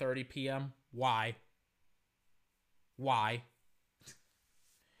 10:30 p.m. Why? Why?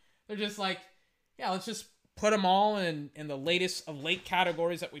 They're just like, yeah, let's just put them all in the latest of late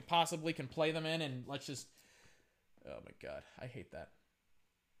categories that we possibly can play them in, and let's just... Oh my god, I hate that.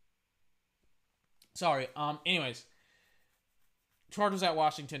 Sorry. Anyways, Chargers at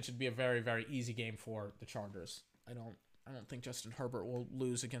Washington should be a very, very easy game for the Chargers. I don't think Justin Herbert will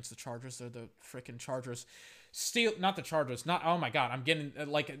lose against the Chargers. They're the freaking Chargers. Not the Chargers. Not. Oh my god, I'm getting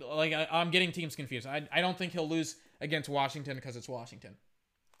I'm getting teams confused. I don't think he'll lose against Washington because it's Washington.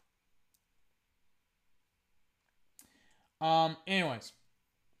 Anyways,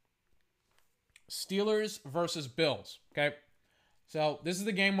 Steelers versus Bills. Okay, so this is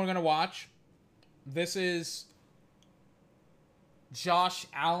the game we're gonna watch. This is Josh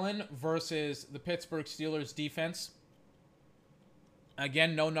Allen versus the Pittsburgh Steelers defense.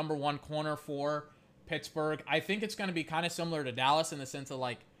 Again, no number one corner for Pittsburgh. I think it's going to be kind of similar to Dallas in the sense of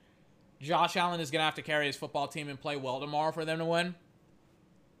like Josh Allen is going to have to carry his football team and play well tomorrow for them to win.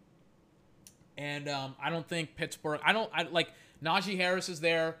 And I don't think Pittsburgh... I like Najee Harris is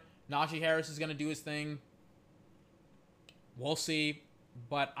there. Najee Harris is going to do his thing. We'll see.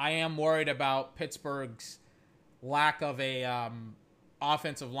 But I am worried about Pittsburgh's lack of a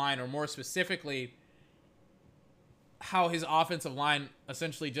offensive line, or more specifically, how his offensive line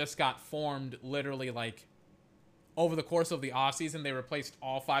essentially just got formed literally like over the course of the offseason. They replaced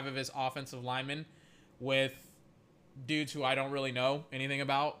all 5 of his offensive linemen with dudes who I don't really know anything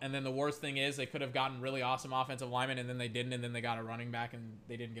about. And then the worst thing is they could have gotten really awesome offensive linemen, and then they didn't, and then they got a running back, and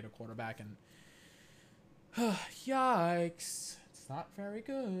they didn't get a quarterback, and yikes. It's not very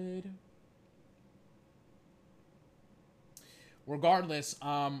good. Regardless,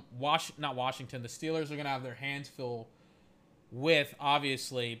 not Washington. The Steelers are going to have their hands full with,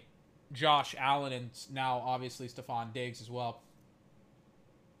 obviously, Josh Allen and now, obviously, Stephon Diggs as well.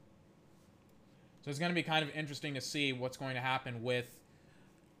 So it's going to be kind of interesting to see what's going to happen with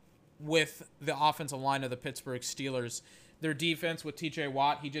the offensive line of the Pittsburgh Steelers. Their defense with TJ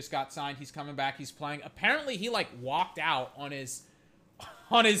Watt, he just got signed. He's coming back. He's playing. Apparently, he, like, walked out on his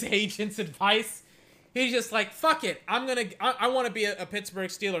agent's advice. He's just like, fuck it. I want to be a Pittsburgh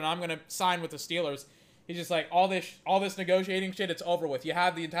Steeler, and I'm going to sign with the Steelers. He's just like, all this negotiating shit, it's over with. You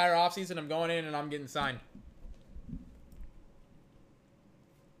have the entire offseason. I'm going in, and I'm getting signed.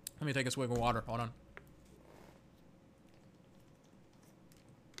 Let me take a swig of water. Hold on.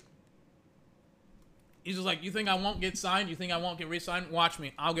 He's just like, you think I won't get signed? You think I won't get re-signed? Watch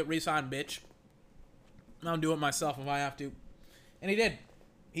me. I'll get re-signed, bitch. I'll do it myself if I have to. And he did.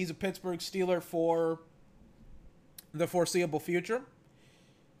 He's a Pittsburgh Steeler for the foreseeable future.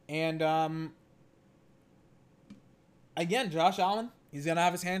 And, again, Josh Allen, he's going to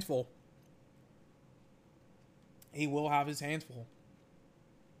have his hands full. He will have his hands full.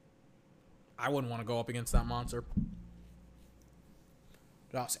 I wouldn't want to go up against that monster.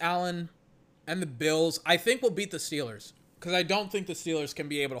 Josh Allen and the Bills, I think, will beat the Steelers. Because I don't think the Steelers can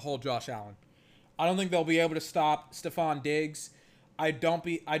be able to hold Josh Allen. I don't think they'll be able to stop Stephon Diggs. I don't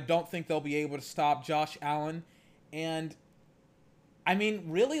think they'll be able to stop Josh Allen. And I mean,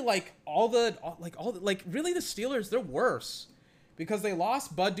 really, really the Steelers, they're worse because they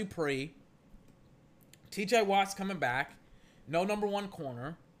lost Bud Dupree. TJ Watt's coming back. No number one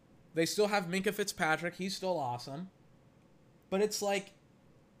corner. They still have Minkah Fitzpatrick. He's still awesome. But it's like,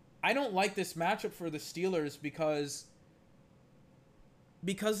 I don't like this matchup for the Steelers because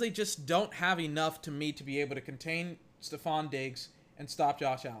they just don't have enough to me to be able to contain Stephon Diggs and stop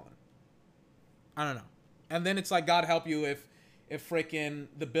Josh Allen. I don't know. And then it's like, God help you if freaking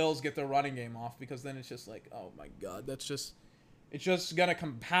the Bills get their running game off, because then it's just like, oh my God, it's just going to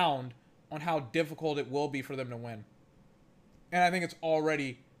compound on how difficult it will be for them to win. And I think it's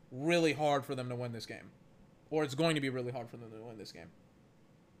already really hard for them to win this game. Or it's going to be really hard for them to win this game.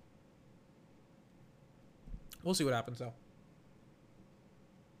 We'll see what happens, though.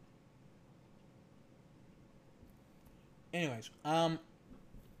 Anyways, I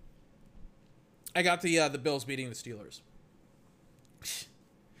got the Bills beating the Steelers.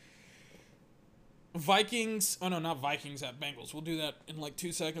 Vikings. Oh, no, not Vikings at Bengals. We'll do that in like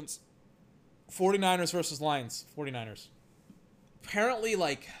 2 seconds. 49ers versus Lions. 49ers. Apparently,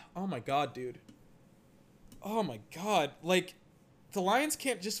 like, oh my God, dude. Oh my God. Like, the Lions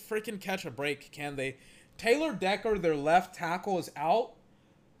can't just freaking catch a break, can they? Taylor Decker, their left tackle, is out.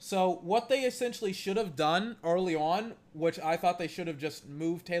 So what they essentially should have done early on, which I thought they should have just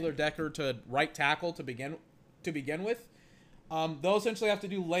moved Taylor Decker to right tackle to begin with, they'll essentially have to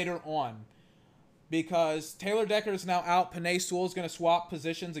do later on, because Taylor Decker is now out. Penei Sewell is going to swap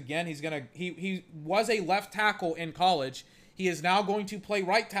positions again. He was a left tackle in college. He is now going to play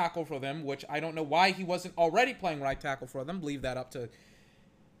right tackle for them, which I don't know why he wasn't already playing right tackle for them. Leave that up to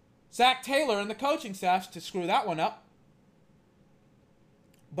Zach Taylor and the coaching staff to screw that one up.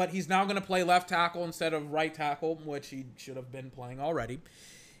 But he's now going to play left tackle instead of right tackle, which he should have been playing already.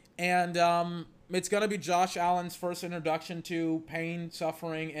 And it's going to be Josh Allen's first introduction to pain,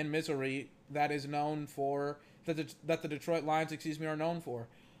 suffering, and misery that is known for, that the Detroit Lions, are known for.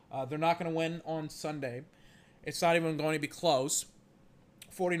 They're not going to win on Sunday. It's not even going to be close.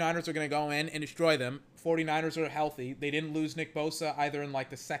 49ers are going to go in and destroy them. 49ers are healthy. They didn't lose Nick Bosa either in like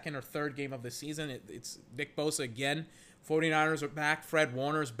the second or third game of the season. It's Nick Bosa again. 49ers are back. Fred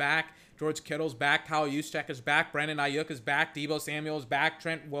Warner's back. George Kittle's back. Kyle Juszczyk is back. Brandon Ayuk is back. Deebo Samuel is back.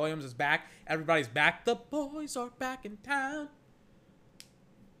 Trent Williams is back. Everybody's back. The boys are back in town.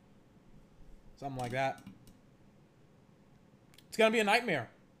 Something like that. It's going to be a nightmare.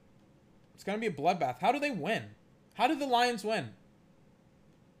 It's going to be a bloodbath. How do they win? How did the Lions win?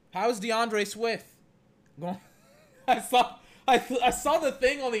 How is DeAndre Swift going? I saw the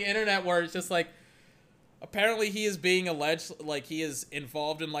thing on the internet where it's just like, apparently he is being alleged, like he is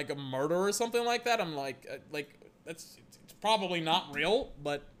involved in like a murder or something like that. I'm like it's probably not real,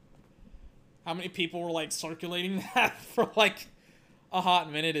 but how many people were like circulating that for like a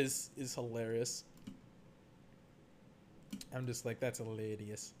hot minute is hilarious. I'm just like, that's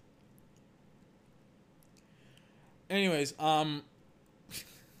hilarious. Anyways, oh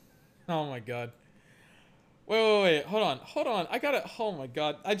my god. Wait, hold on. I gotta, oh my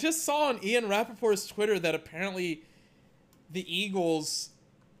god. I just saw on Ian Rappaport's Twitter that apparently the Eagles,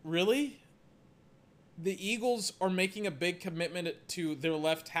 really? The Eagles are making a big commitment to their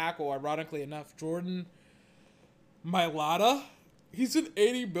left tackle, ironically enough. Jordan Mailata? He's an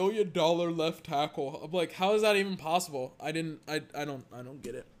 $80 million left tackle. I'm like, how is that even possible? I don't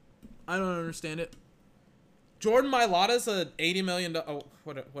get it. I don't understand it. Jordan Mailata's a $80 million, oh,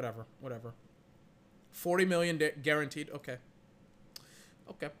 whatever. $40 million guaranteed. Okay.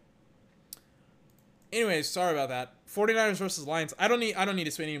 Anyways, sorry about that. 49ers versus Lions. I don't need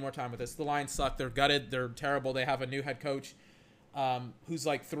to spend any more time with this. The Lions suck. They're gutted. They're terrible. They have a new head coach who's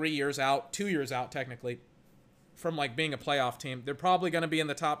like 2 years out technically from like being a playoff team. They're probably going to be in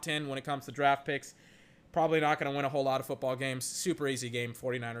the top 10 when it comes to draft picks. Probably not going to win a whole lot of football games. Super easy game.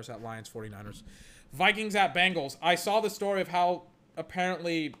 49ers at Lions. 49ers. Vikings at Bengals. I saw the story of how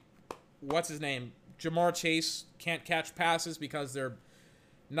apparently, what's his name? Jamar Chase can't catch passes because they're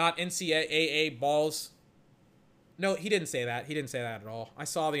not NCAA balls. No, he didn't say that. He didn't say that at all. I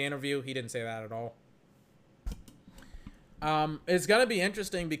saw the interview. He didn't say that at all. It's going to be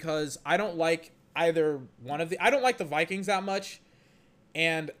interesting because I don't like either one of the... I don't like the Vikings that much.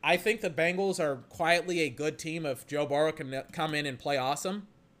 And I think the Bengals are quietly a good team if Joe Burrow can come in and play awesome.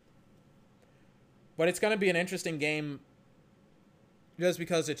 But it's going to be an interesting game just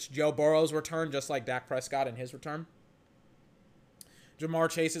because it's Joe Burrow's return, just like Dak Prescott in his return. Jamar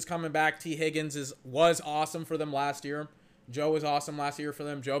Chase is coming back. T. Higgins was awesome for them last year. Joe was awesome last year for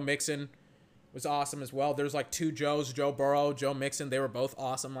them. Joe Mixon was awesome as well. There's like 2 Joes, Joe Burrow, Joe Mixon. They were both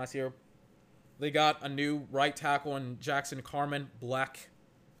awesome last year. They got a new right tackle in Jackson Carman. Black.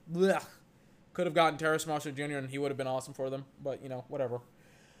 Blech. Could have gotten Terrace Marshall Jr. and he would have been awesome for them. But, you know, whatever.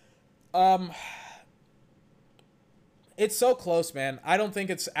 It's so close, man. I don't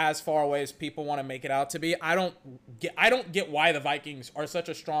think it's as far away as people want to make it out to be. I don't get why the Vikings are such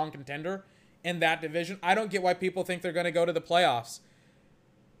a strong contender in that division. I don't get why people think they're going to go to the playoffs.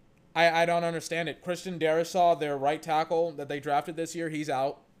 I don't understand it. Christian Darrisaw, their right tackle that they drafted this year, he's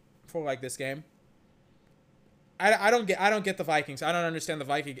out for like this game. I don't get the Vikings. I don't understand the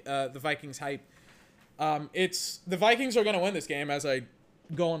Vikings hype. The Vikings are going to win this game as I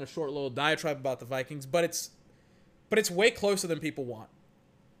go on a short little diatribe about the Vikings, but it's way closer than people want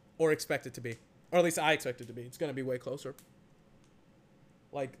or expect it to be. Or at least I expect it to be. It's going to be way closer.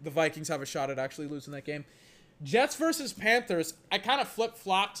 Like, the Vikings have a shot at actually losing that game. Jets versus Panthers. I kind of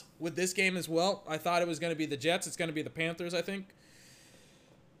flip-flopped with this game as well. I thought it was going to be the Jets. It's going to be the Panthers, I think.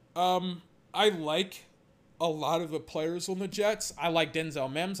 I like a lot of the players on the Jets. I like Denzel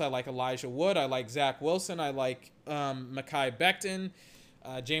Mims. I like Elijah Wood. I like Zach Wilson. I like Mekhi Becton.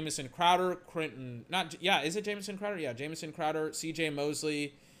 Jamison Crowder, is it Jamison Crowder? Yeah, Jamison Crowder, CJ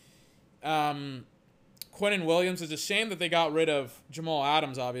Mosley, Quinnen Williams. It's a shame that they got rid of Jamal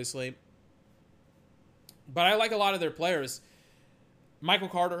Adams, obviously. But I like a lot of their players. Michael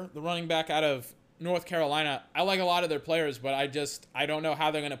Carter, the running back out of North Carolina, I like a lot of their players, but I don't know how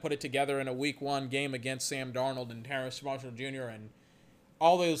they're going to put it together in a week 1 game against Sam Darnold and Terrace Marshall Jr. and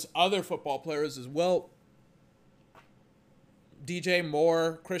all those other football players as well. DJ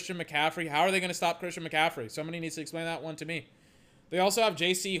Moore, Christian McCaffrey. How are they going to stop Christian McCaffrey? Somebody needs to explain that one to me. They also have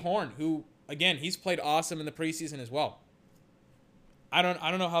J.C. Horn, who, again, he's played awesome in the preseason as well. I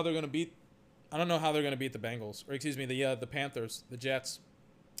don't know how they're going to beat. I don't know how they're going to beat the Bengals, or excuse me, the Panthers, the Jets.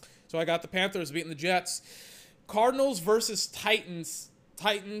 So I got the Panthers beating the Jets. Cardinals versus Titans.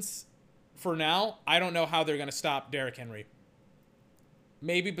 Titans, for now, I don't know how they're going to stop Derrick Henry.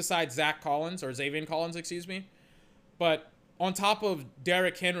 Maybe besides Zach Collins, or Xavier Collins, excuse me. But on top of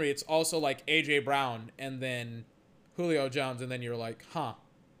Derrick Henry, it's also like A.J. Brown and then Julio Jones, and then you're like, huh.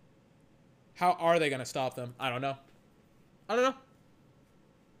 How are they going to stop them? I don't know.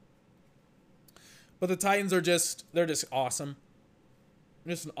 But the Titans they're just awesome.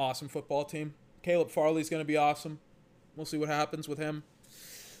 Just an awesome football team. Caleb Farley's going to be awesome. We'll see what happens with him.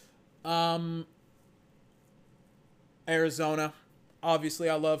 Arizona. Obviously,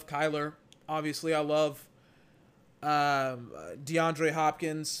 I love Kyler. Obviously, I love DeAndre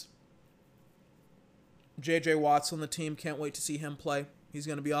Hopkins. J.J. Watt's on the team. Can't wait to see him play. He's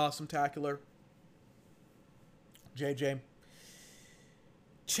going to be awesome tackler. J.J.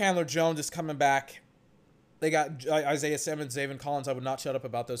 Chandler Jones is coming back. They got Isaiah Simmons, Zaven Collins. I would not shut up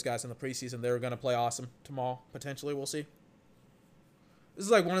about those guys in the preseason. They were going to play awesome tomorrow, potentially. We'll see. This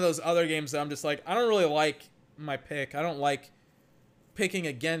is like one of those other games that I'm just like, I don't really like my pick. I don't like picking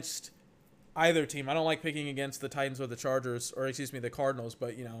against either team. I don't like picking against the Titans or the Chargers, or excuse me, the Cardinals,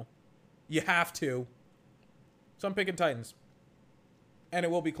 but, you know, you have to. So I'm picking Titans. And it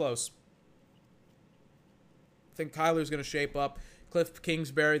will be close. I think Kyler's going to shape up. Cliff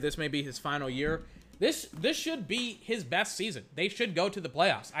Kingsbury, this may be his final year. This should be his best season. They should go to the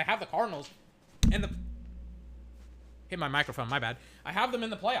playoffs. I have the Cardinals and hit my microphone, my bad. I have them in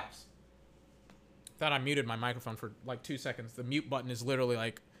the playoffs. Thought I muted my microphone for like 2 seconds. The mute button is literally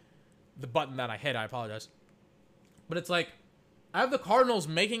like the button that I hit. I apologize. But it's like, I have the Cardinals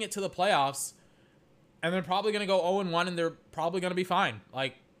making it to the playoffs, and they're probably going to go 0-1, and they're probably going to be fine.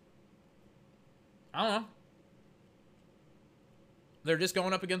 Like, I don't know. They're just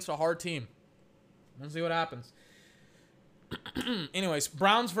going up against a hard team. We'll see what happens. Anyways,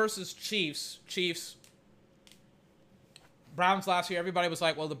 Browns versus Chiefs. Chiefs. Browns last year, everybody was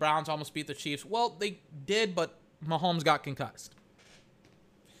like, well, the Browns almost beat the Chiefs. Well, they did, but Mahomes got concussed.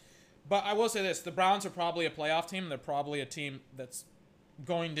 But I will say this. The Browns are probably a playoff team. They're probably a team that's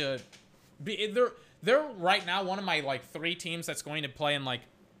going to be... They're right now one of my, like, 3 teams that's going to play in, like,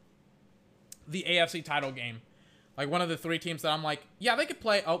 the AFC title game. Like, one of the 3 teams that I'm like, yeah, they could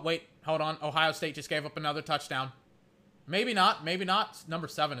play... Oh, wait. Hold on. Ohio State just gave up another touchdown. Maybe not. Maybe not. Number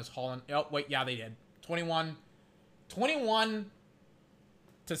 7 is Holland. Oh, wait. Yeah, they did. 21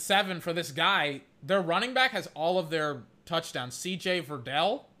 to 7 for this guy. Their running back has all of their touchdowns. CJ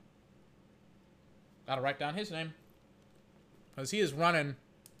Verdell. Gotta write down his name. Because he is running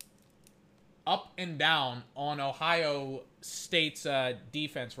up and down on Ohio State's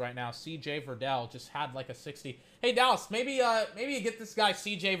defense right now. CJ Verdell just had like a 60. Hey, Dallas, maybe you get this guy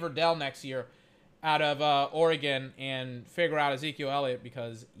CJ Verdell next year out of Oregon and figure out Ezekiel Elliott,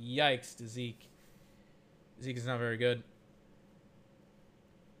 because yikes to Zeke. Zeke is not very good.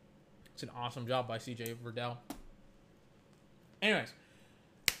 It's an awesome job by CJ Verdell. Anyways,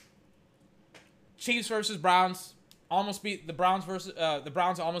 Chiefs versus Browns. Almost beat the Browns versus the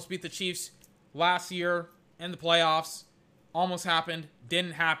Browns almost beat the Chiefs last year in the playoffs. Almost happened,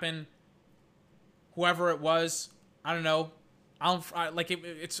 didn't happen. Whoever it was, I don't know.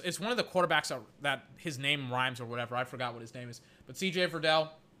 It's one of the quarterbacks that his name rhymes or whatever. I forgot what his name is. But CJ Verdell,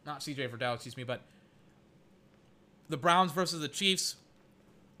 not CJ Verdell, excuse me, but the Browns versus the Chiefs.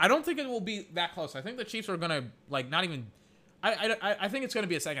 I don't think it will be that close. I think the Chiefs are gonna not even. I think it's gonna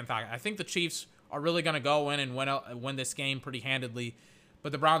be a second thought. I think the Chiefs are really gonna go in and win this game pretty handedly,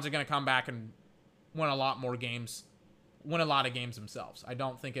 but the Browns are gonna come back and win a lot more games, win a lot of games themselves. I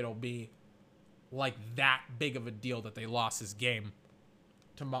don't think it'll be like that big of a deal that they lost this game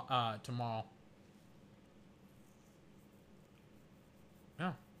tomorrow.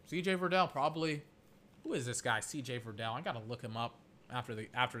 Yeah, CJ Verdell probably. Who is this guy, CJ Verdell? I gotta look him up after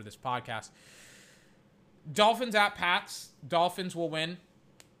this podcast. Dolphins at Pats. Dolphins will win.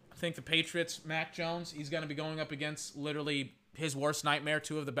 I think the Patriots, Mac Jones, he's going to be going up against literally his worst nightmare,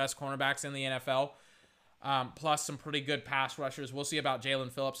 2 of the best cornerbacks in the NFL, plus some pretty good pass rushers. We'll see about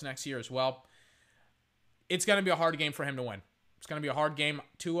Jalen Phillips next year as well. It's going to be a hard game for him to win. It's going to be a hard game.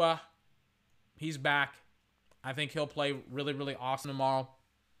 Tua, he's back. I think he'll play really, really awesome tomorrow.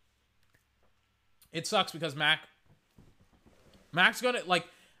 It sucks because Mac is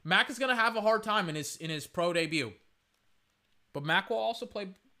gonna have a hard time in his pro debut. But Mac will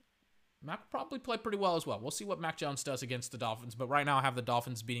probably play pretty well as well. We'll see what Mac Jones does against the Dolphins. But right now I have the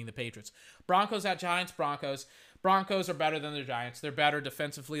Dolphins beating the Patriots. Broncos at Giants. Broncos are better than the Giants. They're better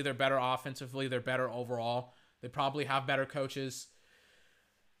defensively. They're better offensively. They're better overall. They probably have better coaches.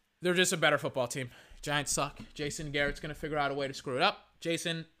 They're just a better football team. Giants suck. Jason Garrett's going to figure out a way to screw it up.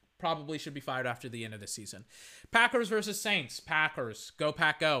 Jason probably should be fired after the end of this season. Packers versus Saints. Packers. Go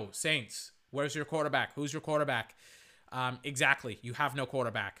Pack Go. Saints. Where's your quarterback? Who's your quarterback? Exactly. You have no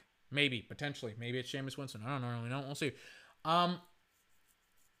quarterback. Maybe. Potentially. Maybe it's Jameis Winston. I don't know. We don't. We'll see.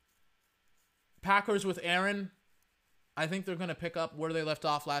 Packers with Aaron. I think they're going to pick up where they left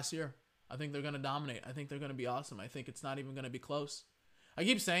off last year. I think they're going to dominate. I think they're going to be awesome. I think it's not even going to be close. I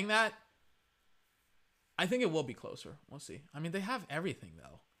keep saying that. I think it will be closer. We'll see. I mean, they have everything,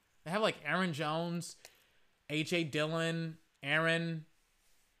 though. They have, like, Aaron Jones, A.J. Dillon, Aaron.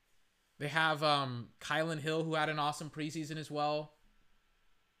 They have Kylan Hill, who had an awesome preseason as well.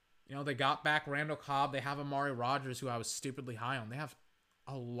 You know, they got back Randall Cobb. They have Amari Rodgers, who I was stupidly high on. They have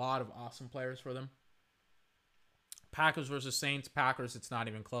a lot of awesome players for them. Packers versus Saints. Packers, it's not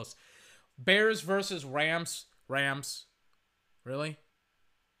even close. Bears versus Rams. Rams. Really?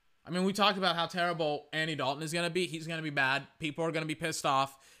 I mean, we talked about how terrible Andy Dalton is going to be. He's going to be bad. People are going to be pissed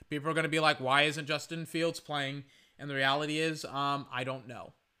off. People are going to be like, why isn't Justin Fields playing? And the reality is, I don't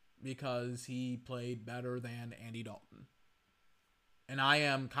know. Because he played better than Andy Dalton. And I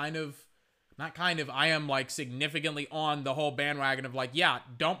am I am like significantly on the whole bandwagon of like, yeah,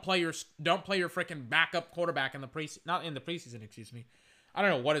 don't play your freaking backup quarterback not in the preseason, excuse me. I don't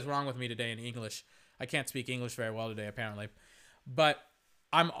know what is wrong with me today in English. I can't speak English very well today, apparently. But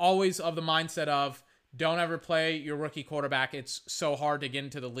I'm always of the mindset of don't ever play your rookie quarterback. It's so hard to get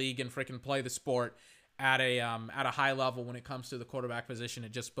into the league and freaking play the sport at a high level when it comes to the quarterback position.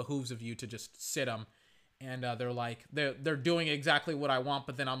 It just behooves of you to just sit them. And they're doing exactly what I want,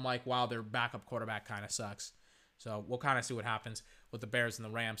 but then I'm like, wow, their backup quarterback kind of sucks. So we'll kind of see what happens with the Bears and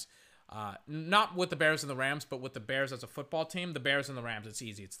the Rams. Not with the Bears and the Rams, but with the Bears as a football team. The Bears and the Rams, it's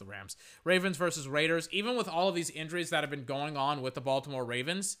easy. It's the Rams. Ravens versus Raiders. Even with all of these injuries that have been going on with the Baltimore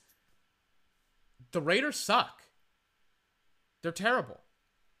Ravens, the Raiders suck. They're terrible.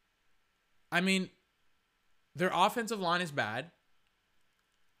 I mean, their offensive line is bad.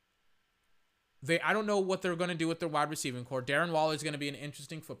 I don't know what they're going to do with their wide receiving core. Darren Waller is going to be an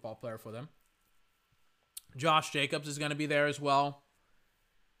interesting football player for them. Josh Jacobs is going to be there as well.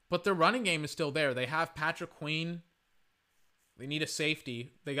 But their running game is still there. They have Patrick Queen. They need a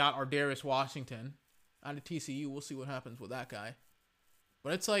safety. They got Ardarius Washington out of TCU. We'll see what happens with that guy.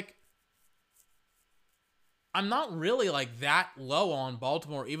 But it's like, I'm not really like that low on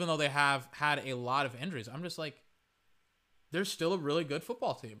Baltimore, even though they have had a lot of injuries. I'm just like, they're still a really good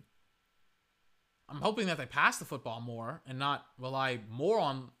football team. I'm hoping that they pass the football more and not rely more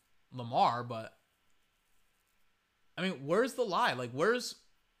on Lamar, but I mean, where's the lie? Like, where's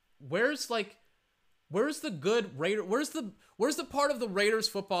the good Raider? Where's the part of the Raiders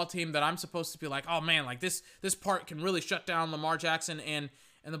football team that I'm supposed to be like, oh man, like this part can really shut down Lamar Jackson and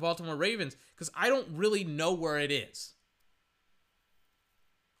the Baltimore Ravens? Because I don't really know where it is.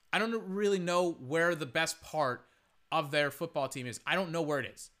 I don't really know where the best part of their football team is. I don't know where it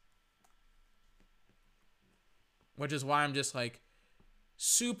is. Which is why I'm just like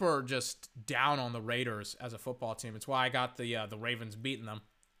super just down on the Raiders as a football team. It's why I got the Ravens beating them.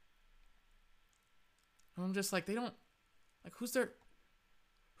 And I'm just like, they don't like who's their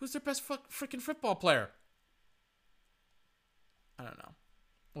best freaking football player? I don't know.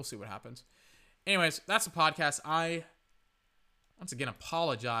 We'll see what happens. Anyways, that's the podcast. I once again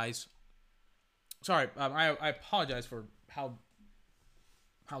apologize. Sorry, I apologize for how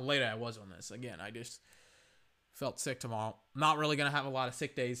late I was on this. Again, I just felt sick tomorrow. Not really going to have a lot of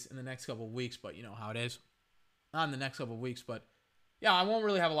sick days in the next couple of weeks, but you know how it is. Not in the next couple of weeks, but yeah, I won't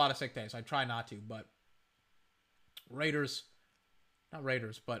really have a lot of sick days. I try not to, but not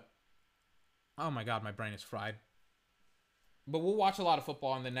Raiders, but oh my God, my brain is fried. But we'll watch a lot of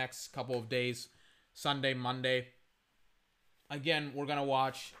football in the next couple of days. Sunday, Monday. Again, we're going to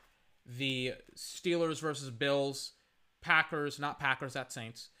watch the Steelers versus Bills, that's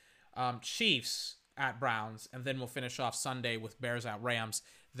Saints, Chiefs at Browns, and then we'll finish off Sunday with Bears at Rams,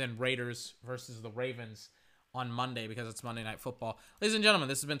 then Raiders versus the Ravens on Monday because it's Monday Night Football. Ladies and gentlemen,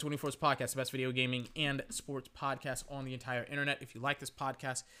 this has been 24's Podcast, the best video gaming and sports podcast on the entire internet. If you like this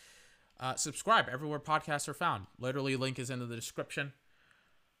podcast, subscribe everywhere podcasts are found. Literally, link is in the description.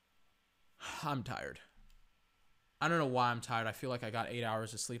 I'm tired. I don't know why I'm tired. I feel like I got 8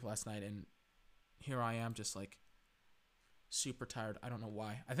 hours of sleep last night, and here I am just like super tired. I don't know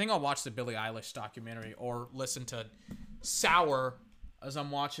why. I think I'll watch the Billie Eilish documentary or listen to Sour as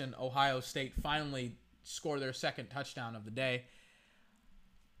I'm watching Ohio State finally score their second touchdown of the day.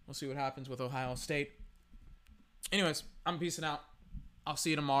 We'll see what happens with Ohio State. Anyways, I'm peacing out. I'll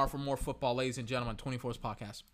see you tomorrow for more football, ladies and gentlemen. 24's podcast.